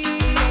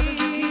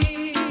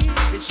key,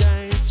 it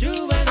shines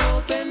through an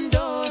open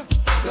door.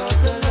 Cause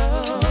the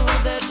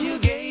love that you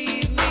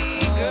gave me,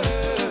 girl.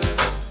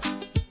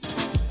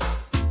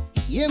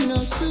 Hear me no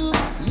soup,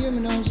 hear me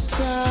no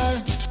star.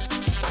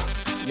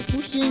 You're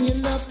pushing your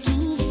love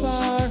too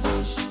far.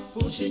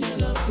 Pushing your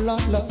love,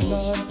 Lord, Lord,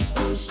 Lord.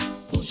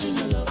 Pushing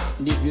your love.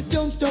 And if you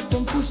don't stop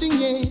from pushing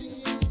it,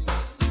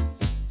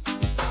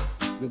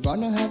 we're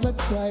gonna have a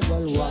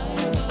tribal war.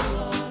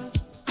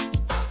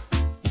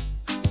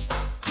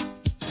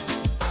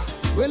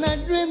 Well, I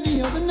dreamed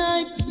the other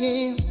night,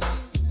 yeah,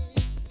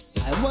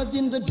 I was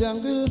in the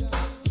jungle,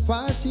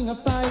 fighting a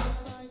fight.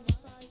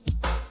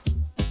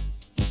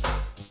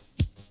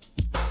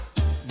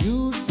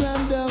 You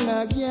from down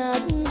a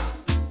garden,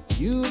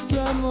 you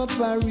from up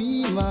a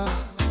river,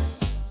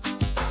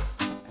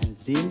 and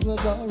things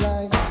was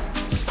alright.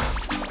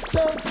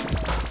 So,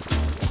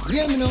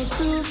 hear me no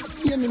soup,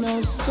 hear me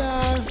no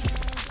star.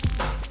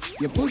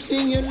 You're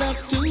pushing your love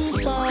too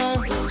far.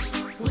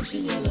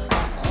 Pushing your love.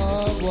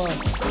 Oh, what?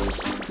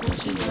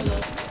 Pushing your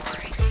love.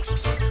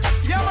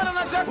 Yeah, man, I'm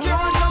not joking. You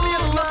want to be a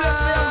bless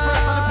the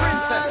empress and the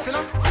princess, you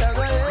know?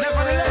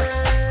 Nevertheless,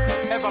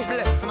 ever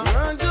blessed, you know?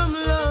 Run, come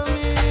love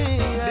me.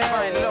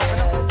 Divine love, you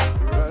know?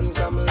 Run,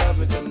 come love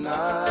me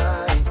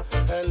tonight,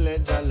 and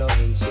let your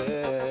loving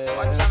share.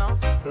 Watch out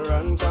now.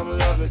 Run, come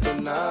love me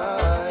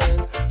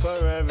tonight,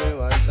 for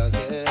everyone to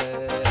get.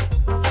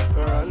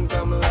 Run,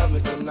 come love me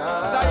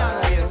tonight.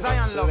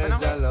 Zion love, you know?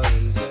 Let your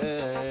loving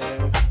share.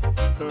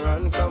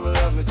 Run, come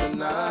love me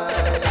tonight,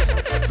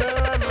 for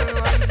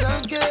everyone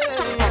to get.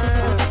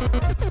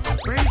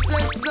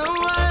 Princess,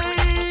 don't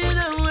hide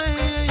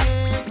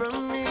away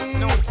from me.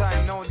 No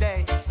time, no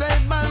day. Stay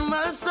by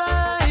my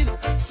side,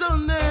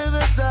 someday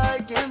that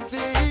I can see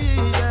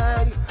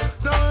that.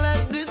 Don't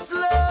let this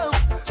love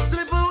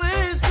slip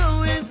away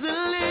so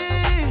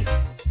easily.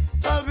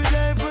 I'll be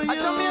there for you. I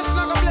tell me it's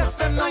not gonna bless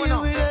them now, you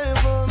know. Be there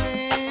for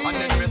me. And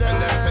then me tell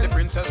them, say the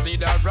princess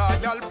need a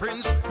royal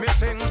prince. Me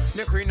sing,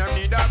 the queen of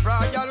need a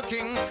royal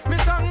king. Me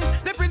song,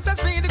 the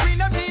princess need, the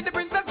queen of need, the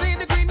princess need,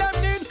 the queen of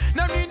need.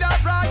 No need a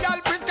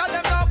royal prince, cause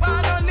them no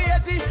want no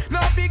lady.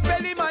 No big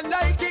belly man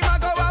like him, I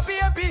go happy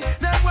happy.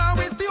 Them want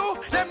we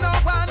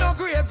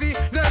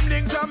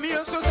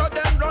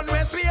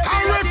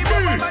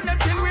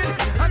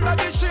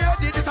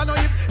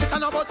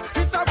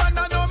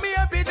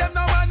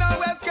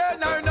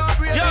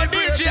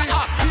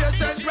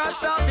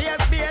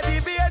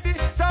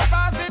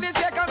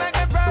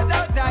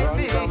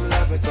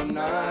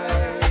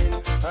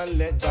tonight, and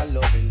let your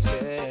loving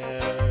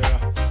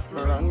share.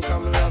 Run,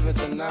 come love me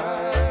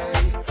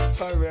tonight,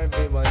 for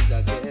everyone's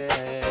a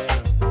care.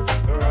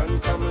 Run,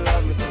 come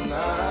love me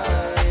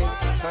tonight,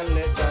 and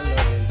let your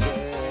loving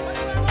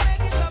share.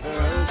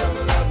 Run,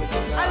 come love me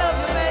tonight. I love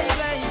you,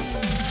 baby.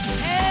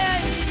 Hey.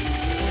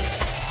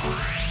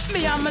 Me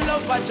and my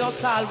lover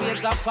just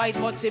always a fight,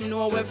 but him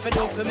know where for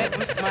do for make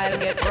me smile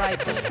get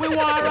bright. We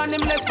war on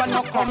him left and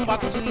no come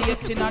back till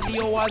late in the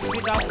hours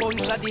with a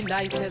bunch of the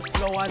nicest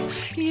flowers.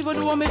 Even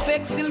though me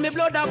vex, still me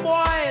blood a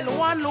boil.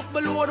 One look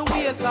below the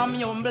waist, I'm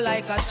humble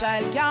like a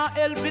child. Can't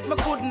help it, me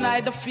couldn't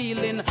hide the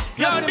feeling.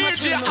 Yo,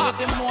 DJ Ox.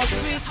 With the more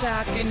sweet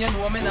talking, you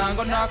know me not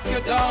gonna knock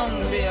you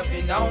down,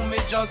 baby. Now me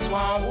just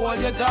want hold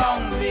you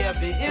down,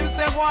 baby. Him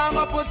say go and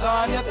go put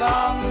on your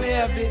tongue,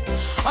 baby.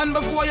 And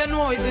before you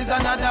know it is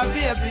another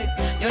baby.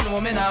 You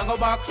know me not go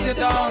box you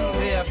down,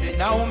 baby.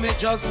 Now me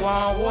just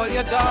want hold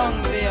you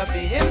down,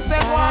 baby. Him say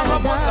go and go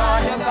put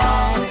on your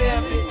tongue,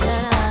 baby.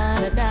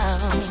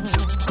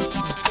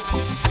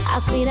 I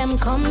see them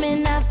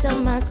coming after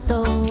my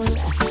soul,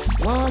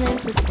 wanting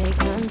to take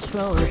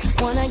control.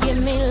 Wanna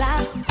give me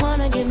lust,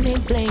 wanna give me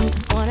bling,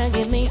 wanna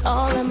give me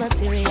all the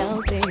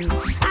material things.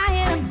 I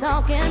hear them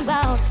talking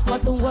about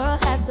what the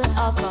world has to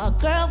offer.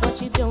 Girl,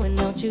 what you doing,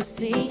 don't you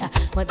see?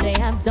 What they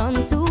have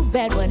done to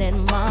Bedouin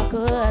and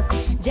Marcus,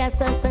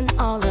 Jesus and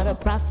all of the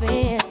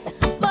prophets.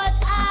 But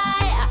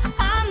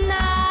I'm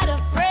not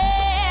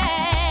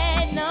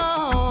afraid,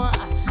 no.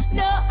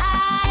 No,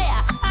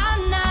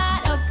 I'm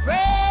not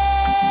afraid.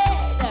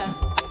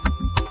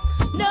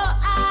 No,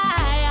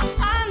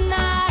 I'm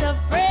not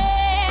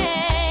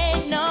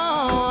afraid,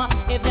 no.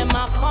 If them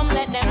all come,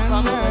 let them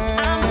come, cause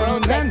I'm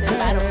protected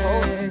by the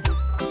Pope.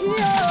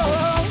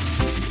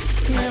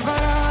 Yo, never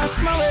lost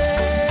my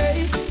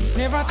way.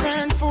 Never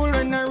turned fool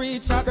when I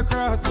reach at the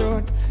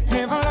crossroad.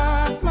 Never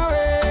lost my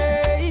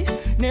way.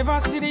 Never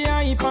see the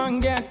hype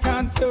and get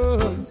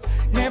confused.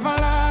 Never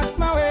lost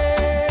my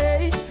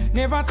way.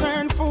 Never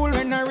turn fool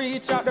when I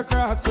reach at the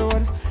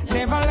crossroad.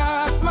 Never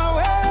lost my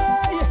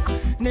way.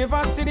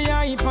 Never see the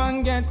hype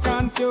and get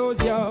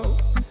confused, yo.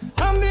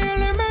 I'm the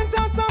element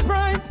of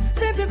surprise.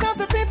 Fittest of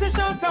the fittest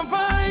shall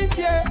survive,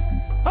 yeah.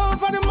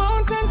 Over the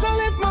mountains I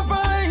lift my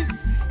voice.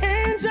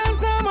 Angels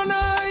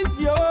harmonize,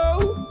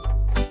 yo.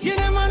 Give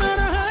them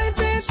another high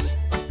pitch.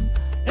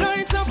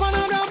 Light up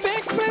another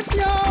big split,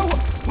 yo.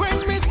 When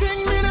me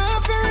sing, me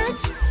not for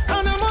rich.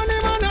 And the money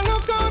man, I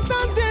look out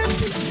on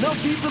this. No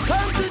people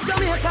come to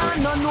Jamaica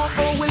and not know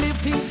how we live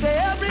things. Say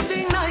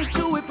everything nice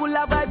too, we full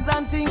of vibes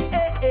and thing.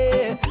 Eh,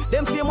 eh.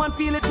 Them same one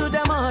feel it to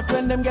them heart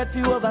when them get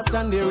few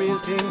overstand the real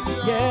thing.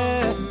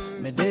 Yeah,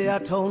 me day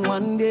at town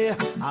one day,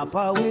 up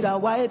with a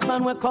white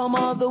man we come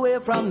all the way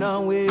from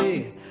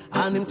Norway.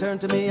 And him turn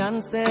to me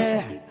and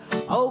say,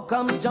 how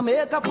comes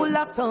Jamaica full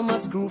of so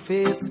much screw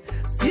face?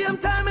 Same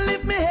time me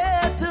lift me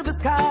head to the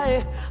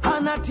sky,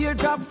 and a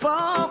teardrop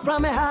fall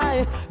from me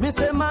high. Me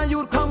say my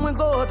youth come we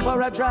go out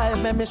for a drive.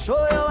 Let me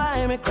show you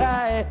why me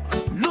cry.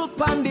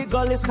 Look on the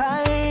gully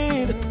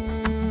side.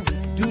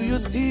 Do you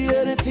see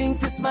anything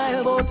to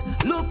smile about?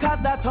 Look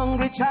at that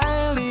hungry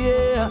child,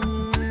 yeah.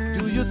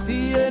 Do you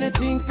see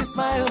anything to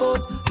smile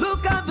about?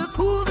 Look at the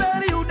schools where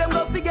the youth them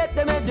go to get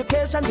them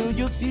education. Do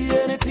you see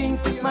anything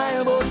to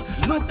smile about?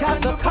 Look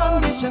at the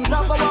conditions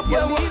of our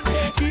police.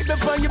 Keep the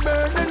fire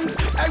burning.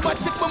 I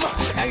watch it come.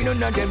 I know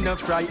none of them not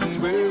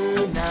frightened.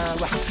 Well, now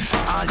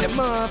all them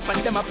up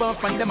and them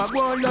up and them a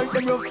go like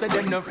them rough. So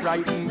them not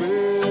frightened.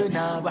 Well,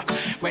 now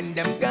when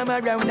them come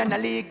around and I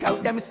leak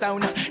out them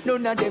sound,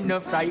 none of them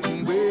not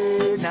frightened.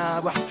 Well,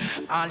 now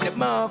all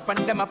them up and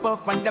them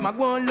up and them a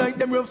go like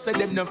them rough. So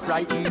them not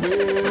frightened.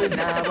 Well,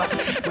 now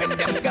when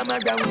them come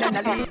around and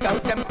I leak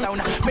out them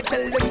sound, me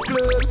tell them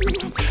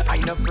club. I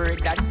no afraid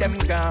that them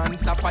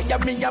guns a fire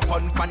me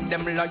upon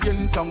them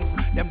lion tongues.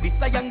 Them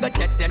this a younger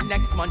get them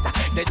next month.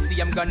 They see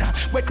I'm gonna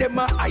where them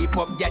a hype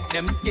up, get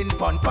them skin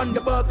pon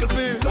the buckle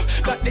field.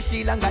 Got the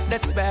shield and got the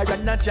spare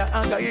and not your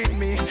anger hit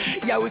me.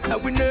 Yeah, so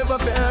we never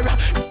fear.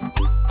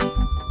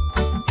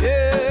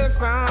 Yes,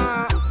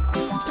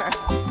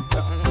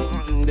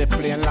 the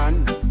plain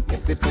land,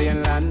 yes the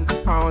plain land.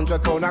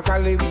 100 pound of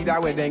cali weed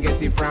where they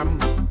get it from.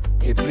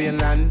 The plain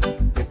land,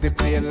 yes the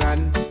plain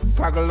land.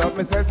 Saggle up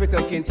myself with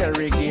a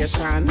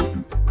interrogation.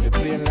 The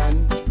plain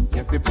land,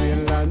 yes the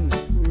plain land.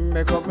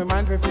 Make up my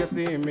mind to face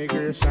the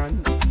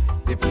immigration.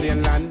 The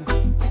plain land,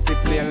 yes the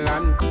plain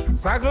land.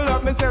 Saggle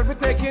up myself to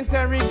take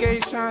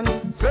interrogation.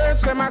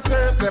 Search them, I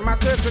search the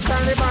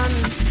Taliban.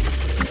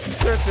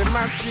 Search the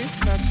mass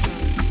destruction.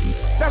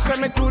 Dash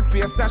me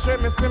toothpaste, dash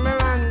me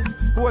stimulant.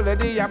 Hold the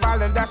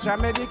diaball and dash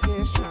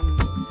medication.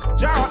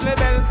 Draw up me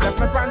belt, left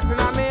me pants in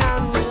my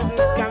hand.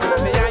 Scan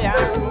on me eye,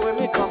 ask me where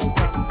me come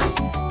from.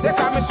 Take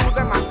off me shoes,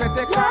 them I say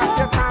take off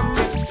your thumb.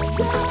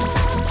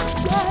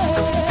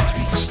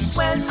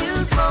 When you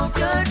smoke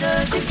your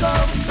dirty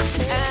coke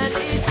and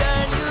it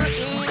turn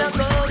you in a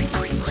coke,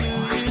 do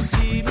you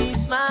see me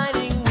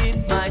smiling with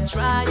my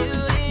trial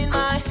in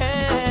my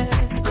hand?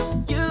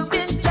 You've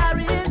been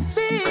carrying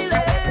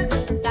feelings,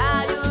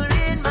 now you're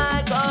in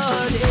my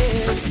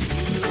garden.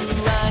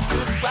 You and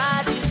your sprite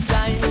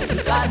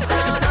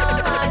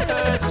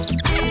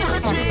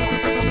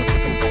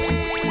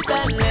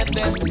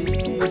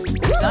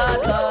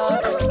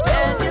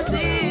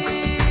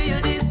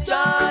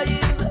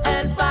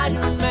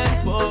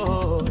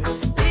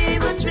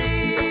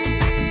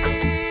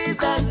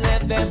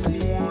them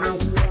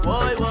leave.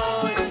 Boy,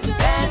 boy,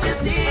 can you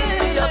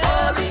see your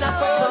ball in a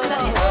phone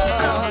that he holds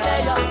down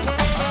there?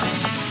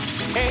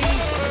 Hey,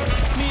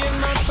 me and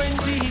my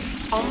friends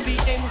on the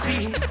NZ,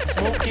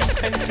 smoking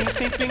fancy,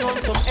 sipping on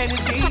some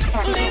energy.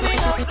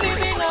 Living up,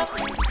 living up,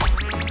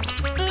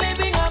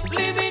 living up,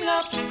 living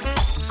up.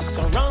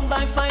 Surrounded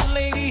by fine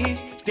ladies,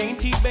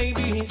 dainty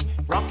babies,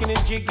 rocking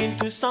and jigging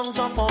to songs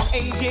of all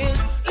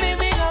ages.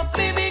 Living up,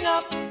 living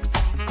up,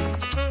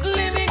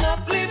 living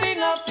up,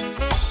 living up.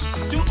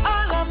 To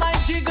all of my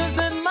jiggers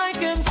and my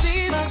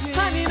MCs,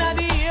 hand in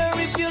the air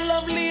if you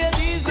love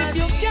ladies. If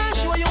you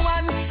cash what you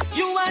want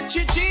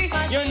chichi.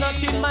 You're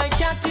not in my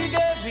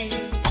category.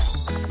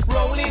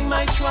 Rolling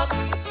my truck,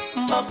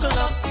 buckle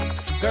up.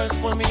 Girls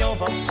pull me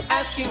over,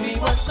 asking me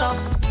what's up.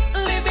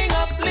 Living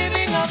up,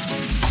 living up,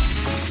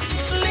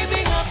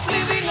 living up,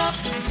 living up.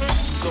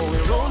 So we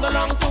rolled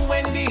along to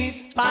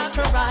Wendy's, parked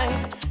her ride.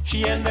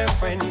 She and her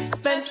friends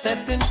then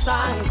stepped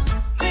inside.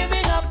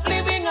 Living up,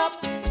 living up,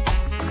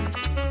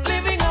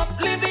 living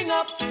up, living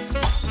up.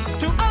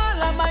 To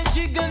all of my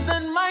jiggers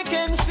and my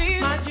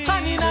MCs,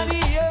 hand in the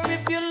air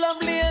if you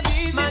love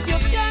ladies. If you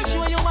cash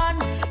what you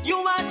want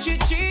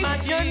chichi.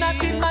 You're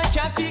not in my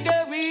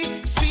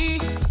category. See,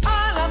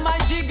 all of my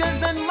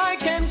jiggers and my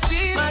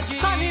MCs,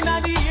 hand in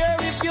the air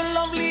if you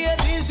love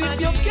ladies.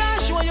 If you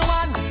cash what you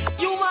want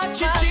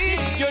chichi.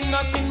 You're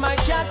not in my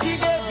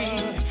category.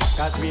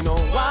 Cause we know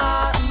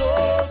what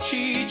no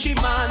chichi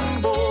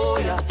man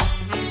boy.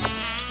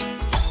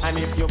 And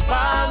if you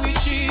buy with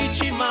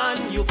chichi man,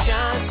 you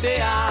can't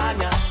stay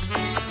on ya.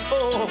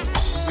 Oh,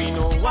 we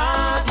know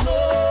what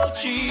no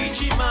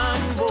chichi man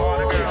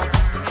boy.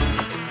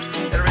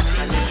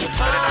 And if you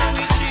buy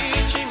with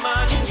chichi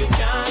man, you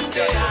can't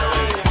stay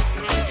on ya.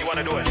 You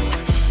wanna do it?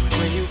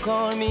 When you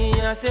call me,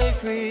 I say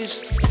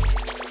freeze.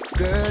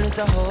 Girl, it's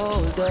a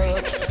hold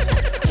up.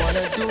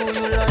 Wanna do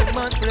you like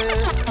my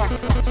play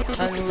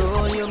and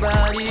roll your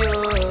body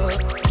up.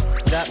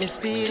 Got me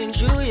speeding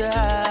through your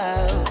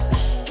house.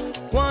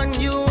 Want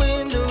you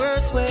in the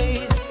worst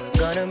way.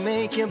 Gonna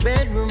make your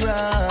bedroom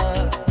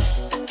rock.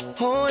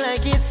 Oh,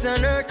 like it's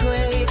an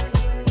earthquake.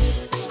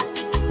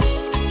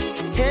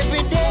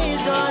 Every day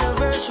is our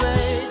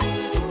anniversary.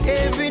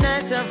 Every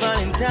night's a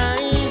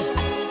Valentine.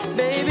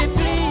 Baby,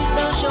 please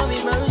don't show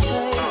me mercy.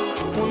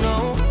 Oh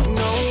no,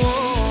 no.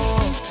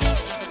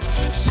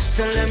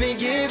 So let me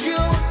give you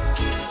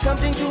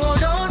something to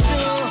hold on to.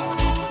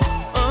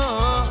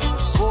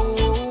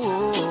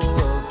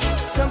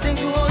 Something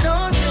to hold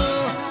on to.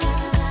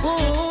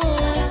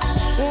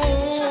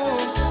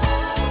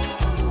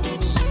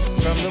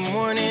 From the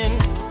morning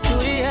to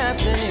the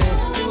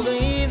afternoon to the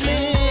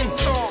evening,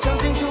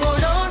 something to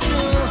hold on to.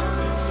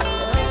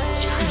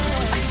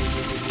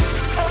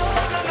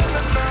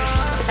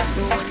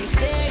 When you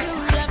say you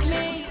love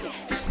me,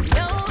 you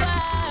know I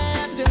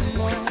love you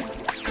more.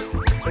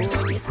 When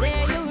you say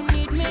you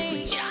need me,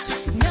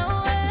 know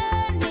I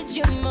need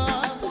you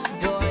more.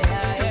 Boy, I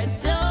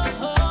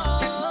adore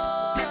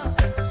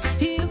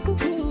you.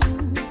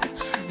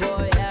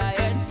 Boy, I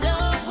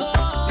adore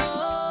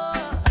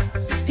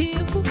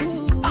you.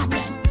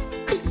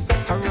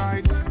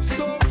 Alright,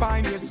 so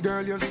fine, yes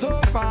girl, you're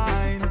so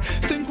fine.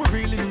 Think we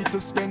really need to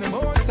spend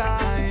more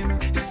time.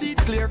 See it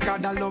clear,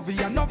 cause I love you,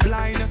 you're not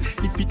blind.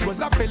 If it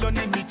was a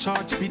felony, me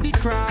charge for the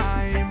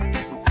crime.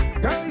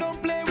 Girl,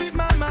 don't play with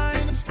my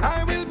mind.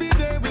 I will be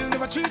there, will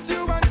never treat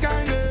you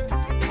unkindly.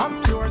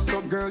 I'm yours,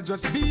 so girl,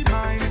 just be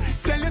mine.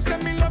 Tell you, say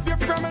me love you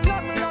from a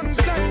long, long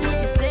time.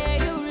 When you say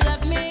you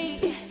love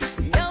me,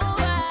 know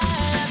I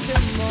love you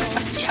more.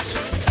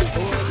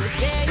 When you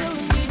say you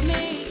need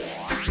me,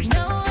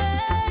 know I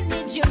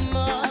need you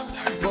more.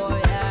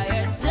 Boy, I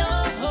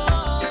adore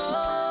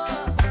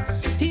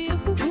you.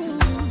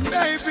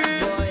 Baby,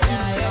 Boy, I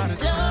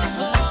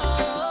adore.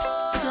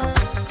 girl,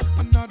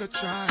 another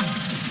try.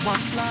 Just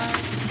one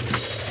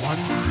life,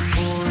 one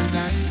more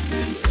night.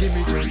 Give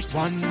me just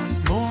one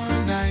more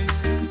night.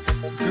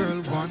 Girl,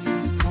 one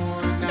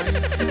more night.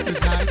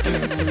 Cause I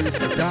can't live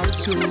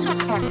without you.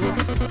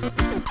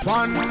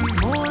 One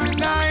more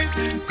night.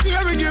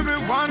 Baby, give me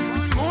one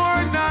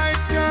more night,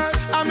 girl.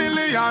 A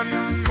million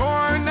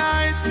more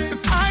nights.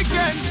 Cause I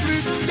can't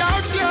sleep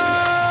without you.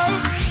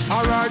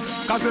 Alright,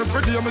 cause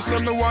every day me say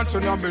me want you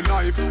in my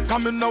life.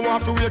 Come in now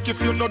off wake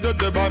if you know the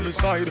day by my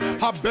side.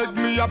 I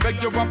beg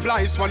you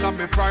apply, swallow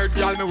me pride.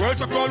 Girl, me world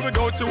so cold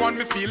without you and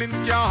me feelings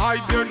can't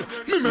hide then.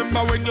 Me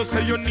remember when you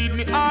say you need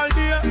me all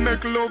day.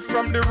 Make love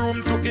from the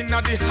room to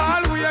inna the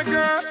hallway,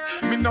 girl.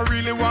 Me no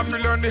really want to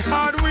learn the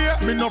hard way.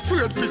 Me no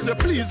afraid fi say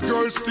please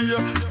girl stay.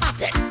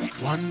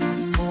 One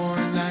more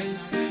night,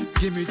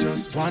 give me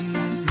just one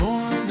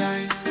more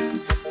night.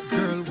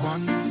 Girl,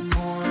 one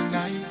more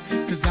night.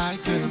 Cause I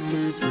can't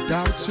live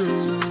without you.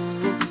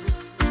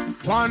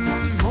 One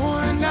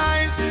more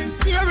night.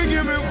 Baby,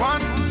 give me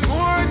one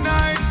more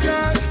night,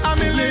 girl. A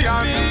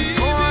million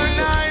more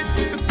nights.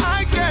 Cause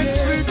I can't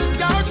sleep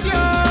without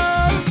you.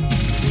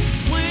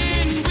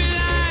 When will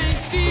I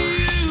see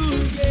you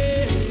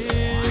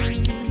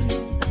again?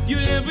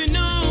 You'll never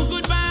know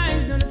goodbye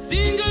is not a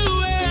single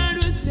word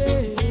we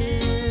say.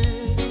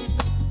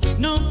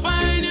 No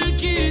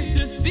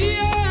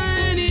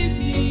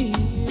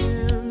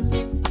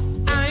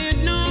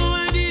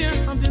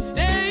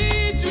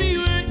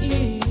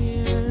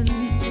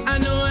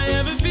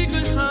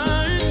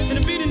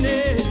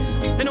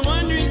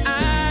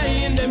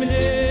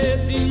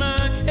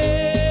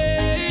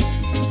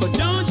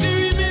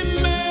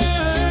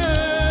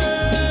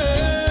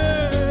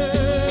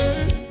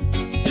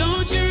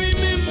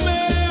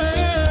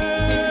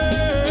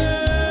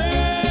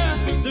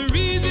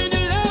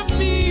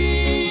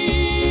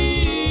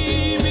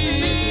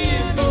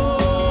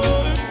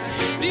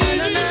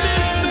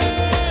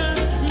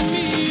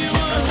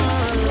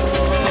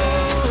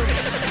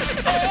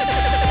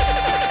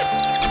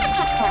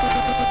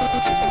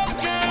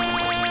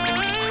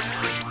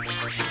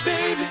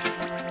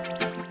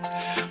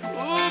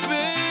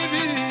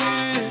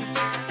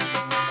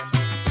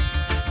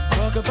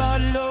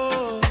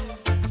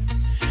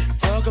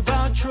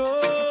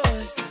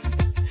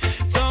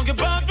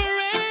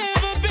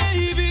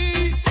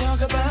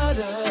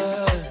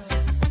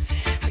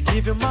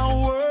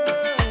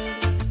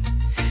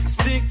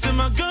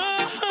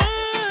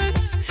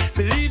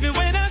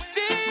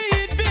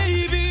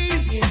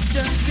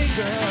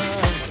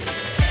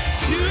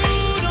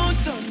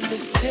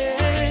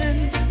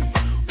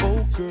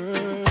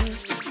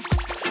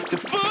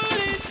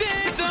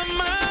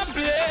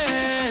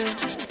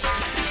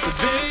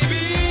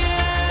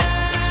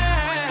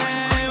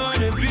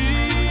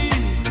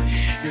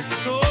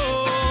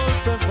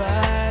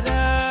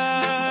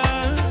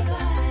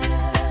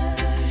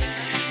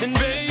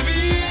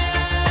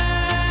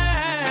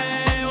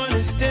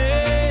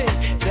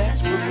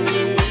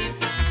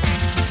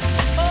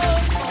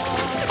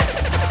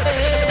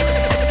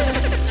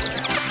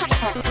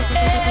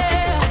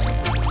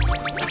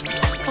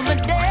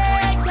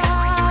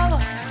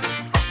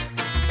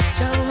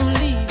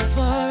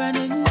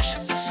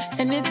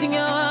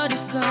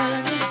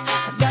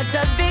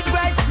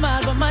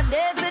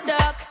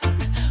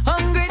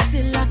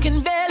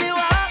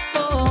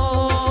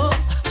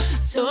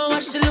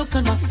look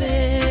on my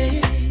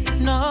face.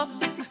 No,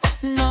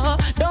 no,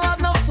 don't have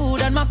no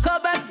food and my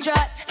cupboard's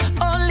dry.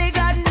 Only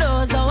God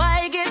knows how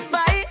I get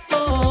by.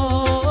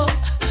 Oh,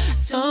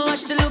 don't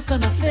watch the look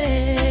on my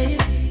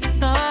face.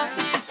 No,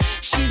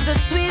 she's the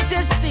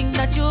sweetest thing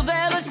that you've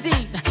ever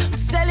seen.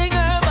 Selling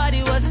her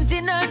body wasn't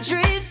in her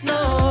dreams.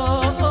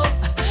 No,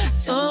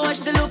 don't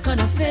watch the look on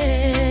her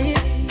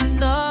face.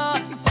 No,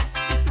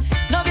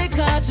 no,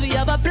 because we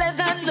have a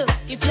pleasant look.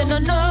 If you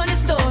don't know the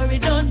story,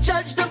 don't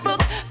judge the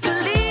book.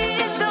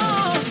 Please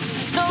don't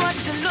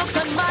watch the look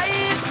on my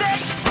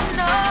face.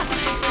 No,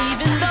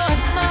 even though I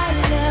smile,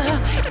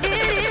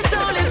 it is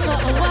only for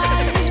a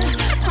while.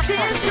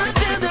 Tears could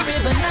fill the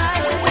river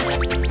night.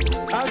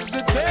 As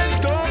the days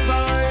go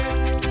by,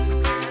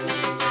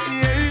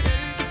 yeah,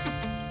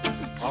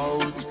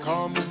 out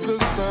comes the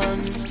sun,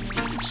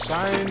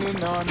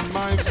 shining on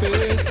my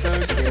face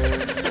again.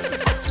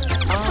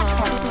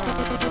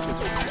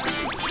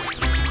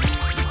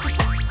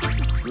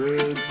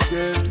 Words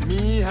get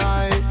me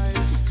high,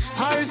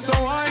 high so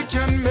I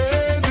can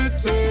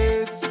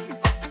meditate.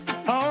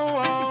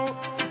 Oh,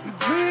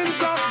 dreams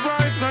of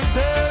brighter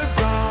days.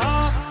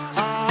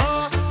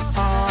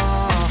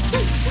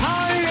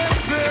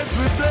 Highest grades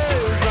we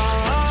blaze.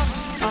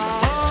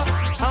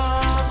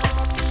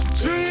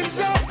 Dreams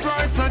of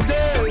brighter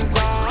days.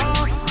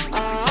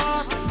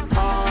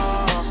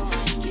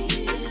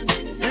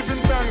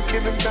 Giving thanks,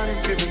 giving thanks,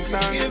 giving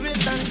thanks. Giving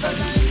thanks.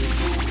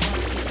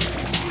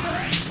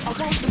 I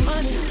want the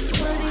money,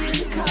 money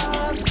in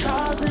cars,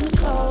 cars and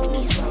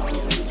clothes.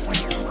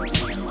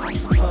 I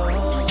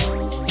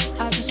suppose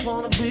I just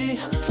wanna be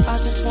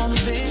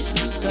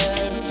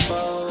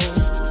successful.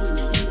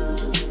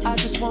 I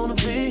just wanna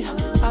be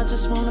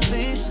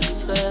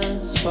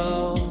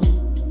successful.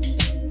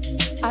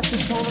 I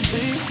just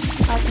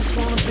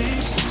wanna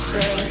be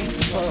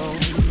successful.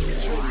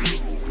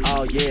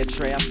 Oh yeah,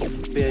 Trey, I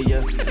feel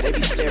ya. They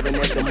be staring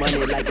at the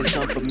money like it's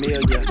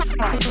unfamiliar.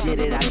 I get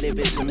it, I live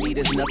it, to me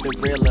there's nothing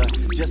realer.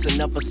 Just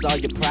enough for all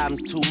your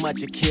problems, too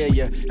much to kill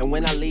ya. And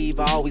when I leave,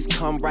 I always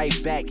come right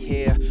back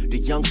here. The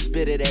young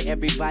spitter that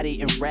everybody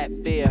in rap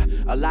fear.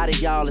 A lot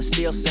of y'all are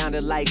still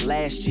sounding like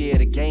last year.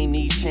 The game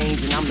needs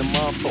change and I'm the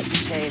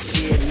motherfucking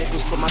cashier.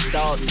 Nickels for my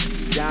thoughts,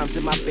 dimes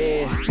in my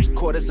bed.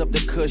 Quarters of the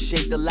kush,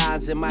 shape the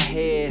lines in my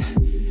head.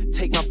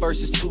 Take my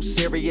verses too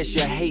serious,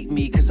 you hate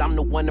me. Cause I'm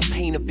the one to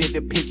paint a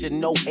vivid picture,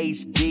 no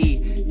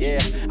HD.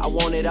 Yeah, I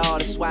want it all,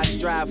 that's why I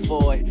strive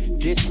for it.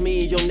 Diss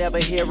me, you'll never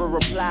hear a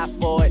reply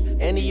for it.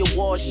 Any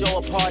award show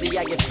or party,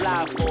 I get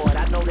fly for it.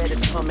 I know that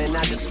it's coming,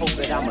 I just hope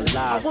that I'm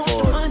alive for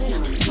it. Money,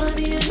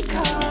 money in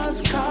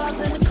cars, cars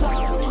and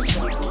clothes.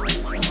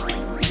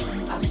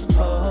 I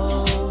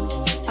suppose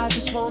I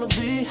just wanna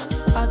be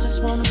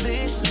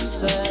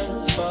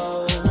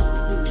successful.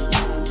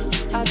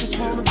 I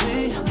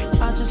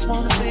just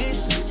wanna be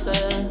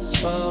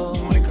successful.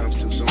 Money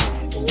comes too soon.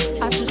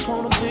 I just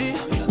wanna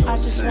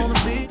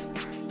be.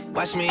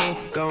 Watch me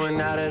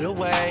going out of the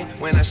way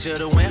when I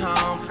should've went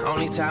home.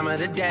 Only time of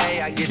the day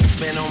I get to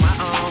spend on my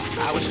own.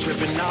 I was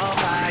tripping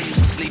off, I used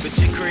to sleep at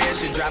your crib.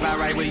 Should drive out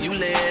right where you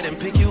live and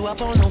pick you up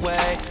on the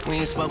way. We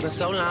ain't spoken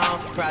so long,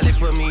 probably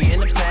put me in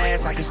the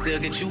past. I can still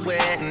get you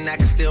wet and I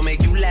can still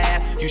make you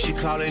laugh. You should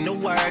call in to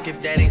work if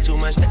that ain't too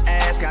much to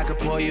ask. I could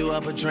pour you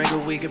up a drink or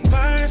we could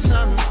burn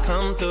something.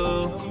 Come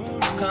through,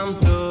 come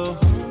through,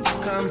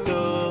 come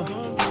through,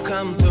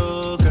 come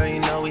through. Girl,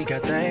 you know we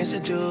got things to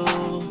do.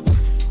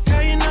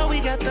 Girl, you know we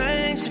got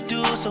things to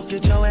do, so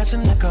get your ass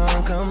in the car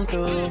and come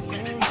through.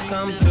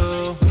 Come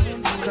through,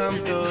 come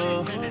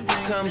through,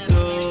 come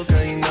through.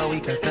 Girl, you know we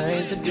got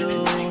things to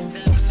do.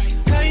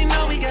 Girl, you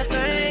know we got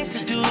things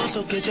to do,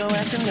 so get your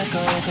ass in the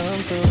car and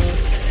come through.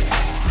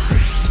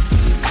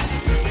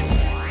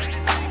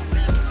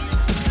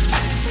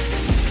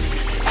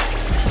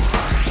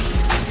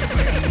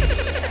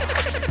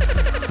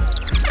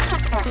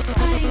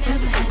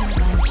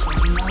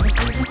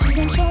 You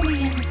gon' show me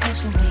in the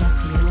special way I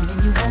feel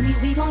when you hold me.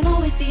 We gon'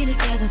 always be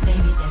together,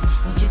 baby. That's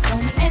what you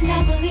told me, and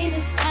I believe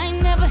it. 'Cause I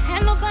ain't never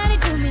had nobody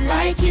do me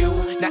like you.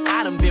 Now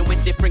I done been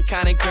with different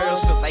kind of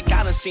girls, feel like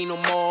I done seen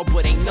them all,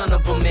 but ain't none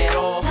of them at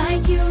all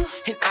like you.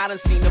 And I done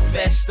seen the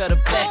best of the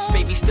best,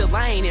 baby. Still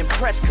I ain't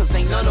impressed, 'cause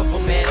ain't none of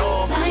them at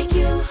all like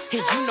you.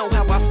 And you know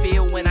how I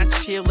feel when I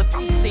chill. If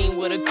I'm seen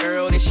with a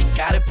girl, then she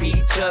gotta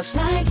be just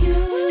like you.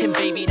 And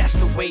baby, that's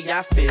the way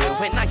I feel,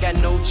 and I got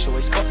no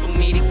choice but for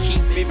me to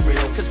keep it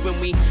real. 'Cause when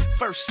we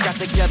first got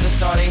together,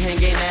 started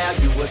hanging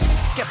out, you was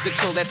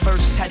skeptical at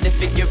first, had to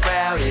figure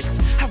out if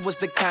I was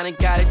the kind of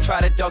guy that try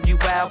to dog you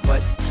out.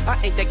 But I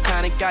ain't that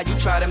kind of guy you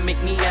try to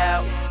make me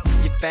out.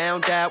 You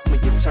found out when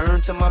you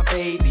turned to my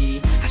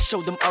baby. I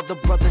showed them other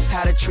brothers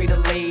how to treat a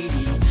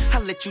lady. I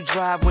let you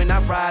drive when I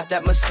ride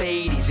that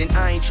Mercedes, and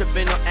I ain't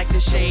tripping or acting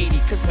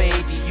shady. 'Cause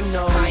baby, you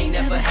know I ain't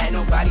never had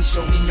nobody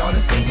show me all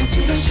the things that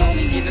you done show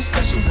me. In a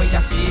special way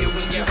I feel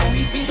when you're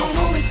home. We don't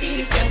always be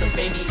together,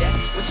 baby. That's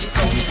what you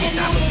told me, and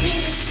I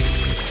believe it.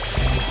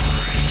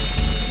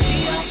 We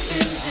up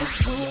in this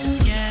room,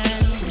 yeah,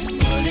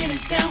 putting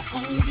it down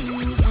on you.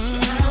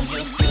 Now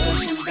you're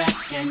pushing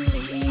back and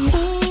leave.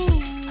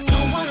 I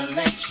don't wanna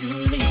let you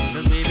leave.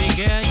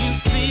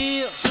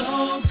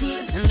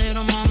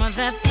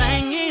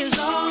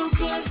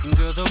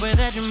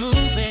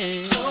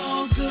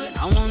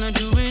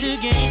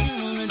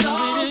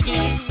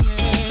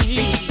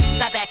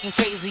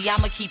 acting crazy,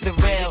 I'ma keep it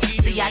real.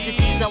 See, I just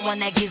need someone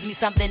that gives me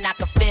something I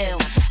can feel.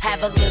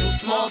 Have a little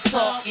small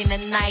talk in the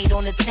night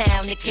on the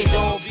town. It could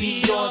all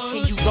be yours.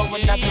 Can you go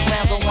another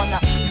round? Don't wanna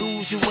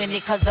lose you in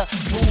it, cause the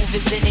groove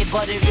is in it.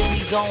 But it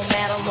really don't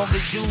matter long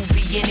as you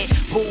be in it.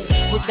 Boo,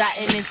 what's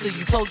gotten into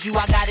you? Told you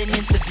I got an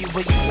interview,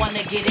 but you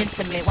wanna get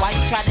intimate. Why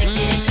you try to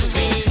get into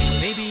it?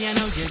 Baby, I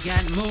know you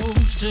got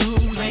moves to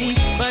make,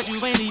 but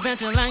you ain't even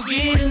till I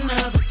get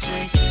another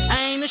taste. I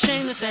ain't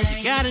ashamed to say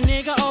you got a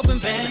nigga open,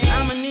 baby.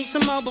 I'ma need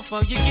some more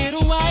before you get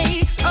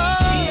away. Oh,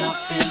 we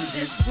up in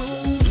this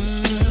room,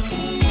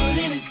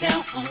 putting it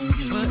down on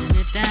you, putting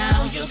it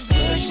down. You're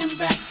pushing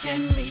back at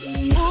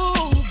me.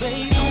 Ooh,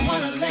 baby, don't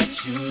wanna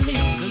let you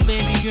leave, cause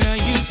baby girl,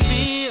 you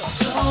feel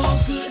so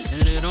good.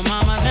 And little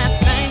mama,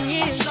 that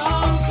thing is so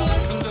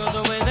good. And girl,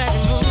 the way that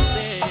you move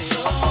it,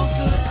 so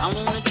good. I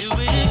wanna do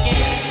it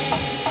again.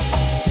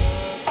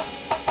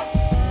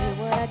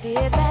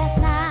 Did last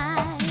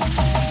night.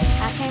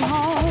 I came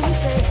home,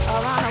 say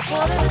around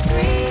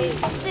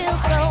 2:45, still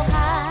so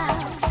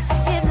high,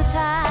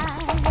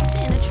 hypnotized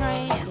in a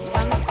trance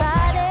from this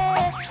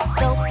body,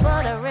 so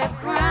buttery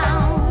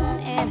brown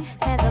and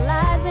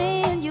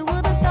tantalizing. You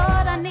would have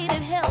thought I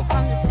needed help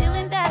from this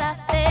feeling that I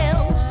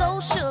felt.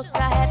 So shook,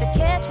 I had to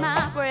catch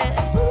my breath.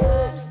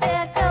 Oops,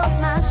 there goes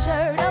my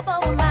shirt up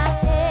over my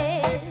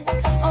head.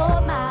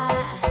 Oh my,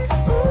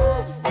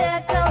 oops,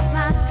 there goes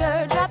my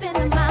skirt dropping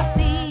to my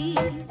feet.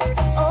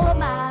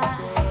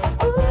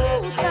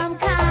 Some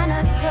kind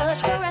of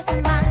touch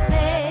caressing my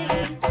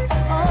legs.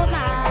 Oh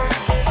my,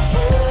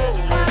 ooh,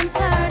 I'm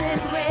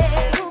turning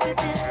red. Who could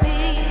this be?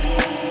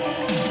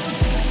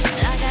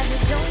 I got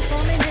this joint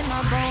forming in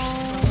my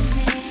bones.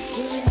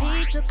 You and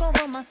me took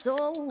over my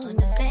soul.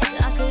 Understand?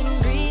 I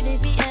couldn't breathe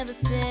if he ever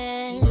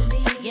said,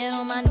 get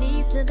on my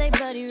knees till they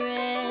bloody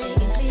red.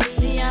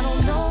 See, I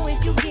don't know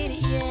if you get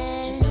it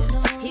yet.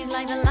 He's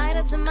like the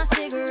lighter to my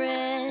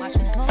cigarette. Watch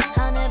me smoke.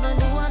 I never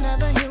knew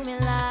another human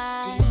life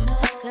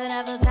could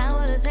have the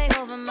power to take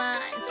over mine.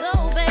 So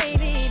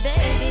baby,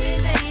 baby,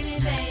 baby,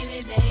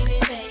 baby, baby,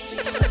 baby.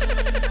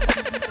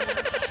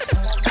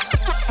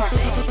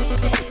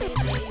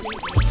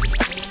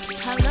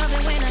 I love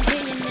it when I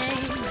hear your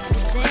name. I'm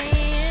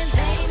saying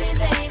baby,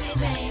 baby,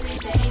 baby,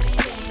 baby,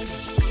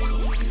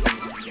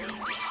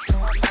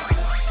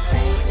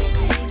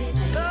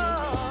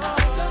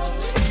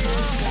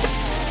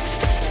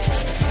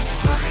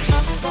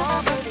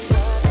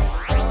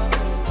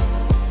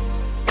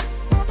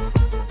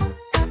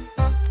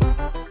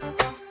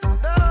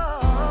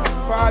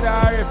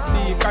 RFD,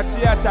 catch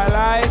you at a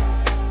line.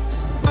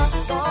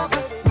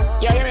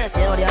 Yeah, you know,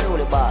 say, no, they are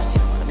the boss,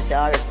 you know. Let me say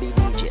RFB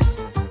DJs.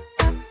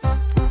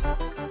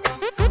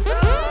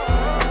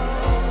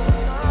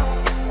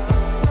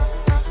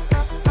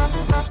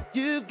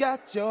 You've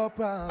got your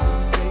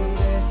problems,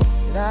 baby,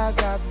 and I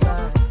got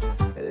mine.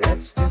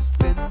 Let's just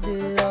spend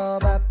it all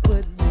by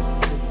putting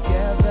it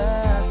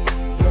together.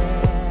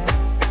 Yeah.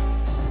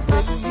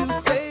 When you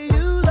say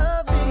you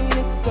love me,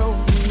 it don't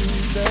mean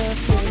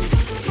nothing.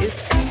 If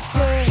you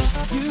can,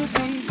 you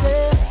be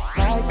there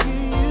like you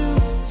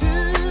used to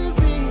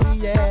be.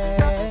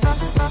 Yeah.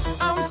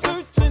 I'm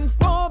searching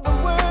for the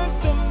words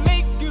to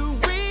make you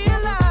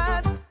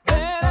realize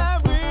that I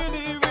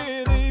really,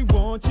 really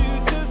want you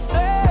to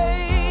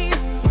stay.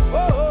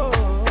 Oh,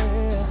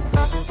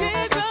 yeah.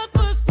 Tears of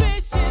frustration.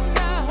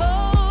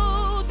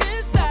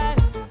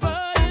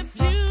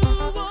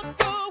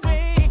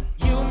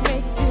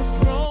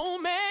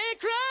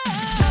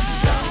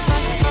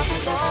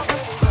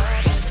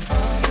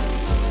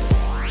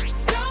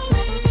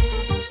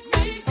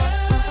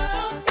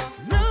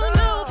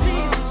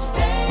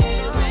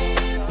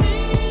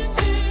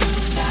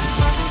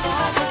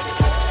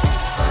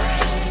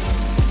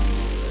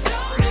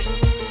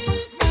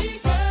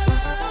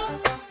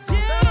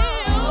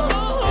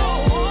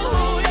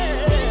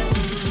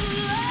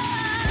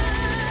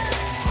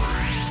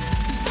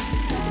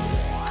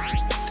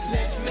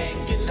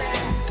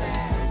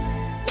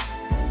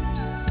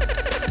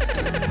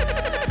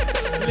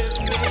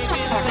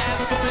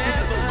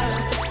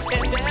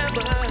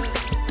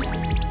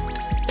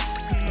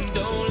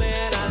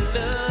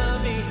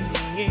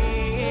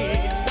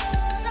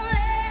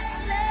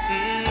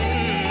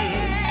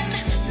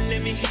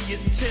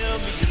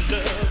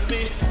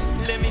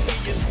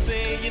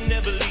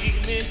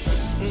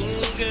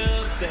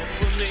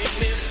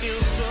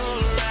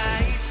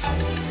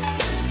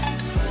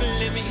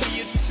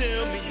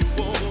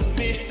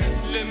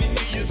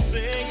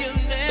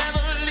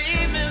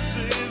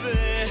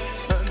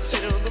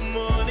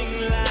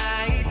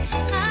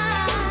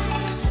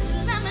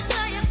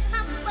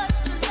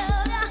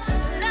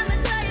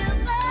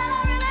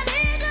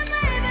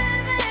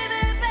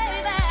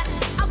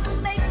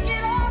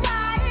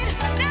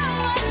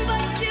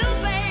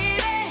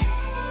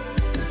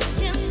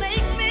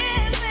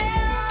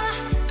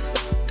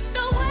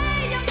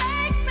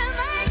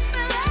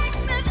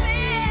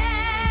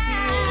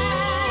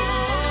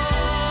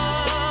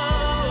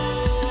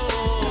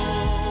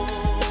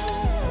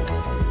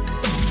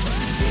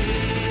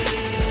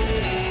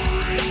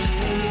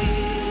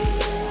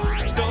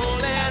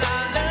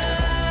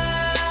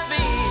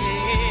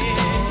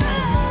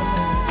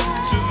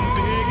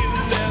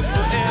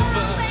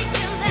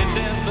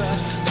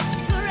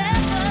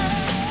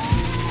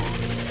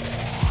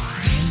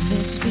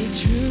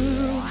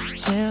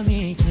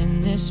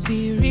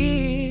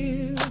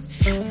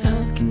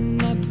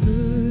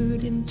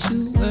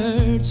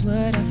 is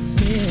what I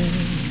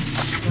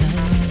feel. My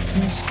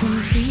life was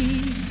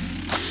complete.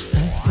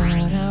 I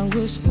thought I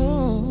was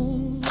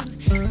whole.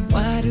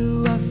 Why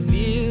do I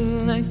feel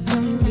like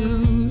I'm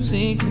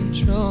losing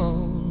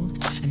control?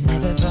 I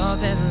never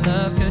thought that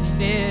love could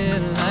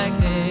feel like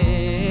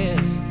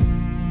this.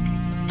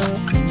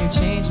 And you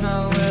changed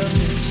my world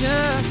with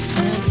just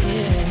one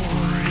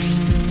kiss.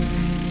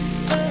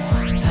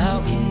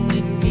 How can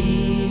it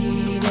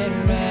be that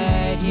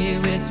right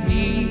here with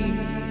me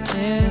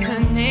there's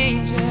an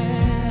angel?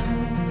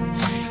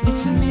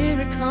 It's a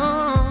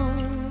miracle.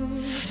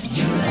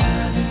 Your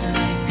love is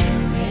like a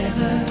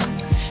river,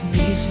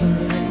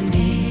 peaceful and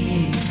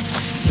deep.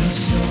 Your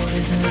soul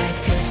is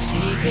like a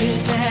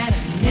secret that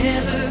I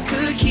never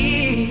could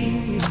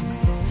keep.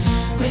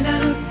 When I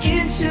look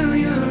into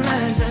your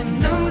eyes, I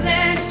know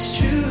that it's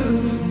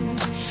true.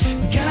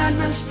 God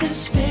must have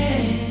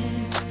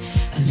spent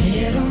a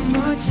little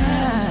more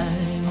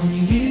time on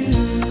you.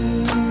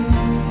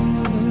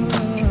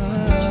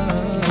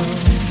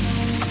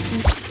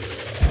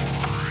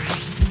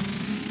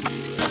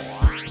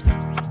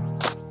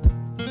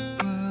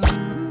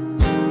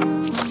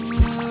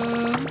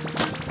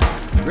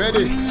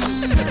 Ready?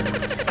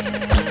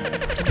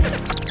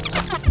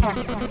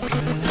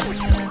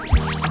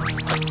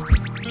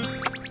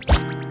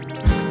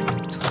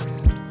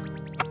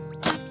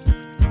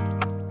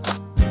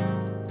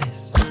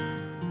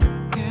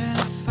 Girl,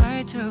 if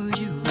I told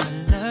you I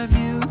love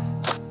you,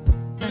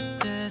 that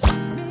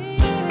doesn't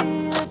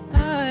mean that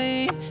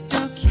I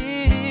don't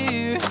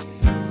care.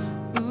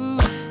 Ooh,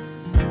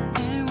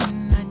 and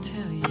when I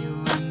tell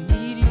you I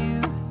need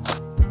you,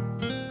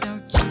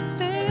 don't you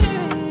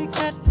think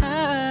that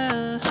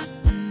I'll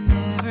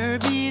never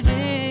be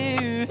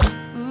there?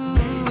 Ooh,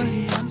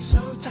 baby, I'm so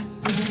tired.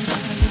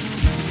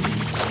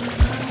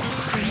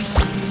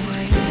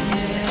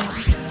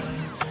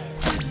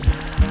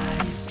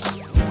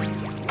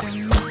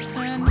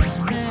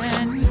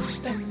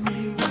 Misunderstand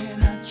me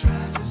when I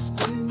try to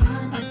speak my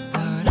mind.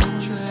 What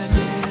I'm trying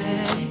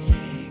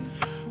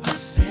to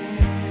say,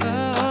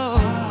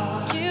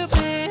 oh,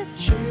 Cupid,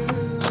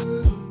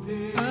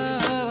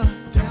 oh,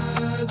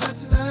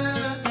 Doesn't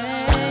lie.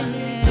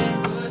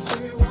 yeah, What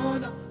do you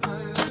wanna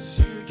unless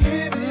you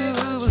give it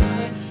a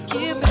try?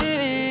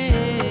 Cupid,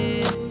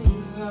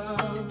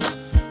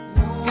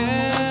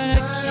 girl,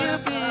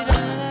 Cupid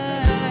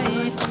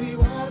alive. We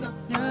wanna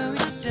No, we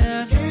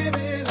don't. give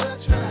it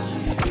a try.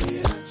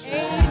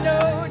 Ain't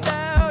no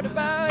doubt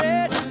about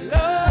it.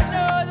 Lord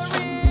knows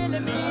I really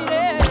mean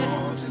it.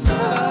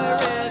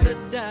 I'd rather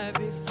die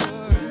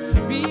before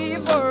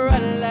I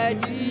lie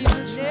to you.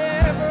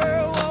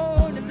 Never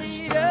wanna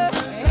leave you.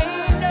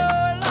 Ain't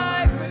no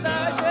life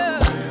without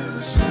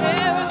you.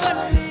 Never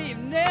gonna leave,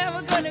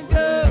 never gonna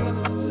go.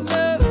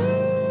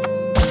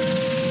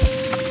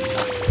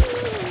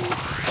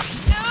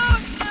 No.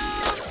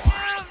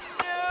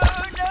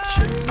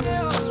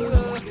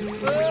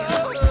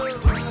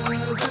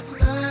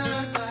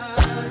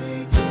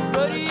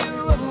 But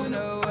you won't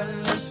know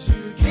unless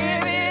you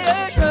give it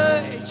a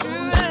try.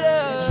 True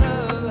love.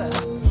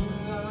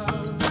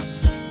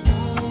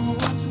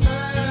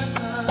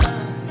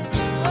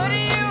 But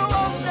you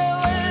won't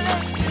know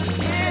unless you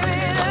give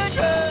it a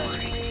try.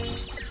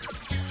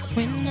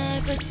 When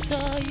I first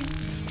saw you,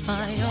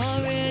 I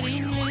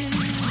already knew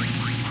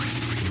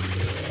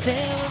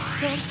there was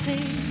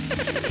something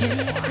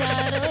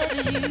inside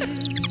of you.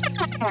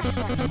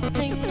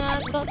 Something I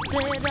thought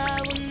that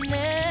I would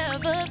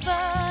never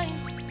find.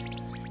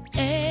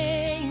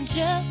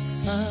 Angel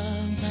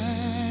of mine.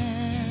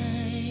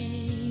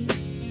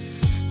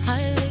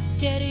 I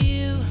look at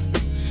you,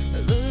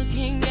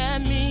 looking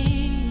at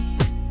me.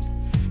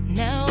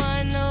 Now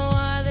I know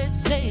why they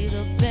say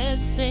the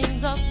best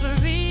things are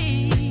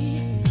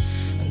free.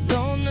 I'm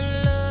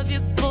gonna love you,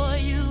 boy,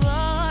 you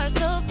are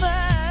so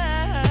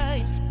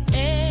fine.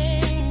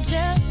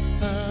 Angel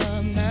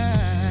of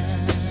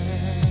mine.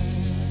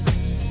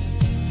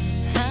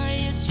 How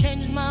you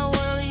changed my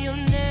world, you'll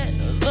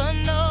never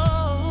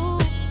know.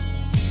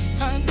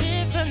 I'm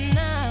different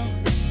now,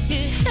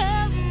 you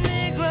help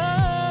me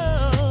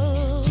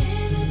grow.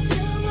 Give it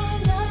to my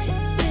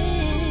life,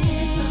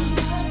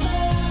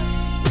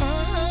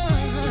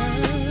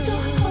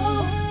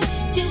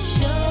 you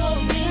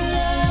show me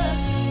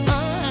love.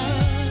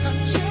 I'm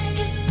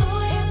checking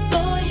for you,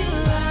 boy,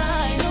 you're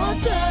right on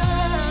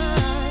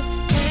time.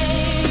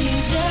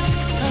 Angel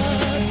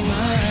of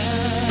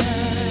mine.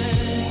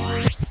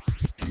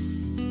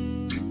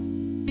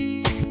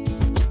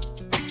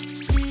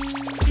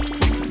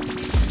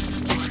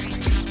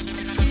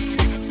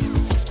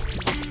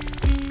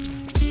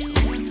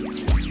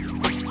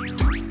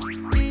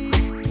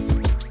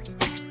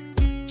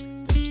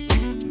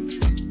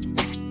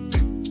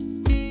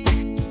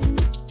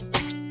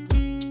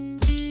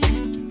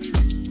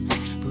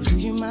 But do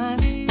you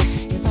mind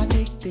if I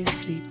take this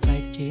seat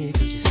right here?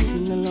 Cause you're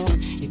sitting alone.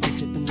 If you're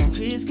sipping on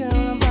Chris, girl,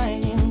 I'm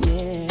biting,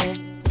 yeah.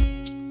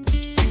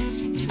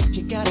 And if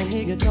you got a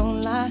nigga,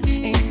 don't lie,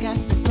 ain't got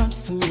the front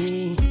for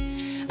me.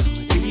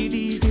 I'ma give you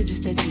these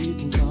digits that you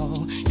can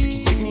call. You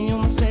can hit me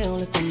on my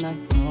cell if I'm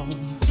not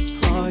home.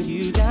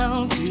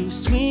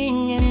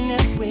 swinging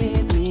it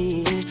with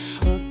me?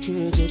 Or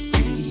could it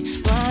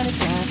be blind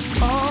about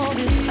all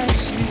this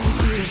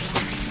issues here?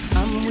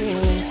 I'm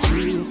willing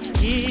to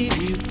give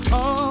you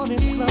all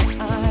this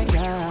love I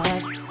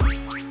got.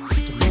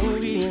 No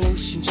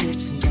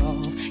relationships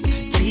involved.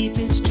 Gotta keep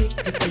it strict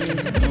to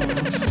physical.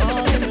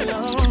 All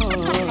alone.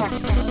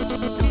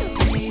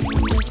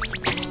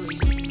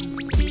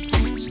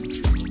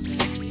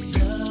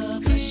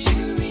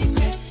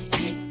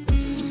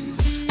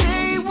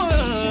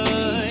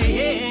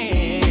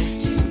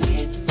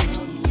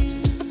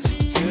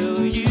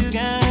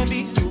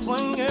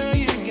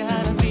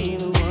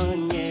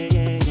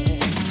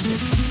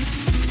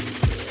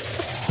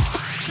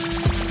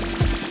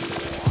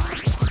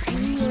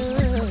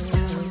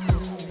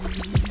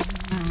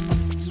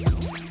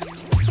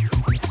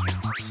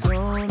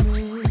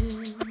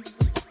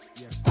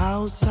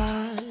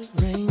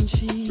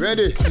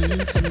 Ready?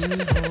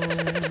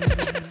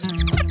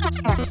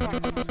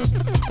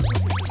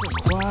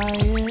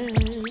 Quiet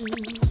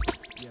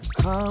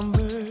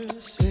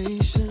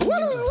conversation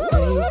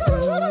makes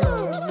me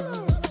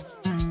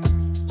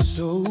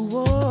so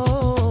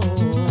warm.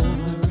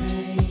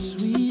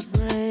 Sweet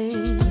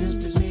rain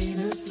whispers me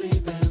to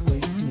sleep and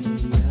wakes me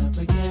up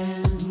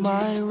again.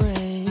 My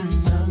rain,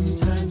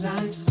 sometimes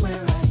I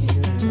swear I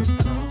hear her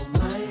call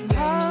my name. I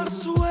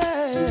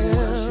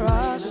swear,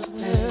 I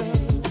swear.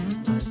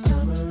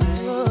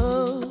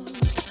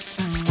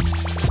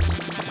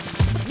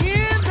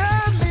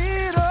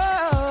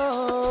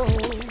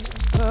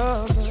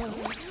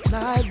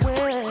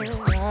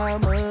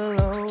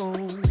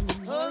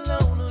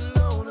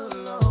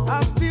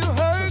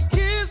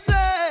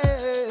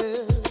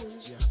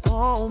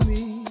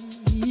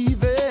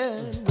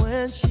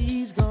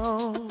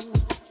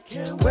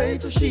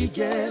 She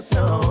gets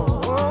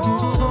home.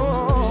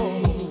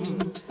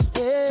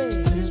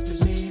 Hey.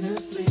 Whispers me to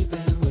sleep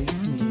and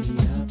wakes me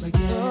up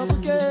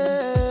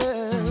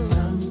again.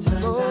 Sometimes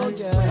I swear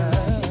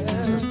I hear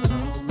her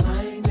call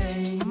my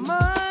name.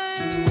 My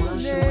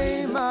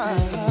name, my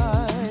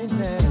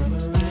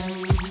name.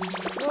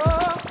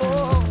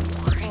 Oh.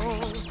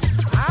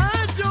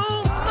 I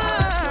don't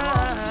mind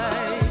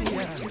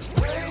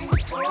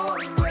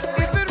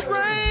if it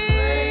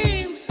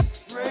rains.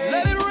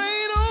 Let it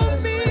rain on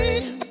me.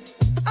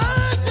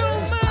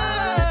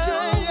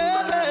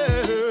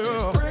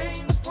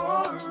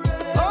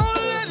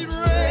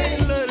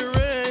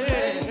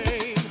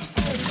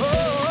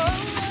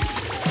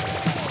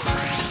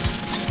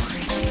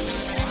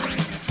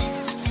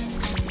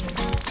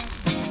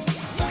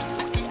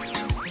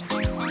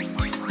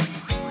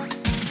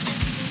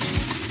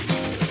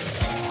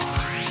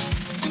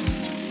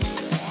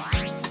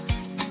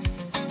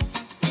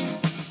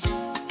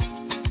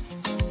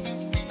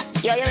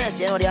 Yeah, you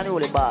know, they are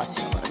really boss,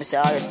 you know, man. I say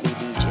RFB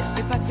DJs.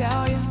 If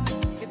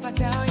I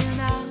tell you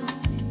now,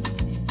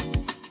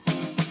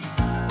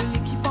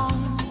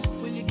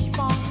 will you keep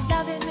on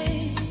loving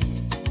me?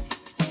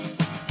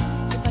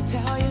 If I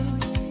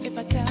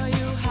tell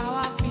you how I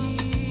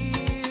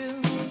feel,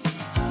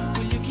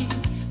 will you keep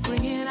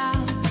bringing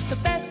out the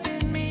best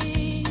in me?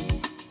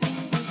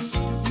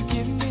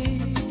 You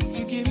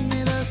give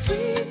me the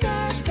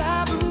sweetest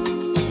taboo.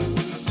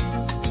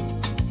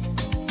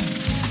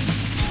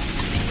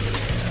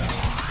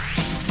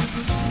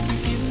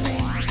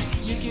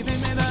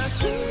 Giving me the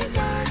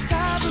sweetest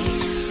taboo,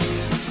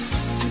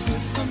 too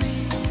good for me.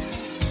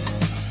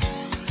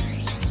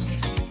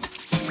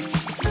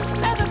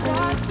 There's a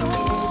quiet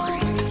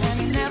storm, and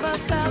he never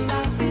felt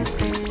like this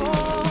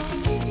before.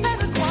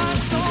 There's a quiet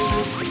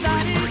storm,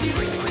 that is you.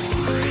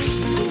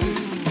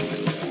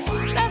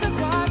 There's a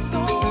quiet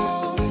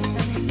storm,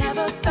 and he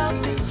never felt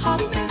this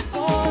hot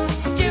before.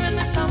 Giving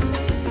me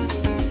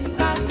something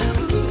that's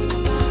taboo.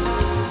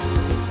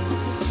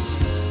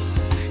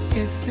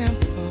 It's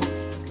simple.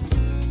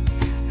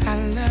 I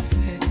love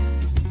it,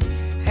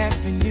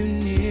 having you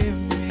near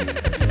me,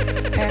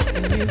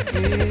 having you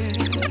here.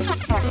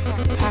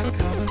 Our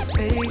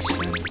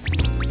conversations,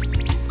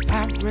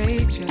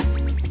 outrageous.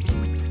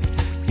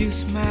 You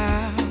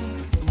smile,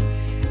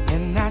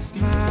 and I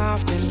smile,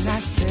 and I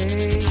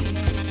say,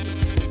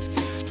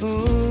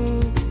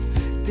 oh,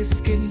 this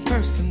is getting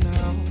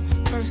personal,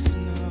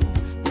 personal,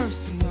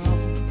 personal.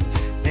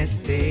 Let's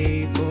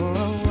stay for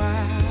a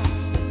while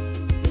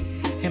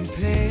and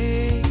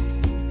play.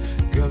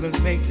 Girl, let's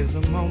make this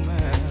a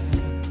moment.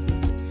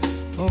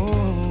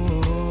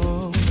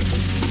 Oh,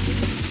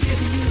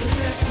 giving you the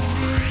best of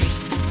me.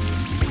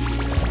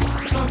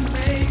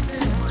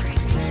 Amazing,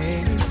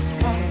 amazing,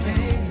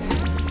 amazing.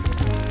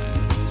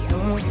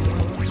 Oh,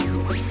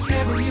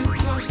 having you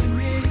close to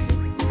me.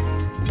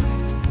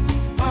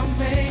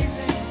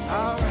 Amazing,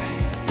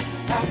 alright,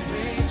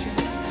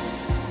 outrageous.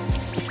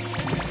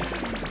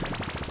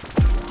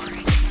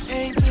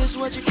 Ain't this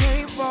what you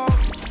came for?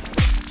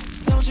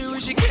 Don't you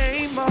wish you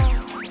came more?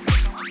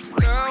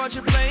 Girl, what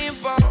you playing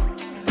for?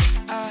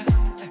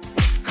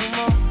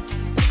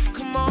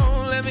 Come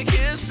on, let me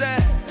kiss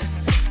that.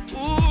 Ooh,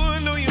 I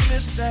know you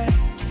missed that.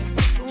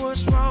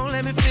 What's wrong?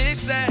 Let me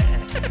fix that.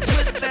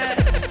 Twist that,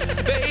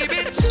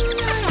 baby,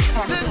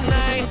 tonight.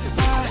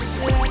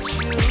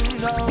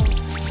 go.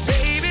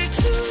 Baby,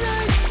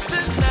 tonight,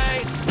 the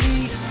night we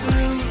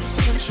lose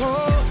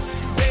control.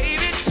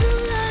 Baby,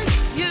 tonight,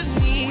 you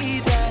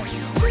need that.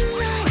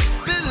 Tonight,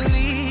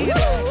 believe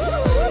that.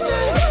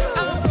 Tonight,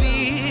 I'll be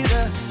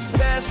the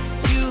best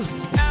you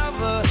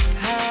ever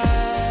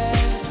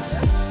had.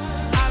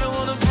 I don't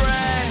wanna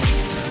brag,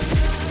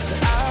 but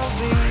I'll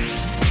be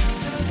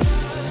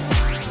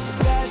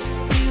the best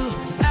you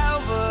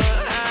ever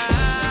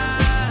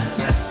had.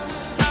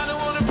 I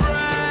don't wanna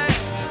brag,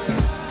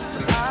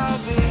 but I'll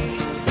be.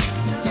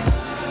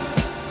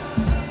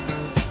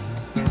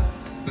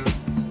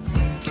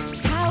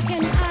 How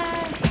can I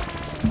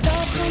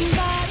love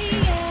somebody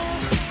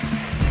else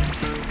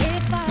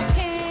if I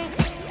can't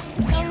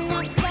love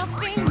myself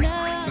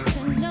enough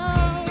to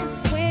know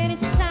when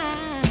it's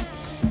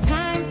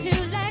time to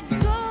let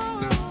go?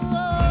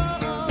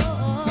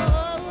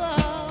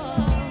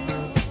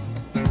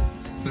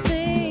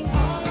 Sing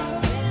all I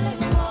really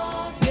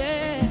want,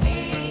 yeah. To be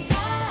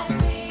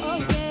happy, oh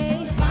yeah.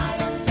 To find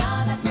a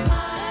love that's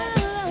mine,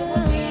 it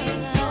would be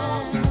so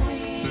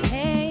sweet.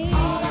 Hey,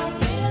 all I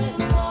really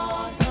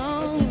want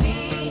is to be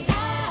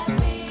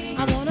happy. I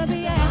wanna be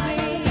happy,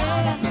 yeah.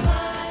 That's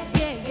mine,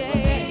 yeah,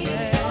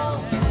 yeah, so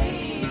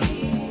sweet.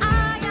 I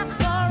ask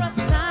for a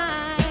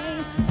sign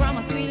from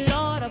a sweet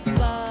Lord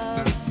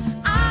above.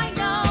 I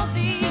know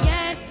the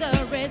answer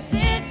is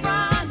in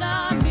front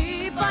of me,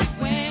 but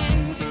when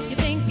you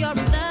think you're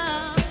in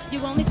love, you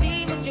only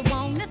see what you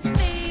wanna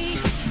see,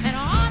 and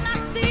all I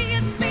see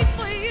is me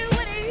for you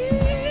and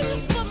you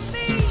for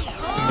me.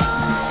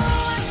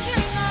 Oh, I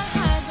cannot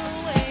hide the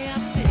way I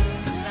feel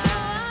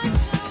inside.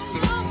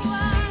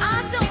 I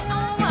don't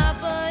know why,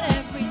 but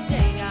every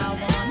day I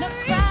wanna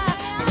cry.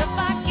 But if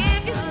I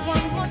give you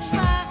one more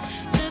try,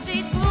 to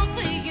these rules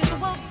please you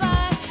will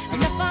abide. And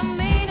if I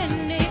mean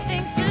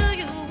anything to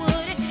you,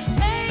 would it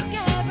make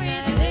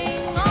everything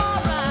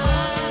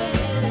alright?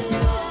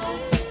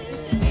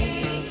 Is to be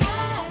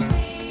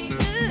happy,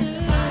 to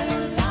find a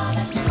love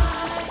that's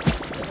mine,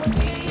 it would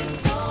be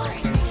so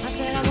sweet. I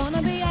said I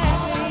wanna be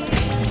happy,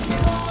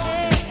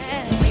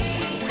 yeah. To be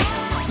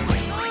happy,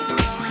 I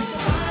wanna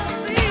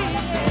be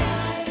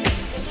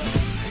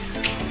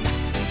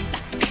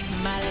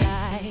My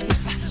life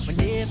will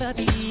never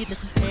be the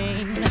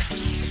same.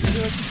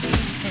 Good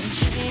and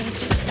change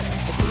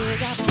the way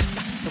I want,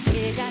 the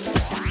way I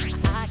don't.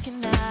 I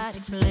cannot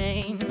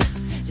explain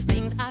the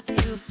things I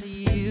feel for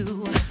you.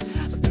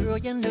 But girl,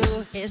 you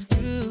know it's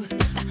true.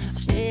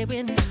 Stay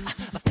with me,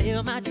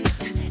 fulfill my dreams,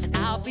 and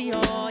I'll be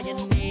all you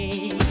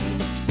need.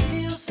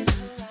 Feels so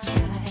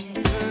right,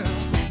 girl.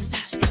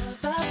 That's the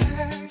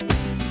perfect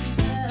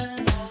love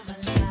of my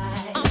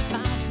life. Of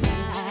my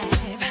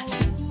life.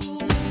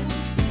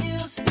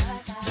 Feels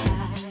like I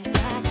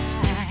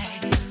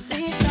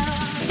need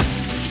love.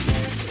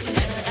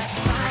 That's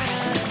right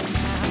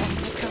now.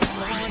 Come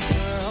on,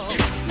 girl.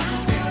 My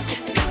world, you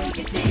know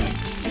you did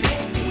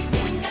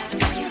everything that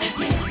I did.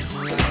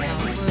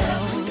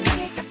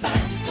 Think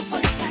about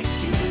someone like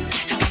you.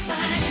 Come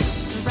find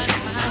right,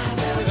 my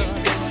world, you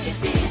know you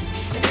did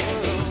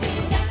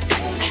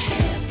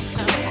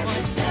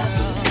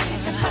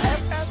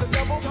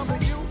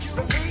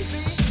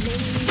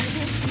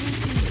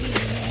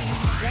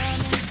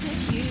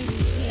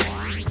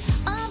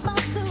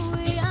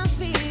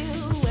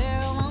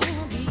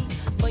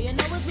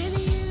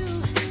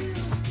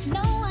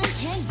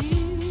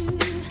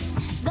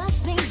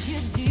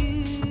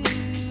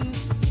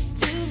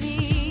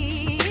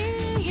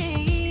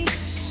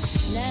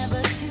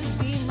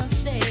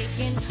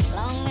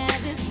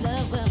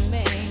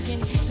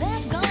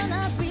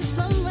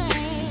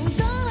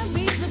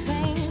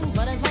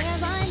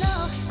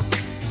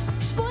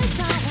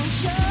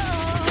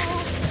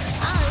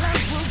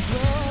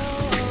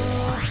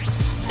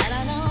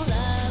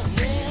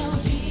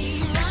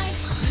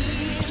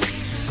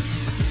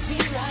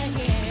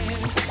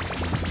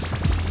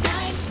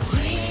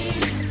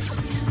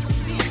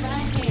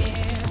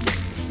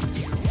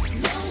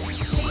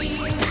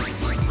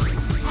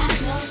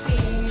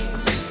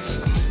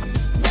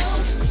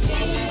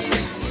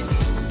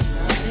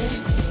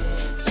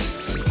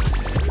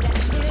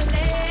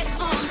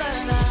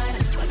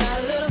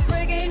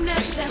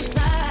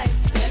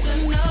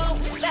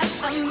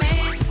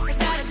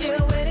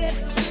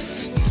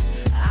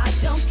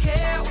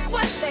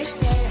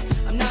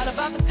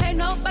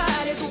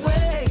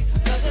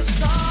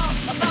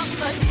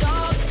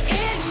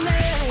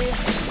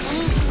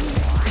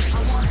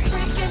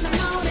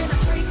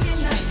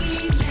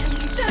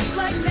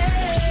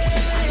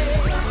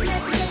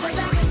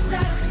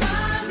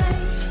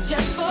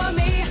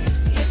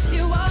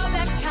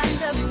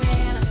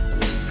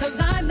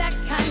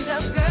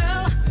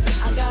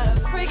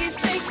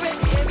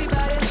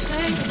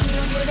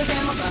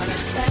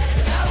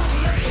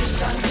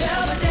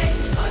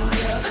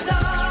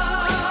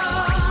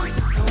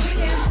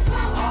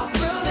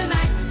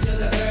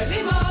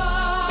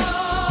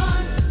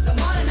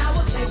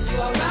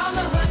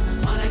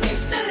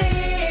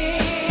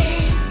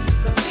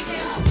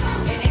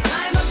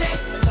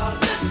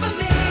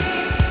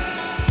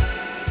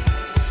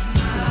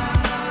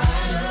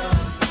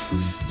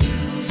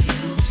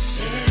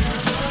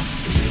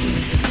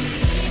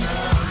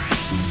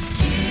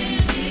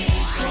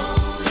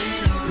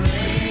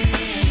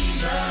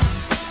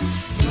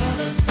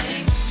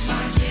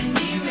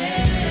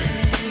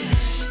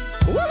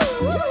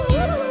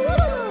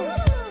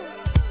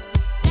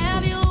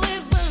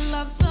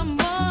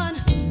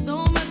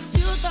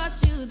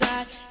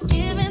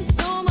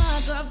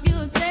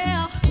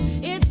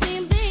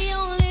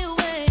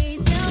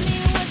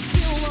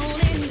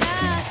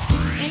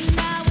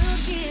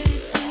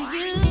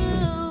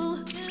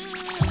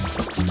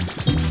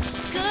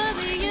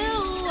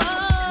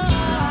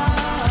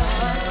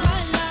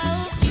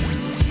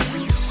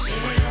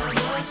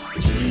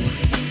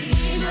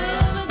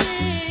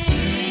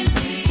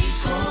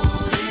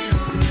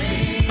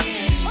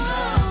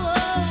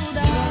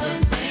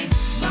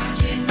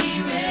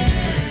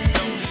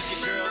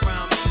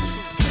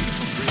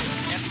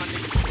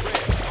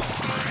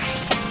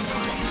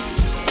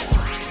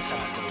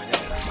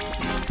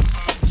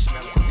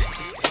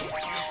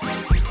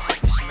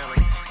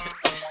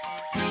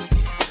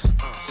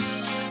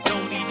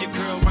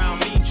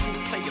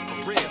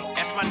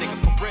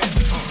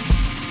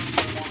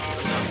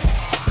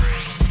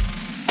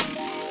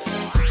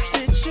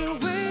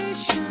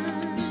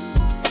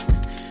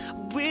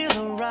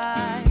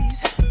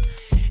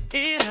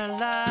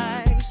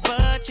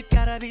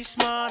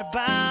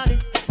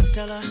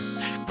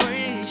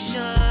celebrations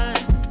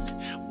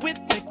with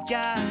the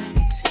guys.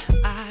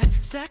 I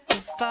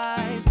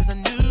sacrificed, cause I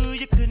knew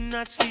you could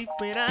not sleep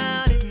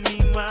without it.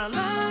 Meanwhile,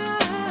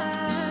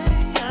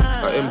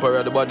 Emperor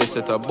of the body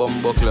set a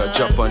bomb buckler,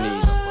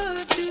 Japanese.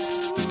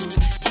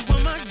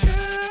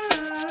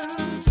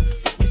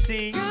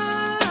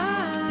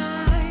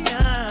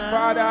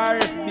 Father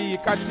RFD,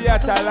 catch you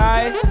at a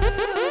lie.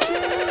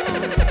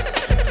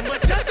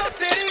 But just so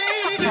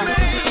steady,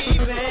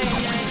 baby.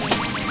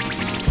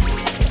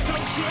 It's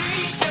okay,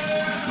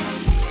 girl.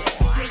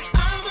 'Cause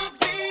I'ma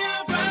be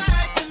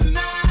alright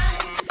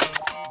tonight.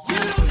 You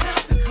don't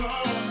have to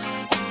call.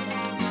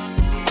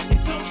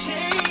 It's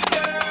okay,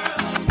 girl.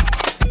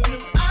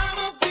 'Cause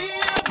I'ma be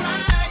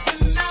alright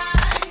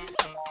tonight.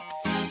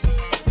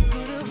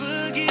 Gonna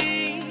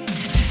boogie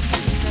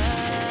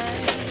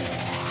tonight.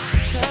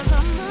 'Cause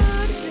I'm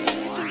honestly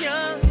too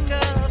young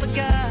of a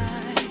guy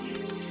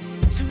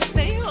to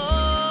stay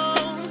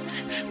home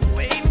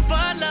waiting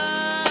for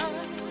love.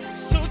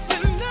 So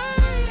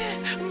tonight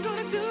I'm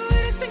gonna do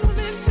it a single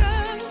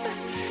time,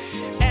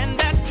 and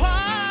that's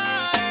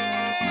party.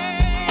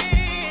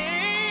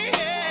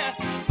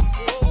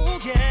 Oh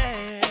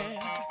yeah.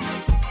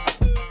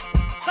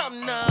 Oh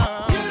no.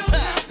 You don't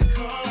have to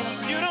call.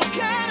 You don't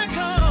gotta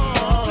call.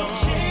 It's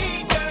okay,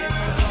 girl.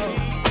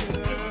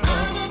 'Cause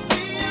I'ma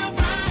be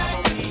alright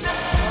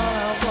tonight. All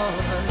I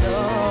wanna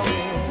know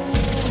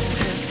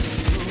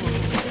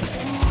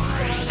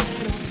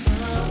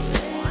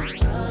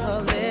a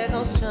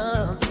little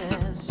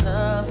something,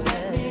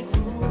 something.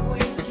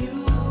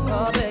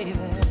 Oh, baby.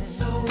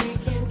 So we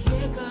can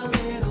kick a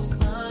little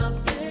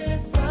something,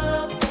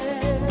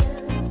 something.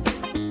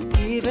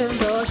 Even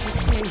though she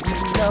thinks you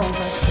know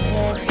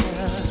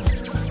affection,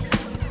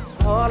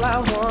 all I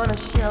wanna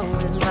show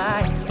is my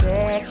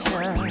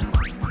affection.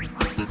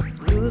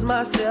 Lose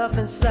myself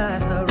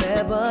inside her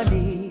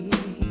ebony.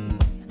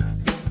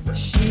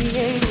 She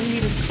ain't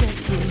even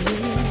checking me.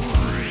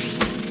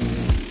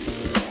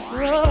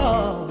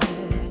 Oh,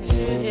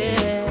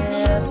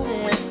 yeah,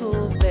 it's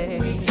cool,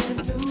 baby.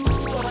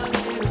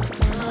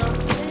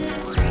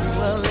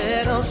 A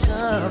little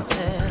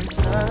something,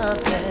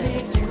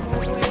 something.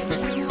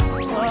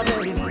 Oh,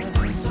 baby.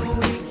 So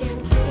we can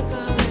kick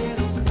a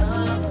little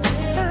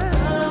something,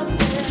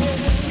 something.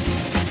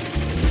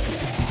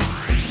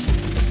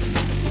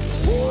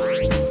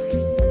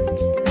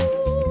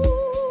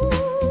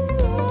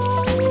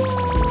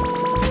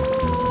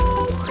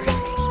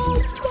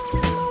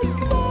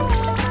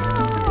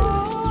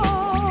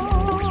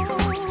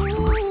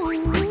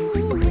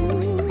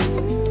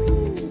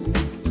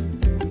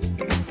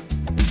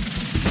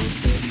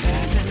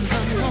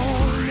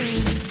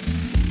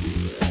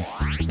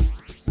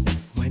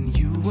 When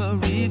you were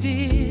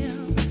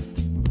revealed,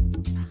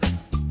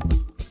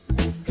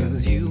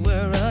 'cause you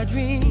were a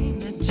dream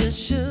that just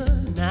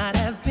should not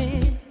have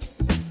been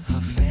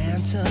a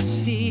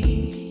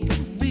fantasy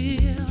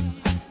real.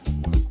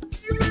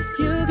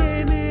 You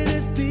gave me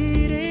this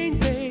beating,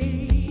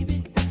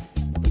 baby,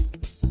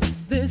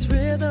 this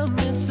rhythm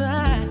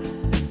inside.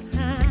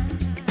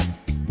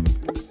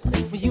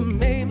 You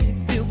made me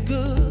feel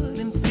good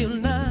and feel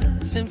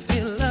nice and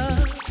feel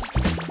love.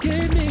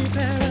 Gave me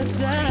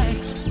paradise.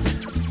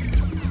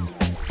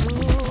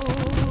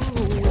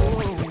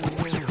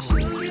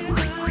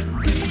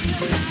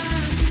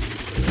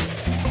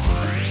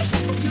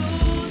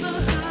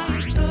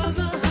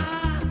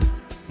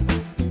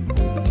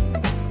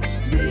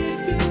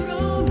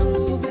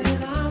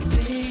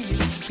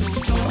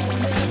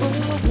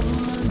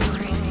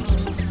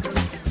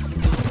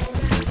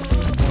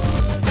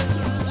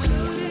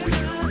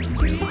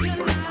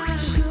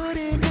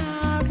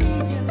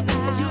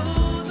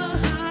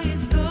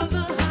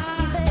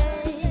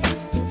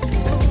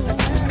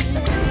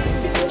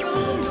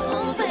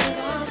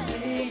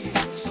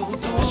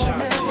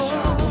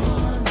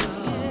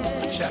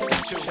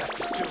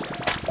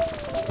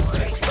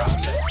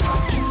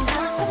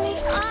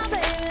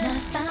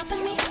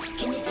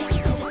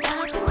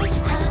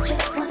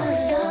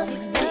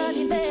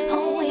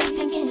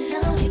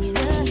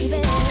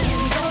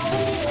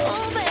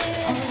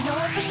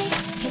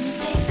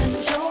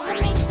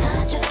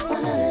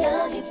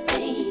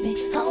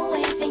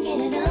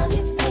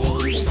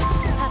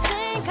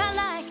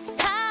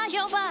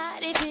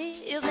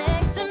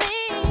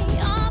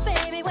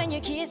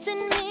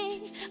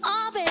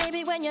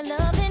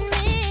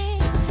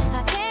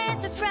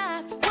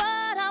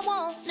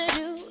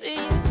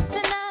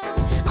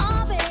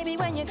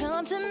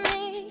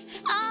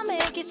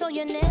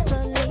 You never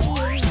leave.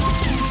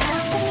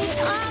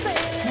 Oh,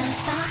 baby, now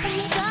stop me,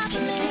 stop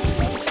me.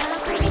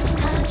 Stop me.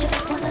 I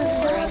just wanna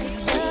love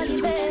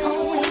you, baby.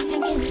 Always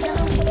thinking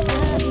of you,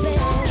 baby.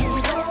 Can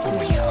you go for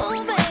me? Oh,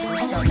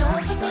 baby, go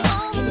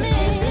for me, can you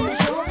take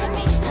control for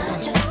me? I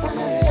just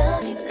wanna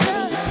love you,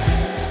 baby.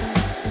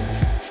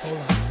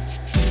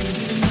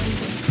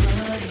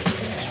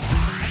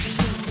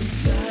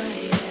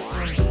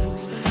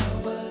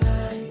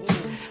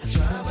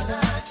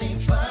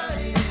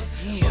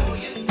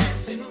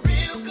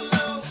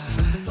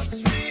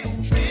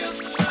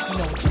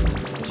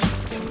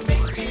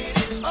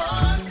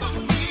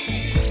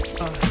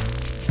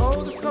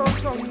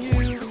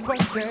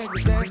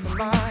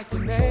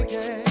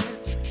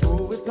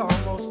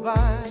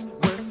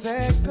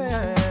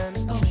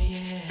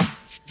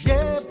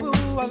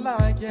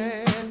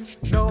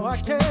 No, I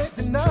can't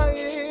deny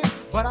it,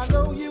 but I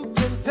know you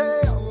can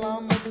tell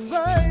I'm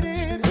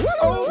excited.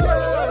 Oh,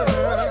 yeah.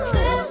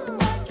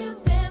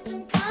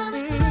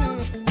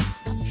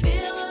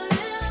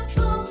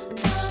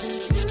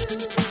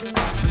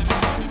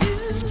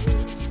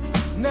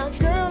 Now,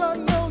 girl, I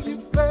know you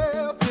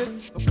felt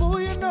it, but boy,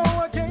 you know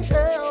I can't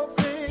help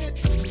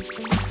it.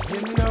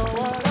 You know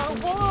what I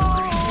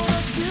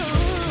want you.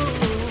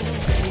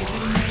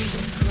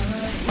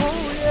 Oh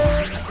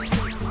yeah,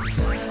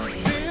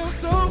 feels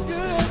so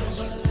good,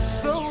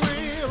 so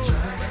real.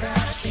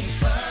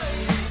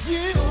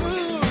 You,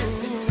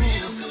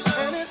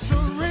 and it's so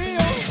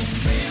real.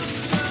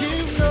 You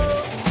know.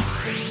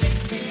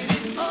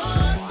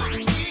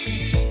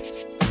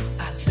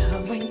 I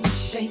love when you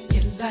shake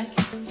it like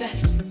that.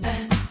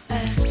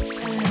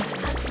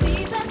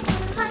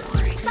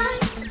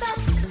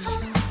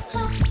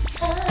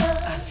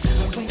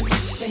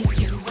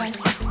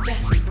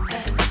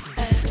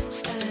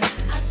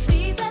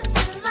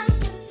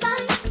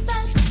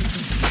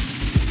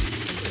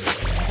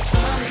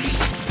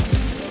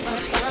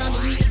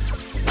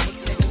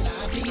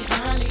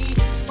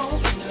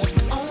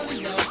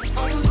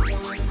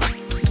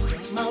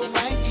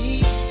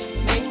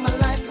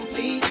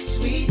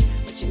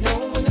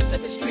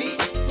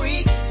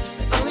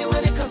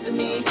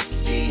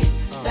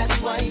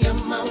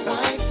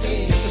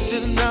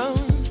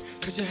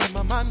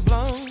 Mind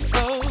blown,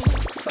 oh,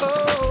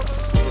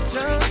 the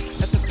jump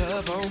at the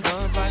club on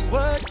one like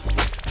what?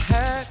 I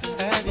had to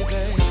have you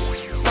there.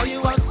 Saw you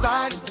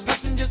outside,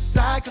 passenger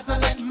side, cause I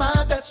let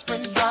my best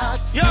friend drive.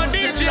 Yo,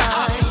 DJ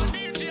Ox.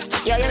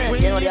 Yeah, you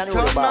know, you know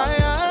the boss,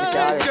 Mr.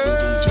 RFB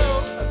DJs.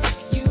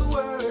 You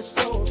were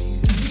so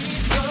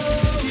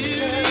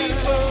beautiful.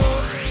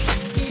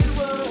 It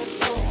was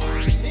so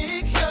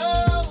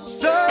critical.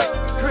 So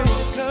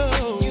critical.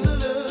 You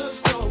look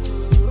so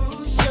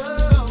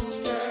crucial.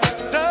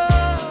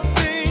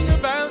 Something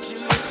about you.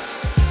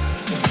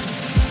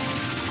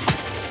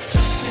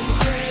 Just in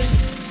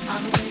case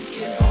I'm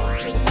making home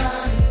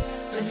tonight,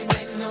 let me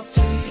make love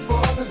to you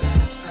for the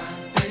last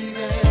time,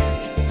 baby.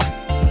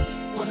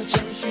 Wanna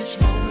cherish each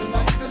moment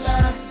like the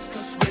last,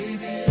 cause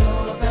baby, you're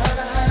all that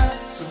I have.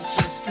 So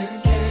just in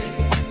case,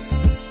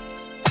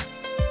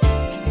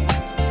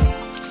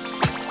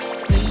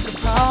 think of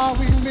how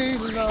we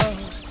made love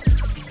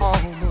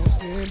almost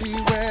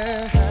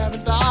anywhere.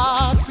 Haven't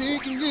I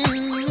taken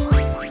you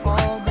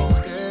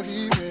almost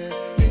everywhere?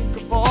 Think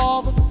of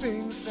all the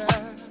things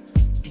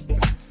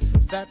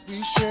that we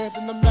shared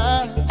and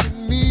imagine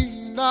me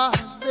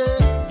not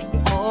there.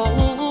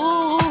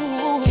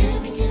 Oh,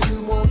 giving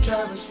you more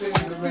carrots than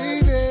the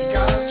baby.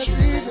 Got you,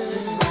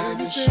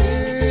 baby.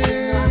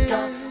 Share everything I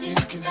got. You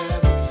can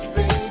have it,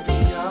 baby.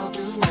 I'll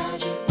do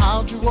magic.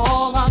 I'll do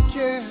all I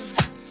can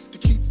to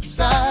keep you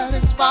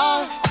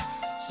satisfied.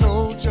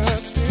 So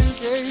just in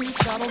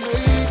case I don't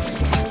make you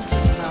home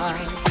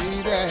tonight,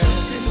 baby.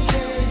 Just in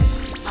case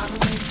I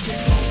don't make you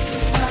home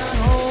tonight.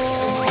 Oh,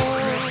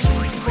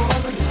 for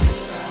the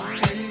last time,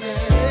 baby.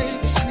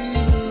 Make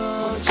sweet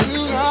love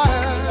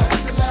tonight.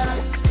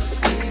 Cause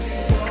baby,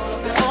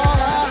 all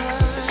I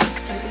have is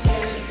just in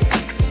case.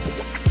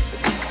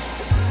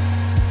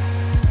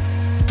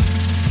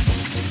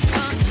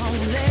 Come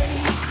home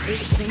late,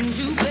 it seems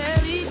you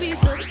barely beat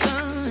the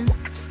sun.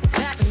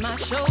 Tapping my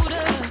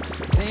shoulder,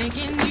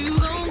 thinking you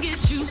gon'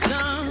 get you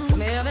some.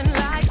 Smelling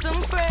like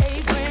some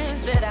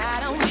fragrance that I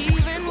don't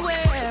even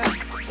wear.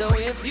 So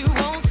if you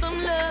want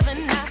some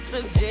loving, I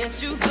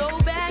suggest you go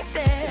back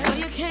there where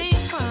you came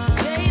from.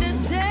 Day to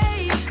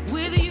day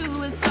with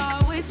you, it's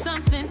always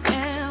something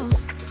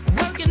else.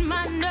 Working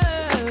my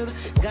nerve,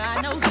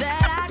 God knows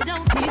that I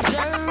don't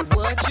deserve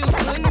what you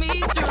put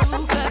me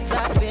through. Cause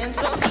I've been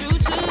so true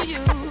to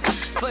you.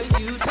 For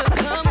you to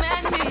come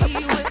at me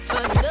with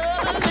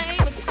another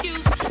lame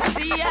excuse.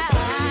 See, I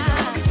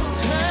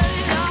heard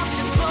it all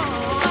before.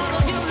 All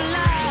of your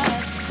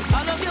lies,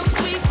 all of your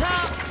sweet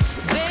talk.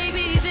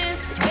 Baby this,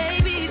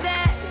 baby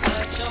that.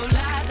 But your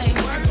lies ain't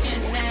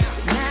working now.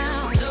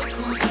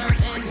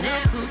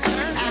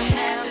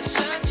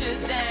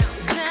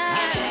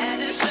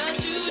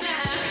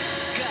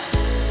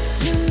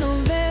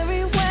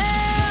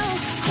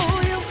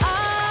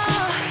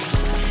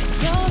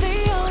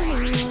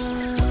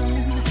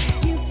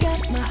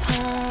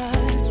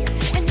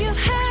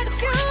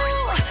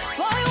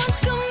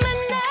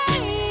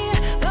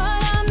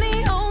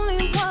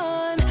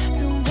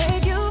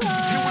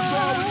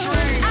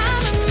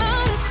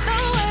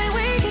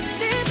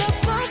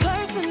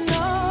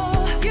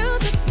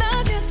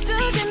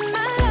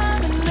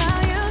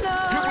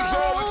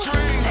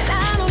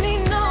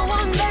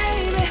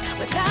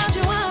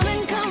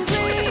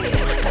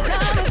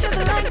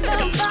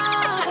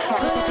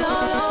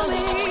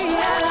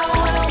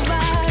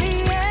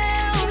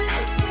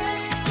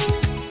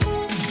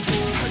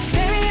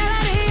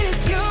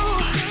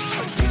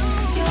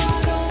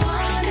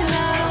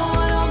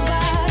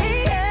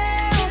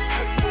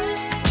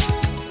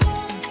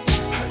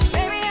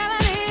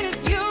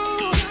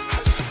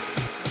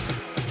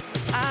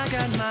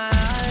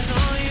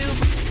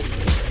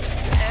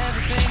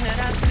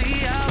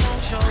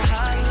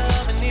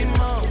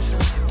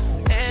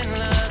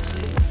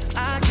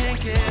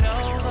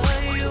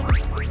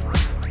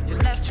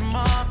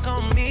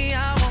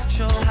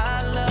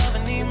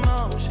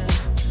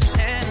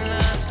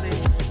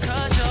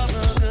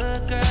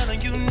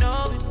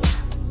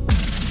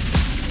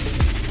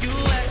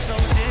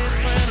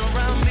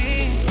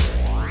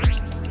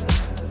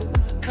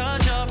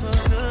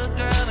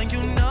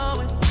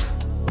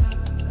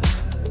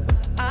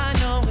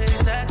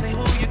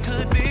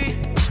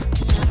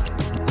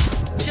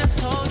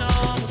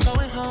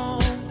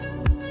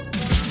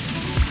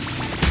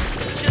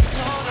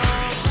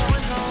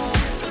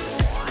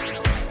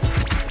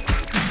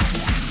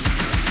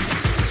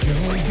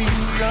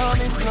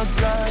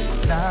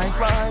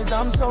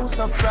 so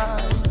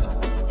surprised.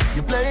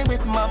 You play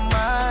with my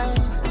mind,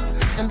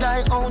 and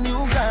I own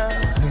you,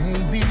 girl.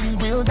 Maybe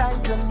we'll die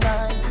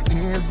tonight.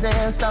 Is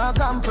there some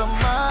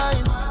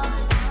compromise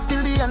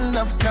till the end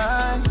of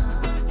time?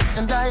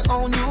 And I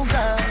own you,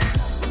 girl.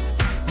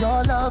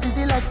 Your love is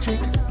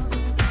electric.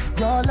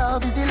 Your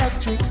love is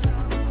electric.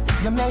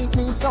 You make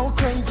me so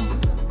crazy.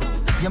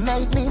 You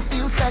make me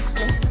feel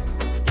sexy.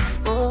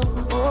 Oh,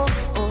 oh,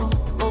 oh,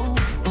 oh,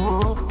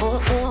 oh,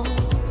 oh, oh.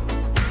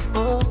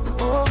 Oh,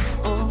 oh,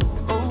 oh,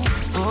 oh,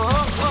 oh,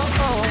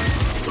 oh,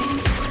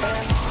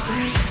 E-L-E-C-T-R-I-C.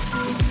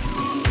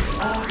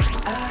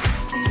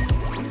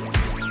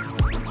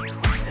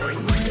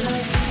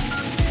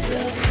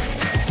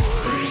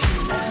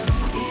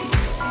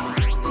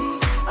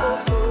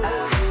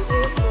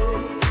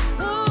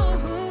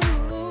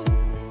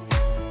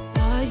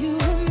 Are you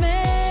a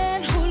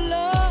man who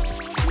loves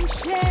and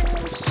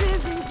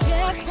cherishes and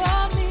cares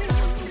for me?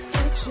 Is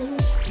that you?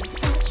 Is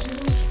that you?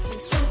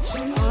 Is that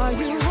you? Are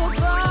you a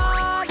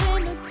guard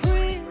in a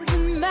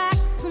prison,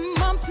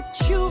 maximum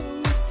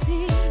security?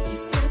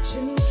 Is that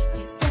you?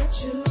 Is that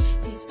you?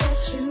 Is that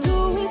you? Do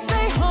we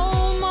stay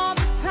home all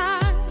the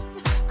time?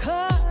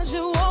 'Cause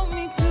you want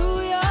me to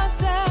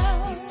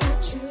yourself. Is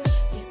that you?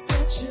 Is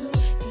that you?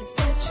 Is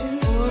that you?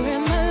 Or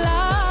am I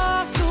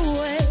locked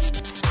away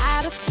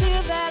out of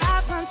fear that I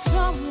find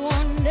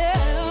someone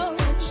else?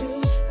 Is that you?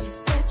 Is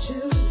that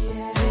you?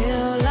 Yeah.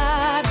 Well,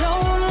 I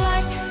don't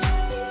like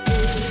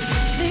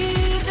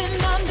leaving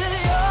under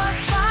your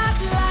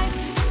spotlight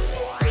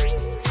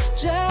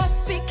just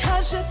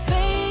because you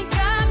think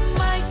I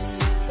might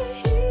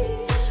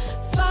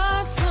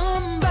find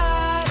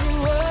somebody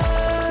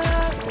worthy.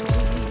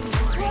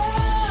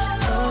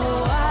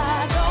 Oh,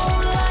 I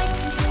don't like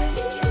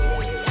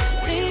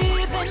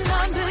leaving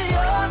under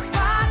your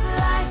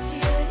spotlight.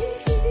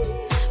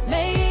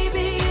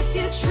 Maybe if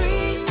you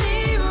treat me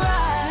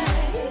right,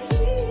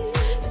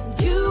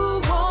 you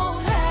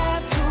won't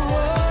have to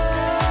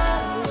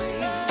worry.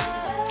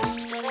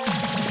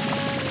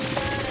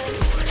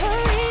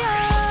 Hurry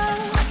up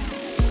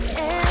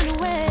and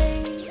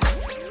wait.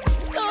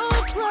 So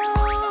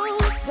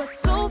close, but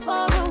so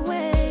far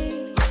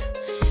away.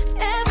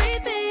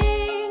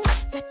 Everything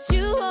that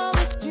you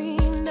always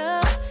dreamed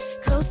of,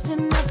 close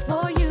enough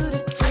for you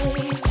to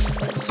taste,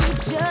 but you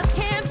just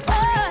can't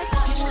touch.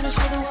 You wanna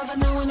show the world, but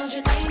no one knows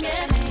your name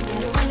yet.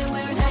 You're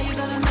anywhere and how you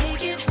gonna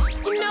make it?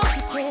 You know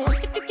you can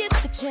if you get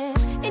the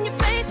chance. In your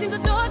face, seems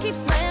the door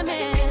keeps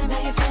slamming. Now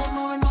you're feeling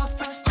more and more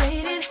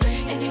frustrated,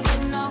 and you're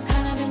getting all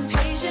kind of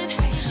impatient.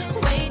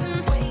 Waiting,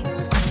 we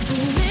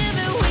live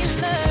and we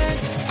learn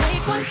to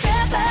take one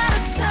step at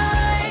a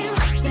time.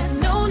 There's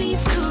no need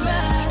to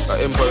rush.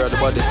 Emperor the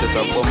body set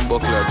a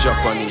bumbuckler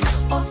Japanese.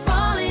 Or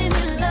falling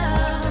in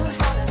love.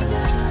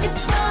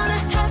 It's gonna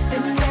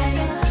happen,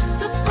 yeah, it's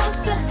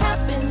supposed to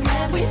happen.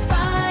 That we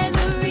find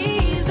the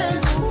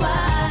reasons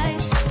why.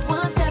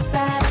 One step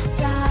at a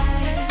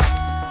time.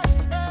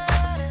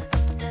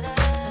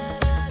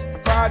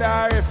 Father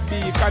RFB,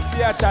 catch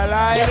you at a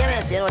lie. Yeah,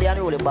 you know the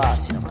unruly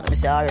boss, you know, man. Let me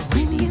say RFB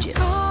DJs.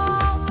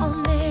 Call on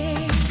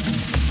me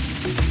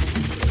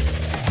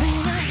when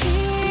I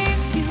hear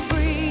you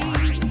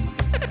breathe.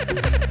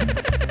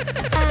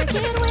 I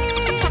can't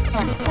wait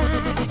to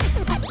find.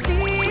 I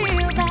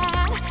feel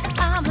that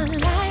I'm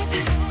alive.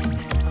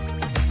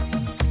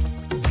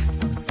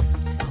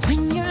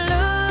 When you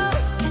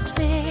look at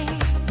me,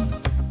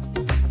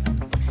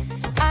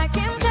 I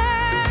can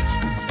touch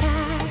the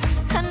sky.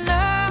 I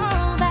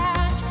know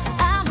that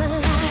I'm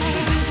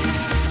alive.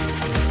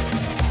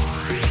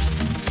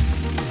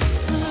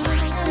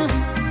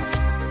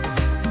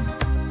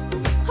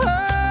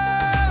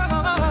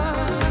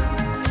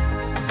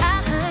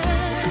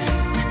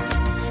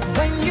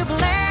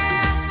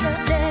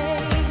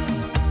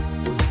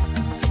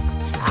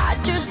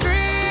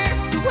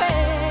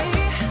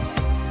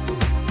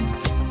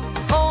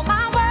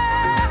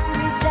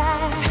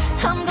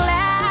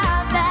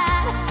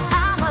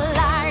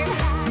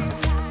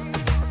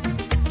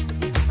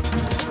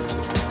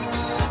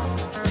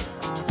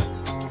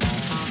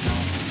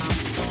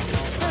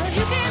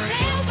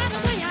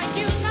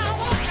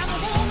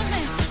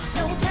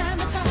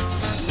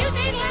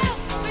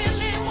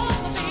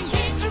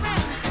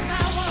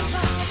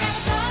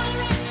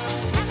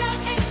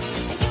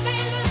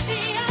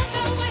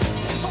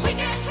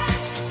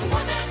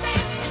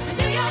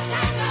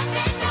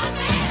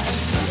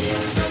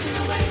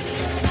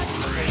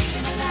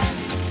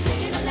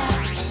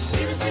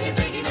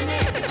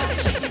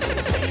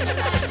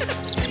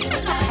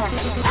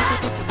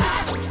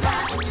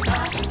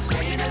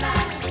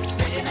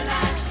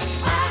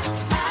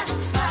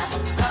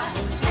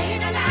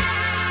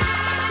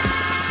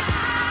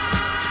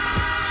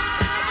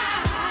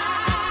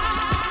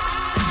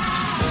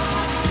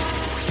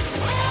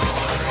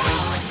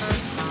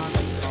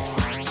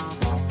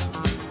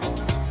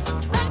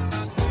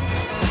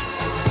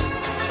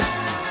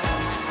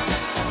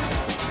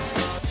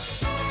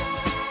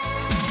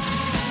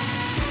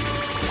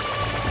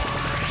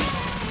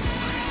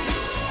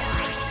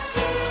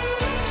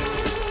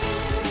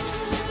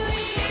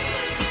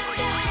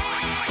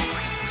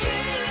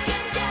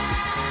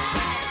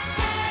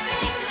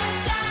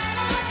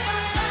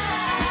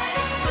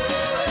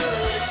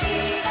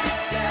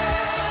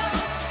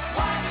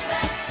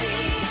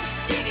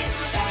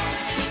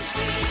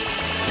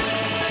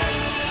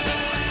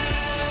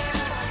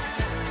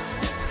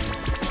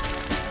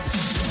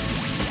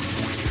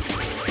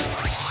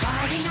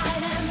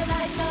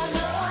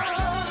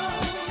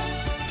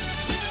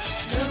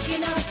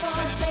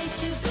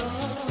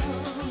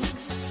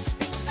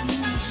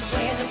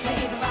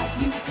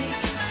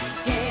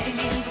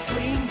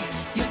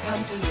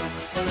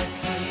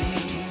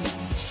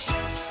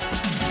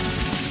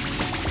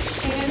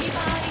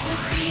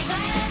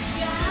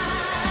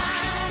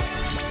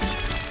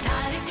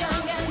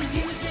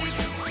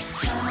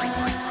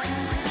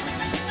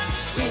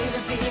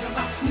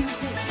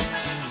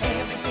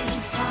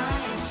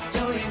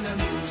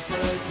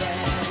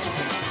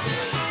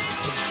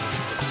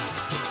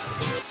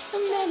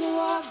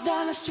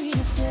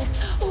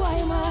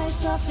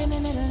 myself in the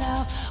middle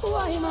now?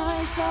 Why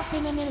myself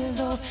in the middle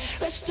though?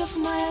 Rest of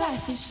my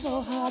life is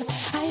so hard.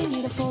 I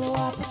need a full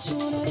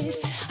opportunity.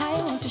 I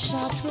want to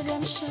shout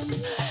redemption.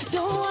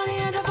 Don't want to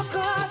end up a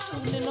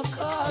cartoon in a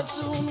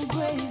cartoon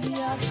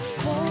graveyard.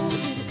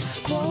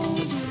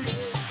 Bolded,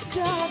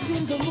 dogs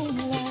in the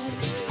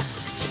moonlight.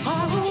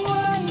 Far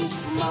away,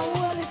 my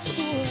wallet's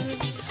full.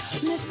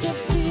 Mr.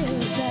 Bill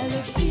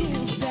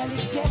Belly,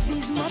 get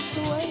these much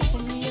away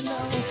from me, you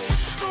know.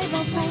 I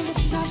don't find the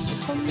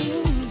stuff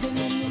amusing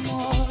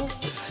anymore.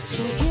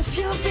 So if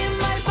you be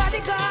my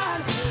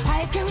bodyguard,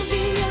 I can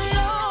be your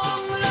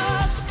long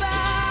lost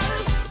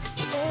pal.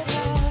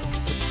 Yeah.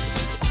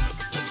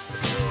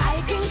 I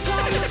can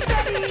call you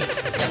Betty,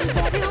 and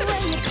Betty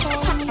when you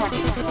call me, you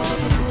can call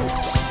me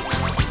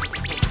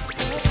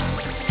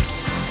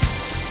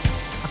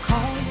I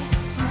call you,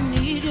 I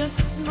need you,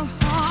 my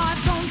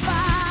heart's on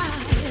fire.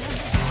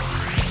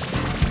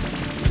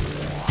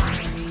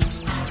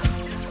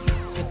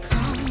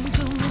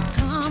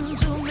 Come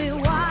to me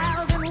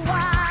wild and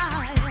wild.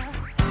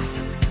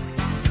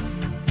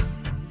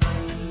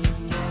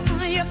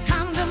 You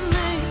come to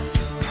me,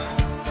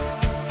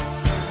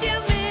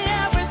 give me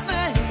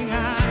everything I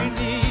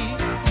need.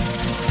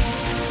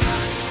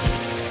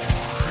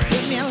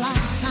 Give me a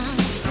lifetime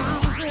of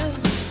promises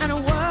and a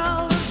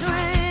world of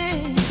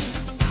dreams.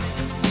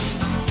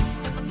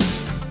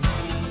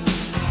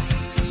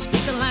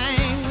 Speak the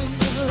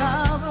language of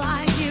love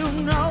like you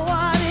know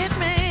what it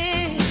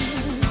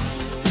means.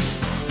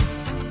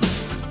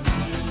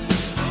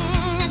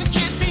 And it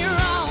can't be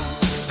wrong.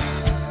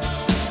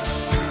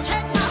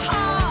 Take my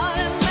heart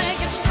and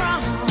make it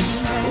strong.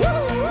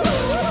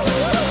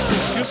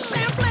 You're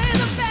simply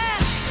the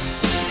best,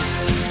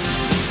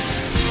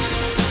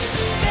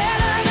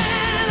 better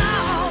than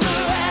all the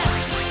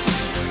rest,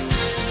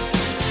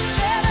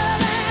 better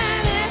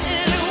than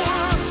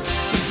anyone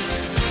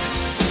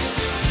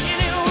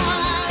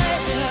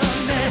I've ever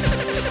met.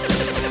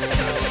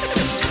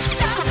 I'm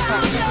stuck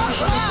on your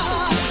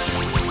heart.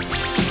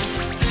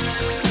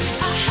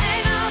 I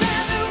hang on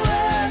every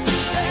word you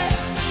say.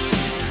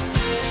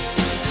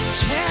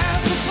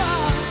 Tears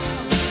apart.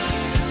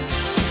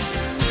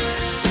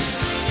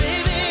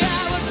 Baby,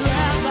 I would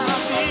rather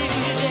be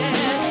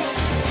dead.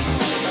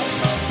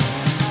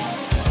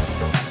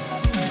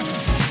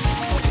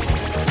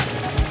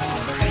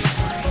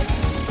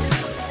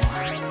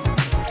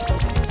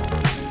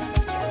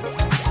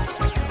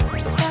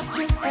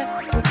 After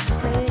every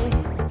say,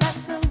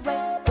 that's the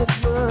way it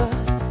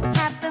was.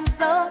 Happened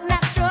so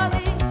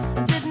naturally.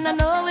 Didn't I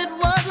know it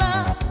was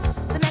love?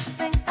 The next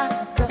thing I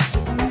felt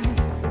was you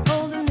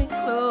holding me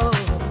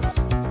close.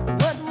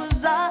 What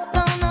was I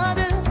gonna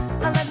do?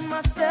 I let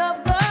myself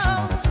go,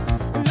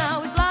 and now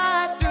we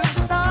fly through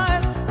the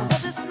stars. I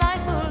hope this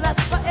night will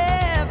last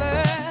forever.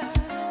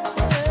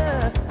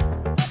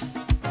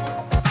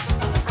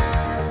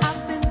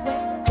 I've been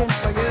waiting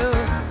for you.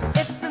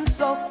 It's been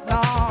so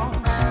long.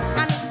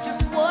 I knew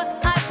just what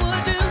I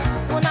would do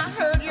when I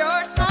heard your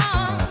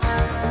song.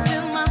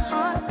 Fill my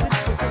heart with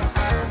purpose.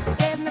 You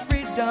gave me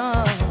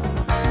freedom.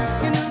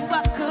 You knew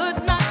I could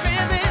not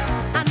resist.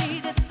 I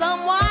needed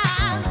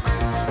someone,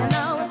 and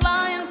now we're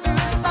flying through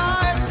the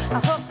stars. I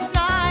hope this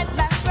night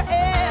lasts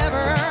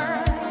forever.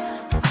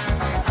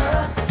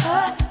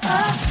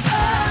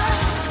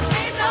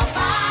 Ain't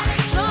nobody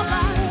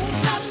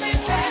loves me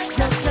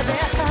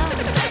better.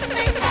 Makes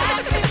me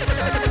happy.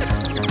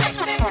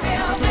 Makes me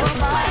feel this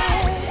way.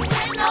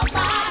 Ain't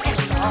nobody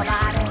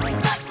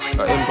loves me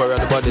A Emperor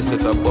the body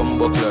set a bomb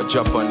buckler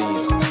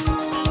Japanese.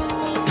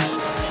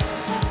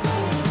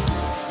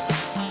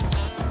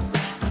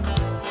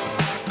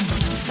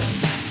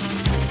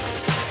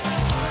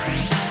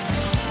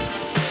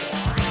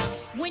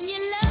 When you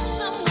love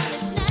someone,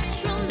 it's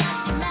natural,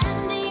 not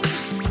demanding.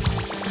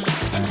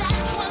 And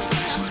that's one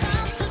thing I'm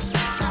proud to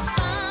say I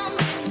found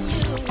in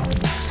you.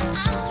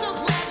 I'm so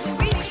glad we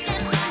reached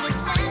an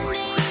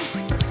understanding.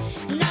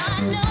 Now I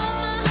know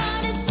my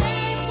heart is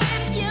safe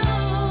with you.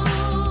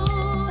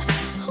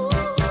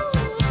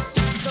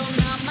 So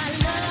now my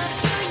love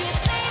to you,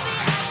 baby,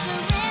 I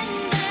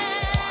surrender.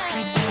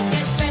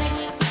 Get ready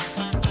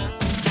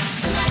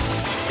tonight.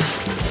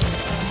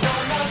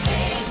 Gonna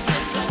make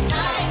this a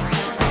night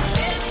to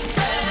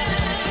remember.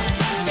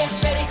 Get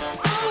ready,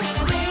 oh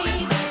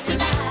baby,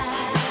 tonight.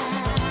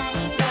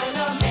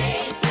 Gonna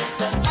make this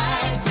a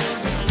night to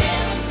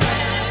remember.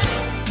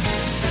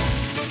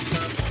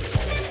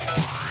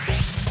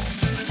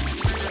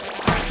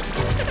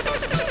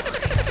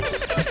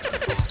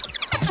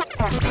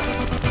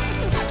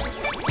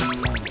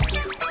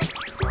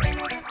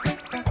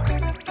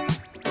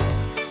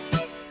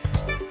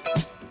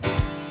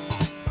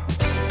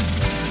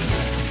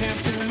 Can't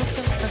fool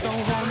myself, I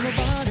don't want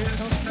nobody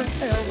else to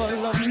ever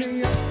love me.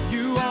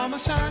 You are my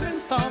shining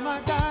star, my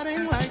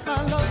guiding light,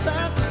 my love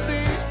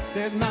fantasy.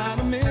 There's not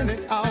a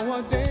minute,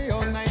 hour, day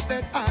or night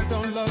that I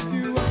don't love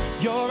you.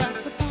 You're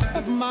at the top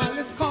of my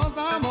list, cause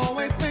I'm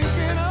always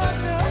thinking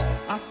of you.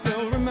 I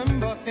still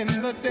remember in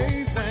the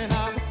days when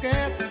I was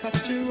scared to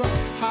touch you,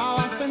 how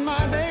I spent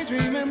my day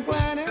dreaming,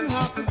 planning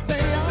how to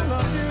say I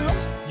love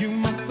you. You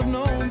must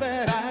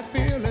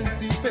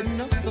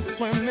to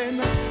swimming.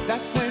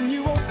 That's when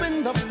you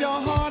opened up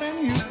your heart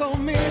and you told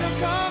me to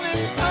come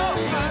in. Oh,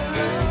 my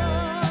love.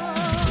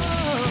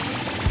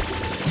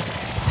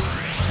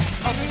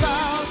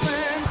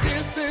 1,000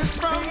 kisses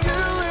from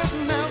you is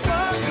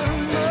never too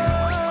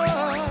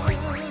much.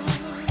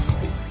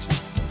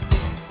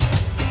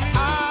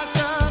 I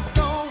just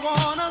don't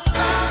wanna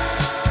stop.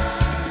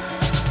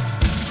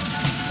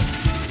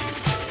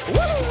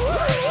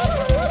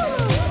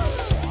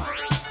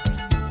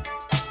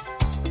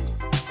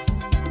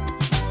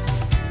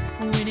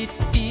 When it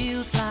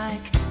feels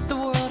like the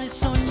world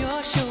is on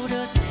your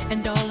shoulders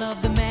and all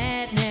of the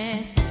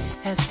madness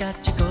has got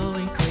you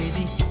going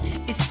crazy,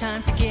 it's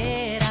time to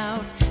get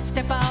out,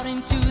 step out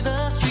into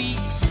the street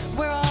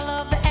where all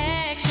of the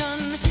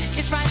action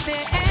is right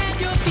there at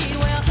your feet.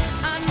 Well,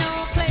 I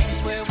know a place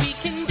where we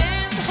can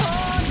dance the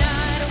whole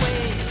night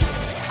away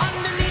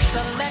underneath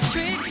the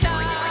electric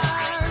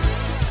stars.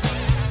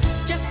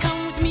 Just come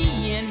with me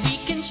and we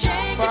can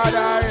shake it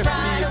loose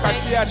right away.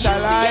 Yeah, you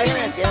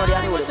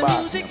know the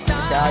boss. It's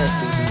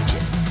RFB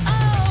DJs.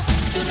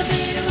 To the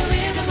beat of the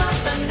rhythm of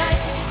the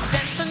night,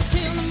 dance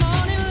until the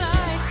morning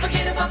light.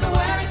 Forget about the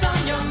worries on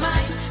your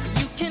mind.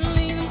 You can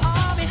leave them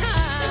all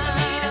behind. To the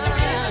beat of the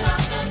rhythm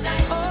of the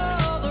night. Oh,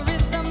 the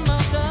rhythm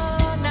of the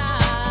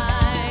night.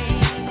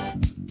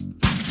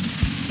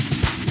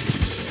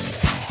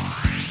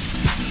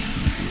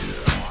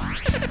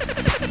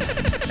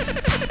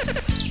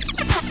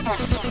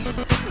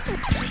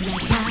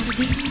 Last night a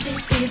DJ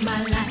saved my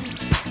life.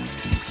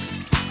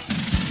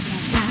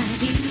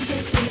 DJ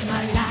saved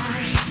my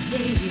life,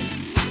 yeah.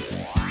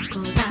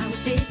 'Cause I was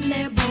sitting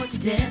there bored to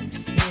death,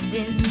 and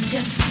in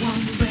just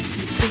one breath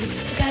he said,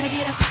 you gotta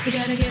get up, you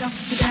gotta get off,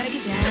 you gotta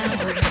get down.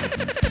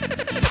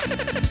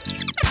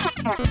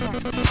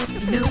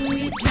 You know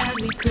it's drive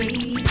me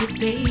crazy,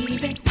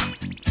 baby.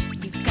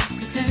 You've got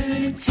me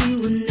turning to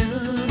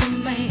another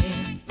man.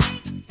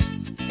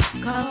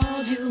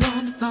 Called you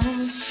on the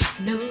phone,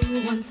 no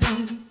one's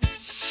home.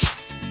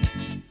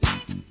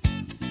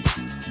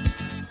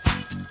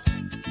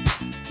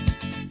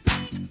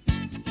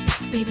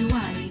 Baby,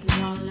 why leave me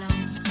all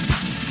alone?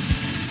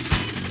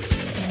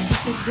 And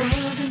if it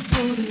wasn't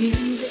for the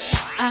music,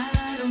 I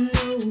don't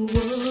know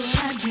what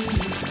I'd do.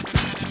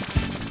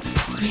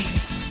 Yeah.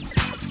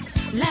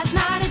 Last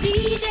night a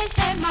DJ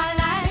saved my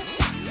life.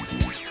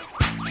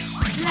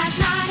 Last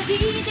night a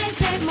DJ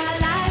saved my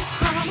life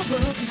from a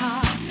broken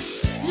heart.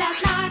 Last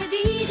night a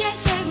DJ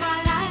saved my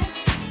life.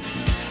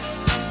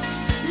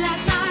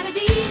 Last night a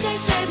DJ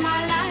saved my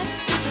life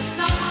with a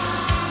song.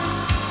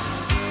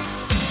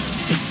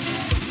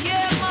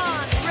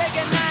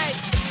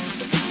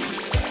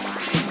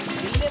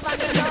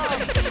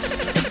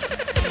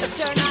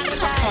 Turn on the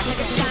light,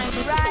 make it shine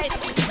bright.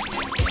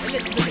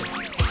 Listen to this.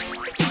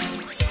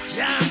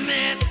 Jam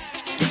it.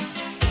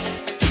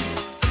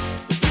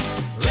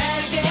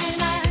 Reggae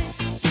night,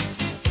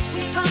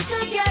 we come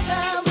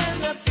together when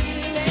we're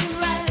feeling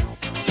right.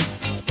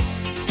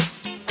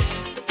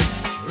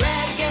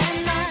 Reggae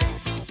night,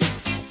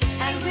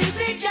 and we'll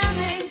be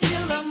jamming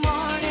till the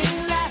morning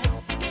light.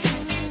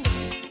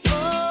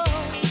 Oh,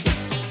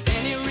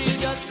 any real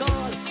just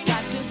call.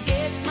 Got to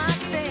get my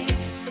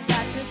things.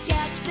 Got to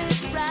catch this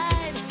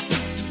ride.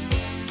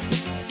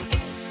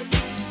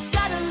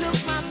 Gotta look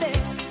my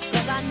best,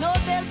 'cause I know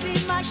they'll be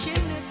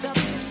mashing it up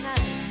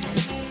tonight.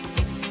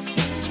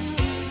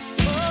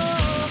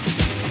 Oh,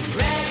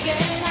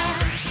 reggae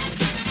night,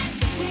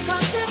 we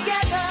come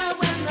together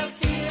when the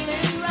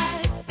feeling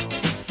right.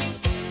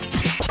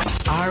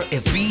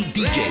 RFB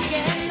DJs.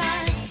 Reggae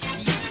night,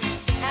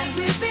 and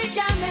we'll be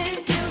jamming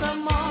till the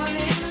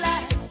morning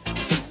light.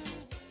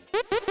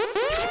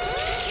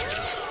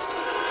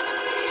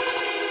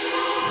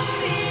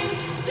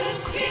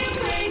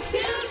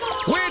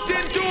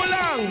 Waiting too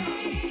long.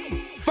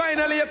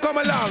 Finally you come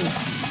along.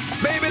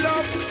 Baby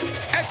love,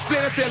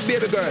 explain yourself,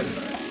 baby girl.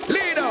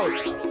 Lead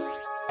out.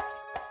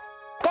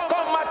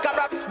 Come, mad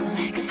cabra.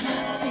 Like a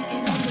clock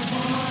ticking on the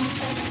wall,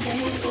 7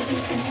 days of the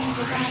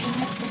angel riding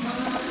next to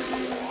mine.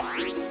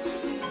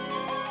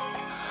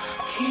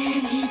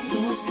 Can't eat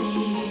nor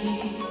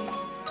sleep.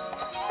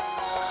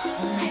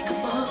 Like a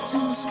bug to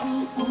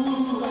screw,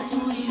 ooh, I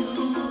do you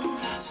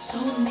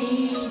so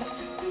neat.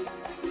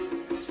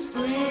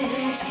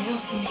 Spread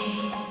your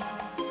feet.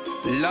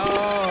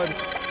 Lord,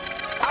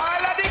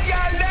 all of the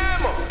girl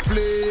them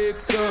flex,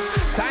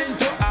 time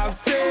to have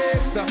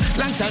sex.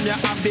 Long time you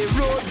have the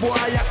road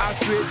boy, you have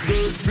sweet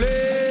good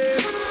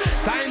flex.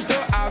 Time to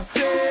have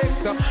sex.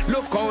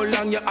 Look how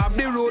long you have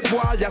the road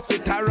boy, you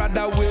sweet I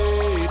rather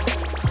wait.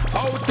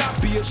 Out of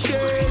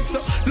patience,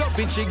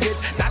 loving she get,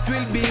 that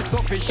will be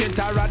sufficient.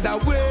 I rather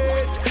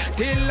wait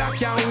till I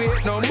can't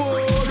wait no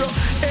more.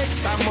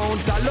 X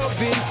amount of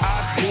loving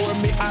hard pour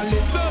me a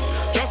listen.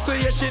 Just to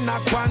hear she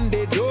knock on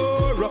the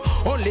door.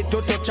 Only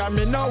to touch her,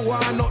 me no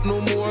want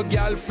no more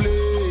girl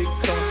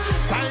flex.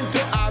 Time to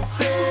have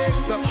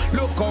sex.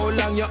 Look how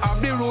long you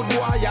have the road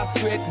boy, you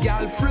sweat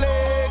girl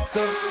flex.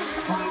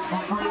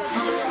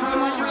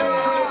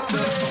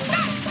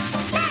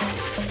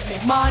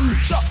 Man,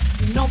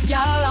 Enough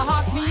y'all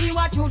ask me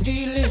what you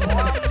dealing.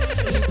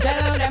 Me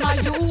tell them how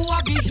you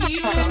are be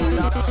healing.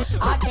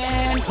 I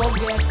can't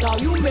forget how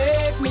you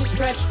make me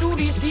stretch to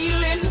the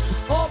ceiling.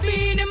 Oh,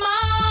 be the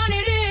man,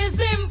 it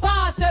is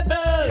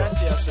impossible.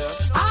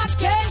 Yes. I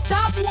can't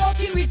stop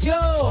walking with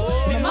you.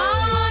 Me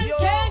man,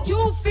 can't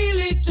you feel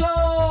it?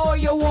 Oh,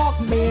 you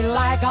walk me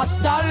like a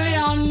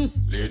stallion.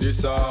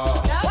 Ladies,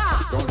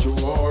 don't you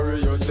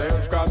worry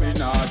yourself, come in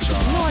a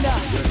chat.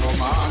 You know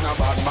man, a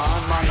bad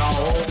man, a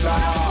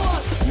outlaw.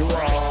 You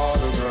are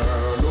the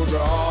girl who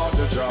brought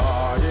the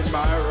joy in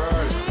my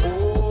world.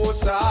 Oh,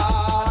 sir,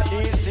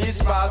 this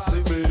is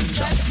possible.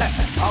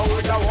 I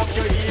would have walked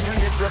you even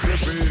if you're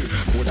crippled.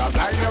 Would have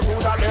blind you,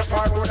 would have left, I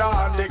would have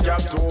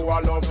handicapped too. I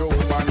love the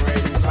woman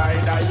right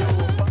inside of you.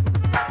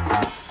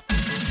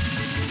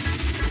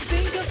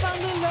 Think about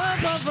the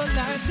love of a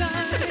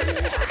lifetime.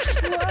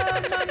 Whoa,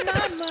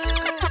 my.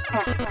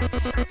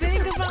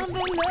 Think about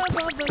the love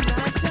of a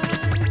lifetime.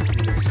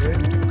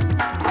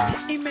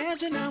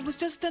 Imagine I was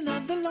just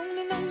another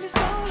lonely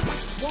soul.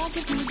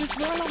 Walking through this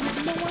world, I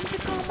want no one to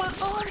call my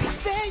own.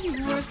 There you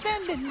were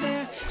standing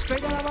there,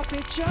 straight out of a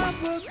picture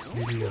book.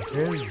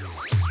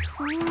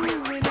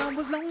 When I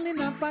was lonely,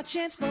 not by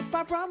chance, but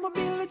by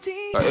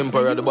probability.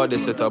 Empire of the body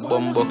set a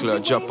bomb buckler,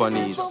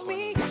 Japanese.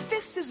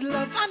 This is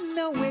love, I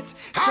know it.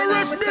 So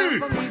now it's time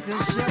for me to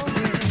show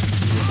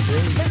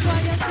it. That's why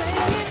I'm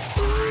saying,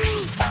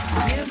 ooh, I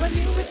never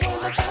knew it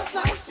would have felt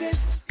like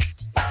this.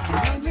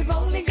 And we've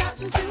only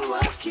gotten to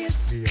a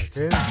kiss.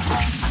 I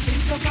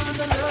think I found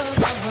the love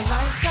of a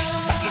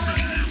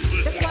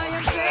lifetime. That's why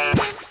I'm saying,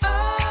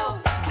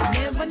 oh, I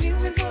never knew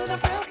it would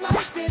have felt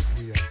like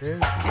this. And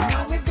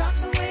now we've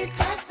gotten way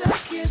past the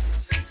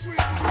kiss.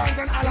 I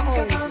think I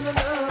found the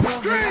love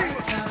of a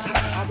lifetime.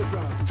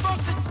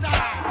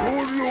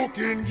 Good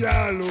looking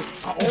girl,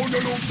 how you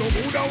look so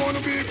good, I wanna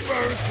be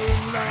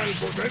personal.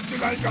 Possess you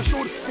like I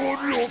should.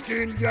 Good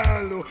looking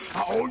girl,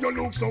 how you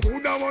look so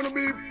good, I wanna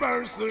be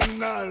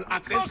personal.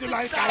 Access you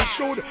like I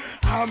should.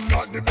 I'm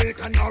not the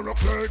baker nor a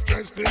clerk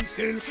dressed in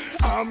silk.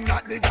 I'm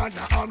not the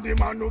gunner, I'm the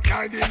man who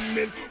carried in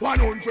milk.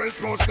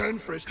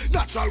 100% fresh,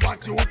 natural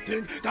what you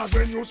think. Cause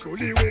when you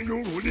truly, when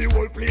you rule the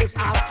whole place,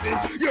 I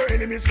sing. Your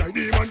enemies cry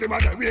demon, the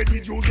matter, where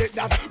did you get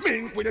that?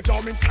 Mink with the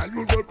charming style,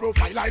 you good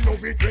profile, I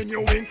love it when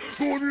you wink.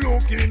 Good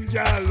looking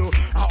girl,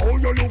 how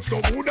you look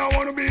so good, I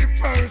wanna be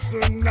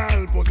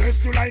personal.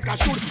 Possess you like I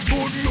should.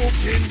 Good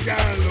looking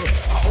girl,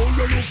 how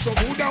you look so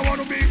good, I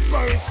wanna be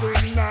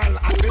personal.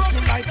 Access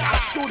you like I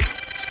should.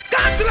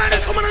 Can't you let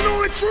it come and I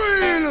know it's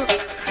real.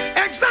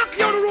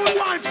 Exactly how the road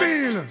I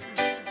feel.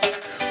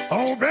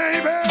 Oh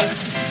baby,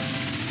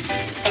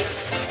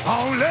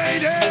 oh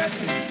lady,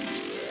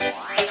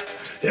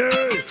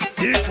 yeah,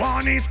 this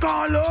one is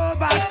called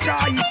Lover's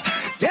Choice.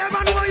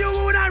 Never know you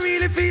would I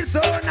really feel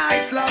so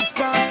nice, love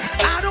sponge.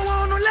 I don't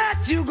wanna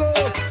let you go.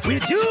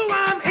 With you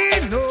I'm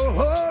in no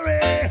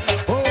hurry.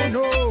 Oh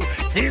no,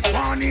 this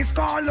one is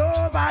called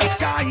Lover's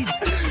Choice.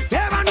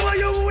 Never know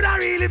you would I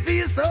really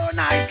feel so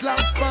nice,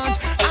 love sponge.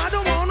 I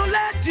don't wanna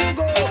let you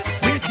go.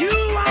 With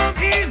you I'm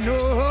in no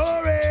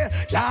hurry.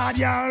 Lord,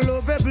 you're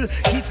lovable,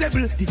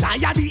 kissable,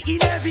 desire the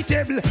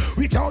inevitable.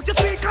 Without your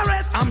sweet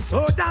caress, I'm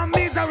so damn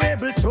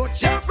miserable.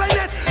 Touch your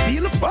finesse,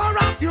 feel the fur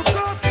off your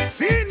cup.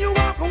 Seeing you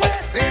walk away,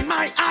 seeing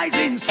my eyes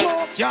in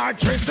smoke. You're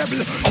traceable,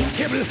 you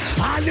kibble.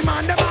 All the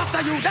man them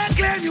after you, they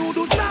claim you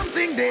do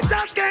something they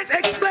just can't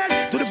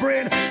explain to the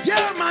brain.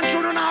 Yeah, man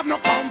shouldn't have no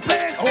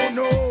complaint. Oh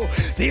no,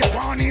 this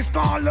one is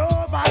called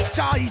Lover's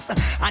Choice.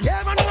 I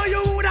never know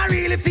you would I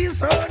really feel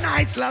so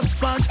nice, love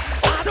sponge.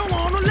 I don't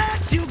wanna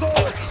let you go.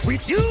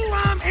 With you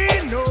I'm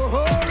in no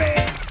hurry.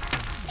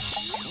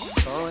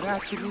 Thought I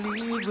could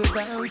live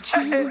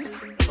without you.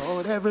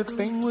 Thought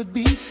everything would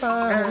be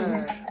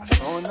fine. I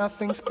saw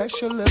nothing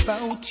special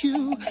about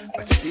you,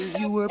 but still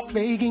you were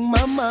plaguing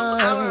my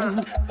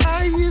mind.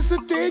 I used to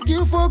take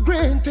you for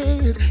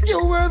granted.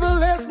 You were the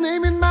last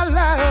name in my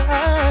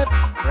life.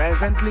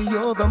 Presently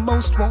you're the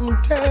most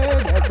wanted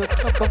at the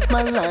top of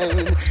my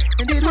line.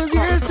 And it was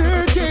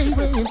yesterday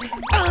when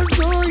I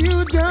saw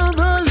you down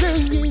the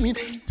lane.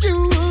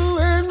 You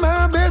and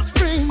my best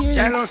friend.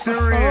 Jealousy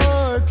my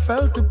heart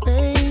felt the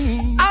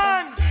pain.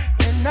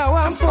 And now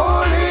I'm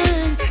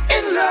falling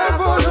in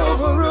love all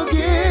over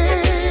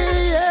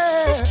again.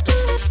 Yeah.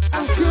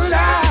 How could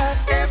I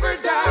ever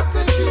doubt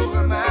that you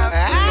were my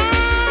friend?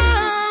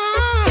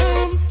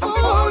 I'm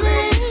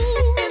falling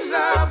in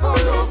love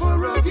all over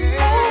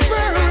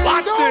again.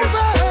 Watch this.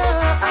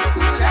 How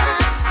could I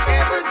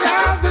ever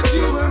doubt that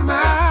you were my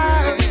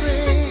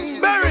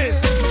friend? Berries.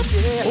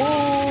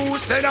 Oh,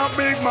 say that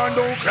big man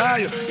don't cry.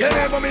 You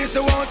never miss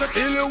the water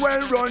till you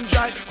well run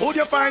dry. Could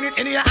you find it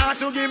in your heart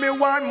to give me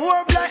one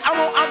more blight? I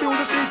won't abuse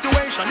the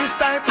situation. This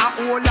time I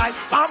won't lie.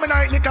 For my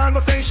nightly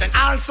conversation,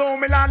 also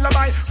me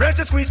lullaby. Fresh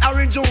squeeze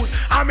orange juice,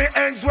 and me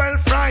eggs well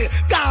fried.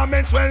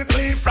 Garments well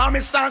clean, from me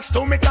socks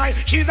to me tie.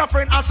 She's a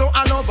friend, also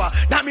a lover.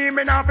 That mean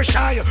me not be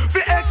shy.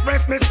 Be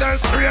express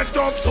myself straight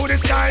up to the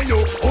sky. You,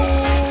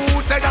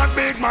 ooh, say that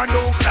big man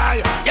don't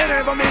cry. You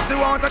never miss the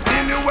water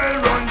till you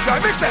well run dry.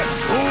 Me say,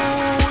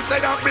 ooh. say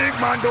that big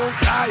man don't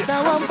cry.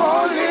 Now I'm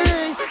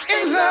falling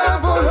in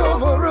love all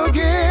over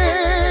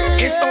again.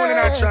 It's only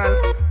natural.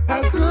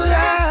 How could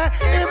I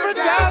ever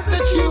doubt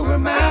that you were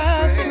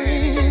my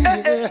friend?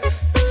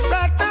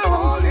 Right now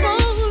I'm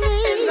falling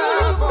in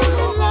love all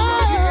over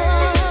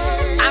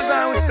again. As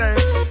I was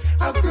saying,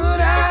 how could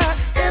I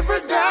ever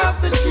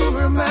doubt that you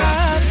were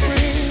my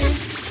friend?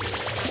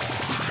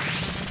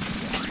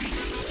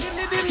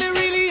 Dilly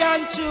really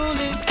and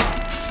truly,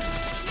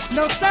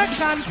 no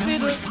second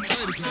fiddle.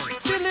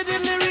 Dilly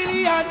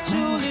really and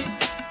truly,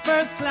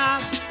 first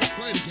class.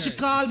 She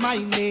called my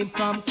name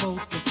from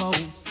coast to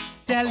coast,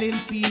 telling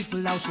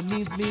people how she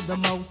means me the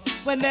most.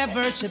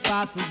 Whenever she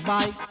passes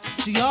by,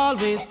 she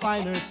always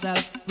finds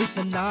herself with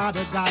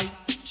another guy.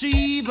 She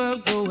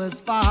even goes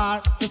as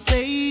far to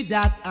say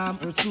that I'm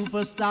her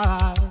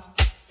superstar.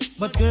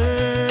 But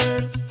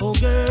girl, oh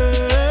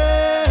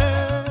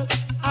girl,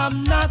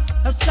 I'm not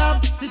a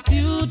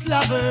substitute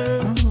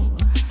lover.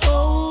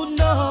 Oh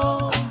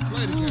no.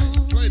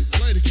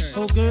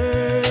 Oh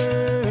girl,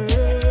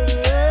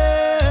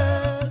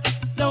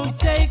 don't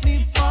take me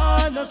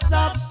for no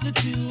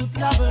substitute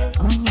lover.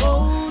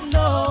 Oh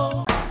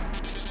no.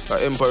 The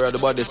Emperor of the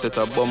Body set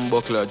a bomb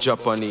buckler,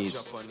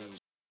 Japanese.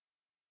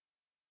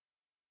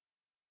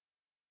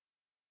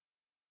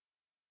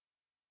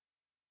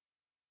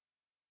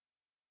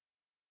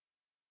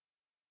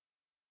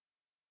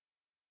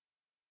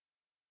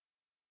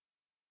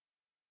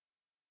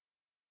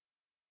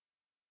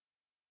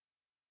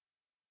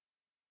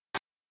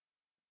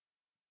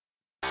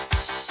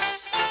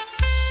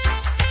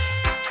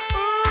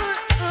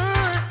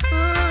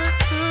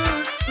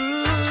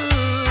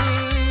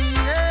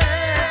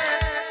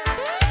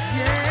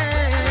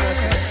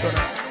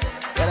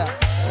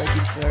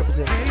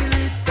 Hey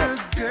little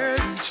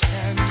girl, each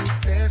time you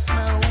pass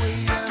my way,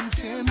 I'm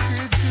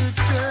tempted to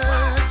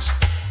touch.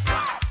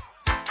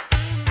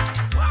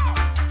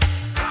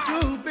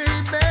 Oh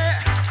baby,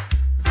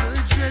 the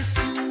dress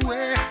you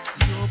wear,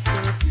 your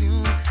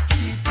perfume,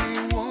 keep me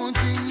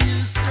wanting you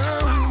so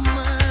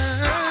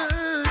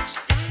much.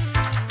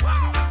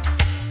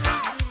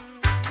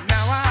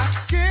 Now I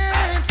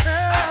can't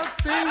help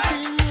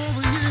thinking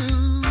over you,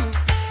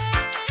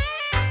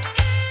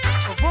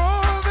 of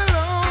all the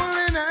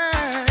lonely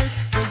nights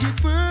that you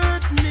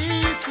put me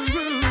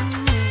through.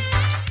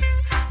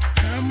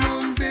 Come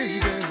on,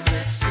 baby,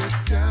 let's sit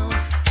down,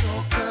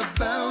 talk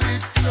about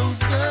it, close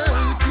the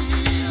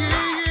deal.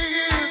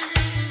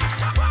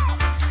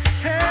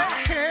 Hey,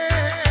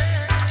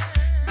 hey,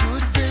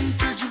 good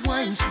vintage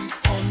wine, sweet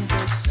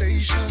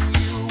conversation,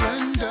 you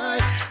and I,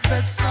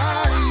 that's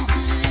ideal.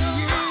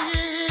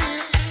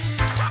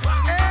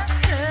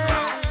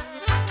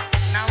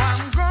 Now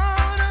I'm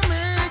gonna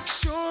make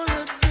sure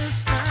that this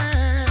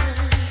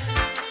time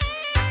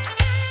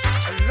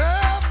a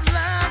love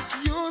like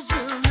yours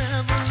will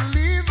never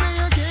leave me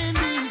again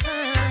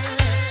behind.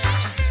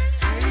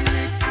 Hey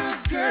little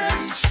girl,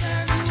 each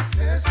time you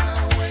pass my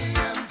way,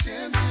 I'm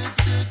tempted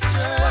to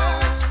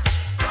touch.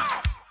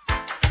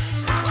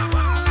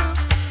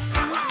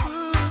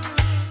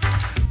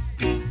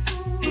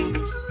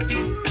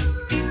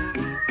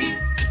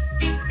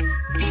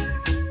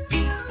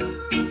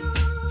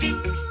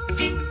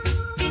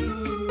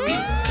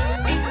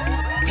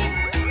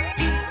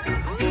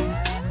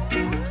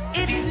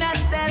 It's not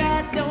that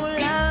I don't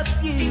love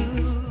you.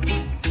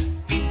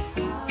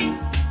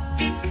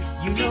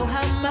 You know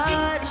how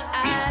much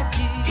I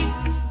do.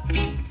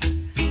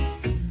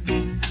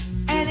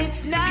 And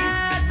it's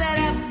not that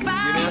I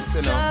found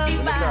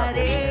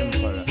somebody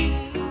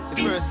The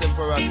first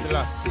Emperor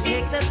Selassie.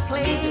 take the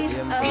place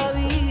of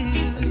you.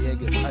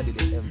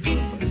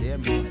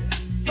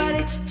 But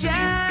it's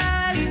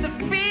just the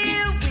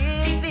feel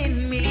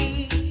within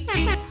me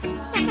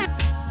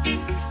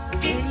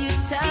when you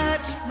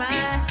touch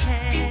my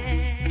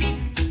hand,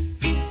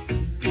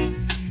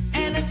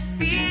 and a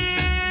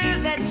fear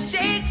that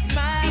shakes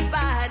my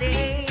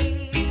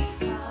body,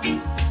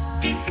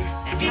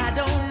 and I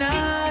don't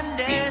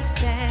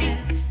understand,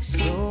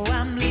 so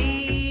I'm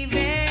leaving.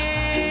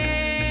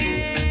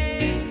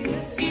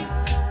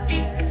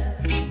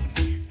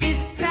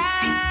 This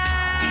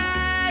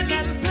time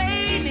I'm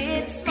playing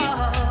it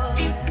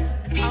smart.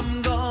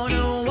 I'm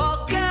gonna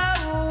walk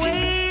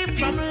away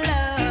from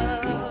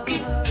love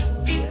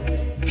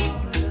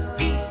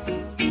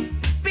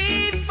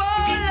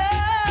before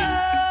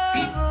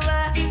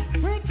love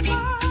breaks my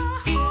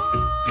heart.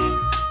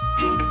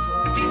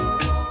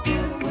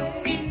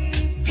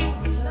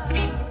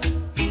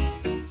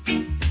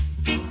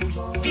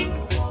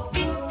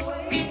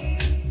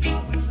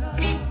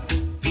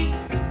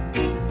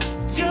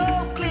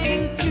 You're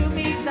clinging to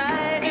me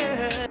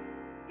tighter.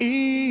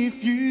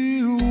 If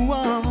you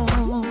want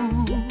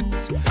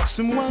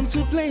someone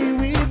to play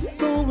with,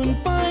 go and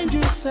find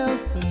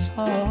yourself a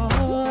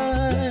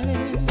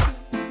toy.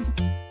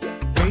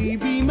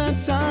 Baby, my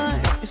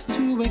time is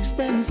too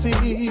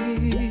expensive,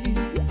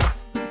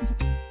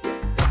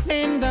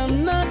 and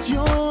I'm not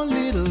your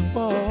little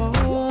boy.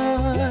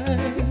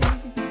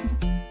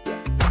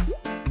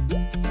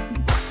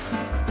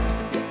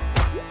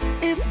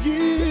 If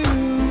you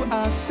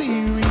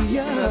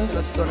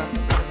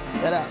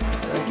stunner.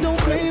 Don't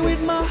play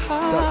with my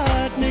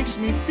heart, makes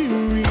me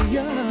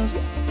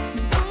furious.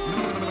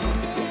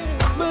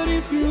 But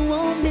if you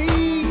want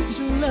me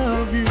to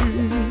love you,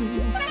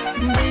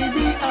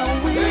 baby,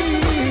 I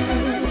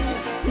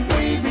will.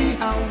 Baby,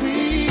 I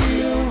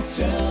will.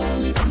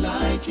 Tell it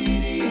like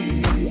it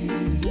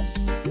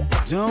is.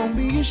 Don't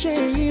be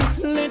ashamed,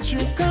 let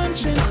your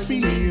conscience be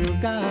your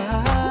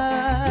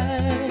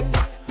guide.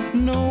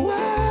 No,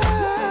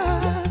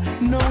 I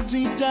know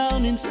deep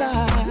down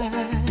inside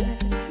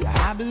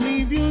I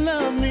believe you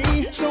love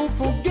me, so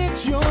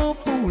forget your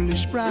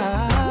foolish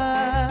pride.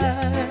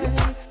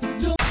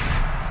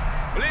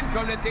 Well, in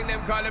come the thing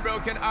them call a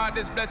broken heart.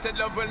 This blessed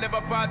love will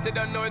never part. You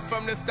don't know it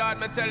from the start.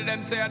 Me tell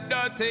them say I'm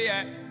dirty,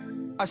 yeah.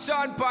 A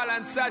Sean Paul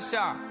and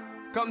Sasha,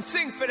 come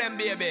sing for them,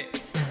 baby.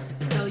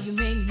 Though you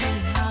make me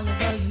holler,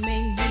 though you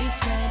make me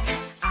sweat,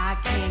 I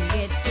can't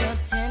get your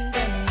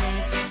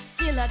tenderness.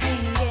 Still I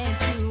can't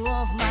get you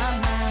off my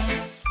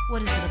mind.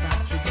 What is it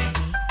about you,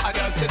 baby? I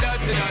don't say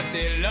dirty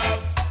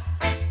love.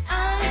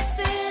 I'm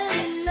still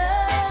in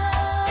love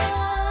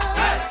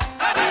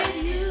with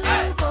you,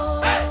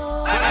 boy.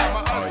 I'm a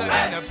hustler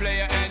and a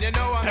player, and you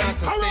know I'm not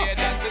to stay.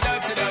 That's a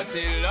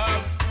dirty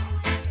love.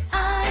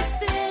 I'm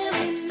still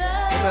in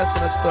love. That's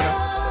a stunner.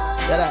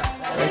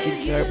 I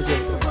keep you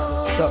representing.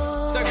 Tough.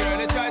 So girl,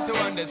 they try to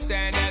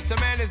understand that a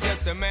man is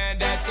just a man.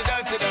 That's a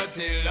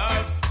dirty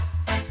love.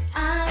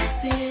 I'm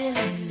still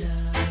in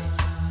love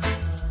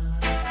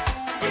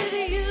with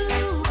you,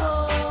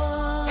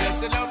 boy.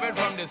 That's a loving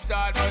from the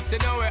start, but you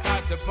know we're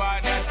at the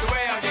part. That's the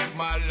way I give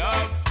my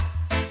love.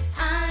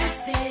 I'm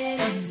still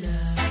in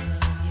love.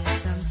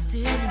 Yes, I'm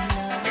still in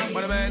love.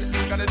 What a man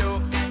gonna do?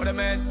 What a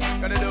man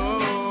gonna do?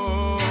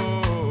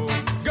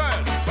 Girl,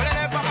 well I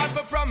never had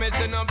for promise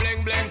and no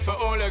bling bling for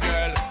all a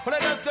girl. But I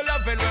just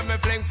love it when me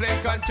fling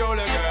control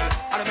a girl.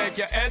 And I make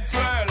your head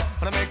swirl,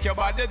 and I make your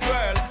body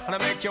twirl, and I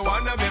make you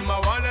wanna be my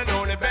one and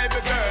only baby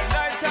girl.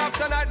 Night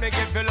after night, make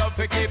you feel love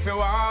to keep you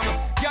warm.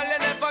 Girl, you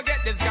never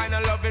get this kind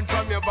of loving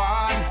from your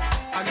bond.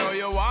 I know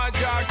you want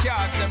your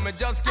cats, and me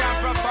just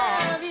can't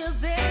perform. I love you,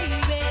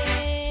 baby.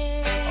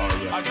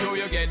 Oh, yeah. Until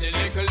you get the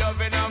little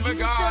loving of a You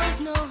God.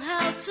 don't know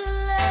how to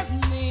love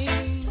me.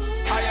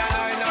 I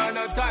know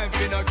no time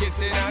for no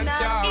kissing and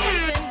chow. Not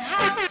even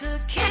how to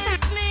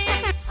kiss me.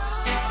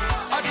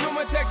 I do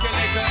me take a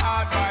little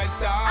heart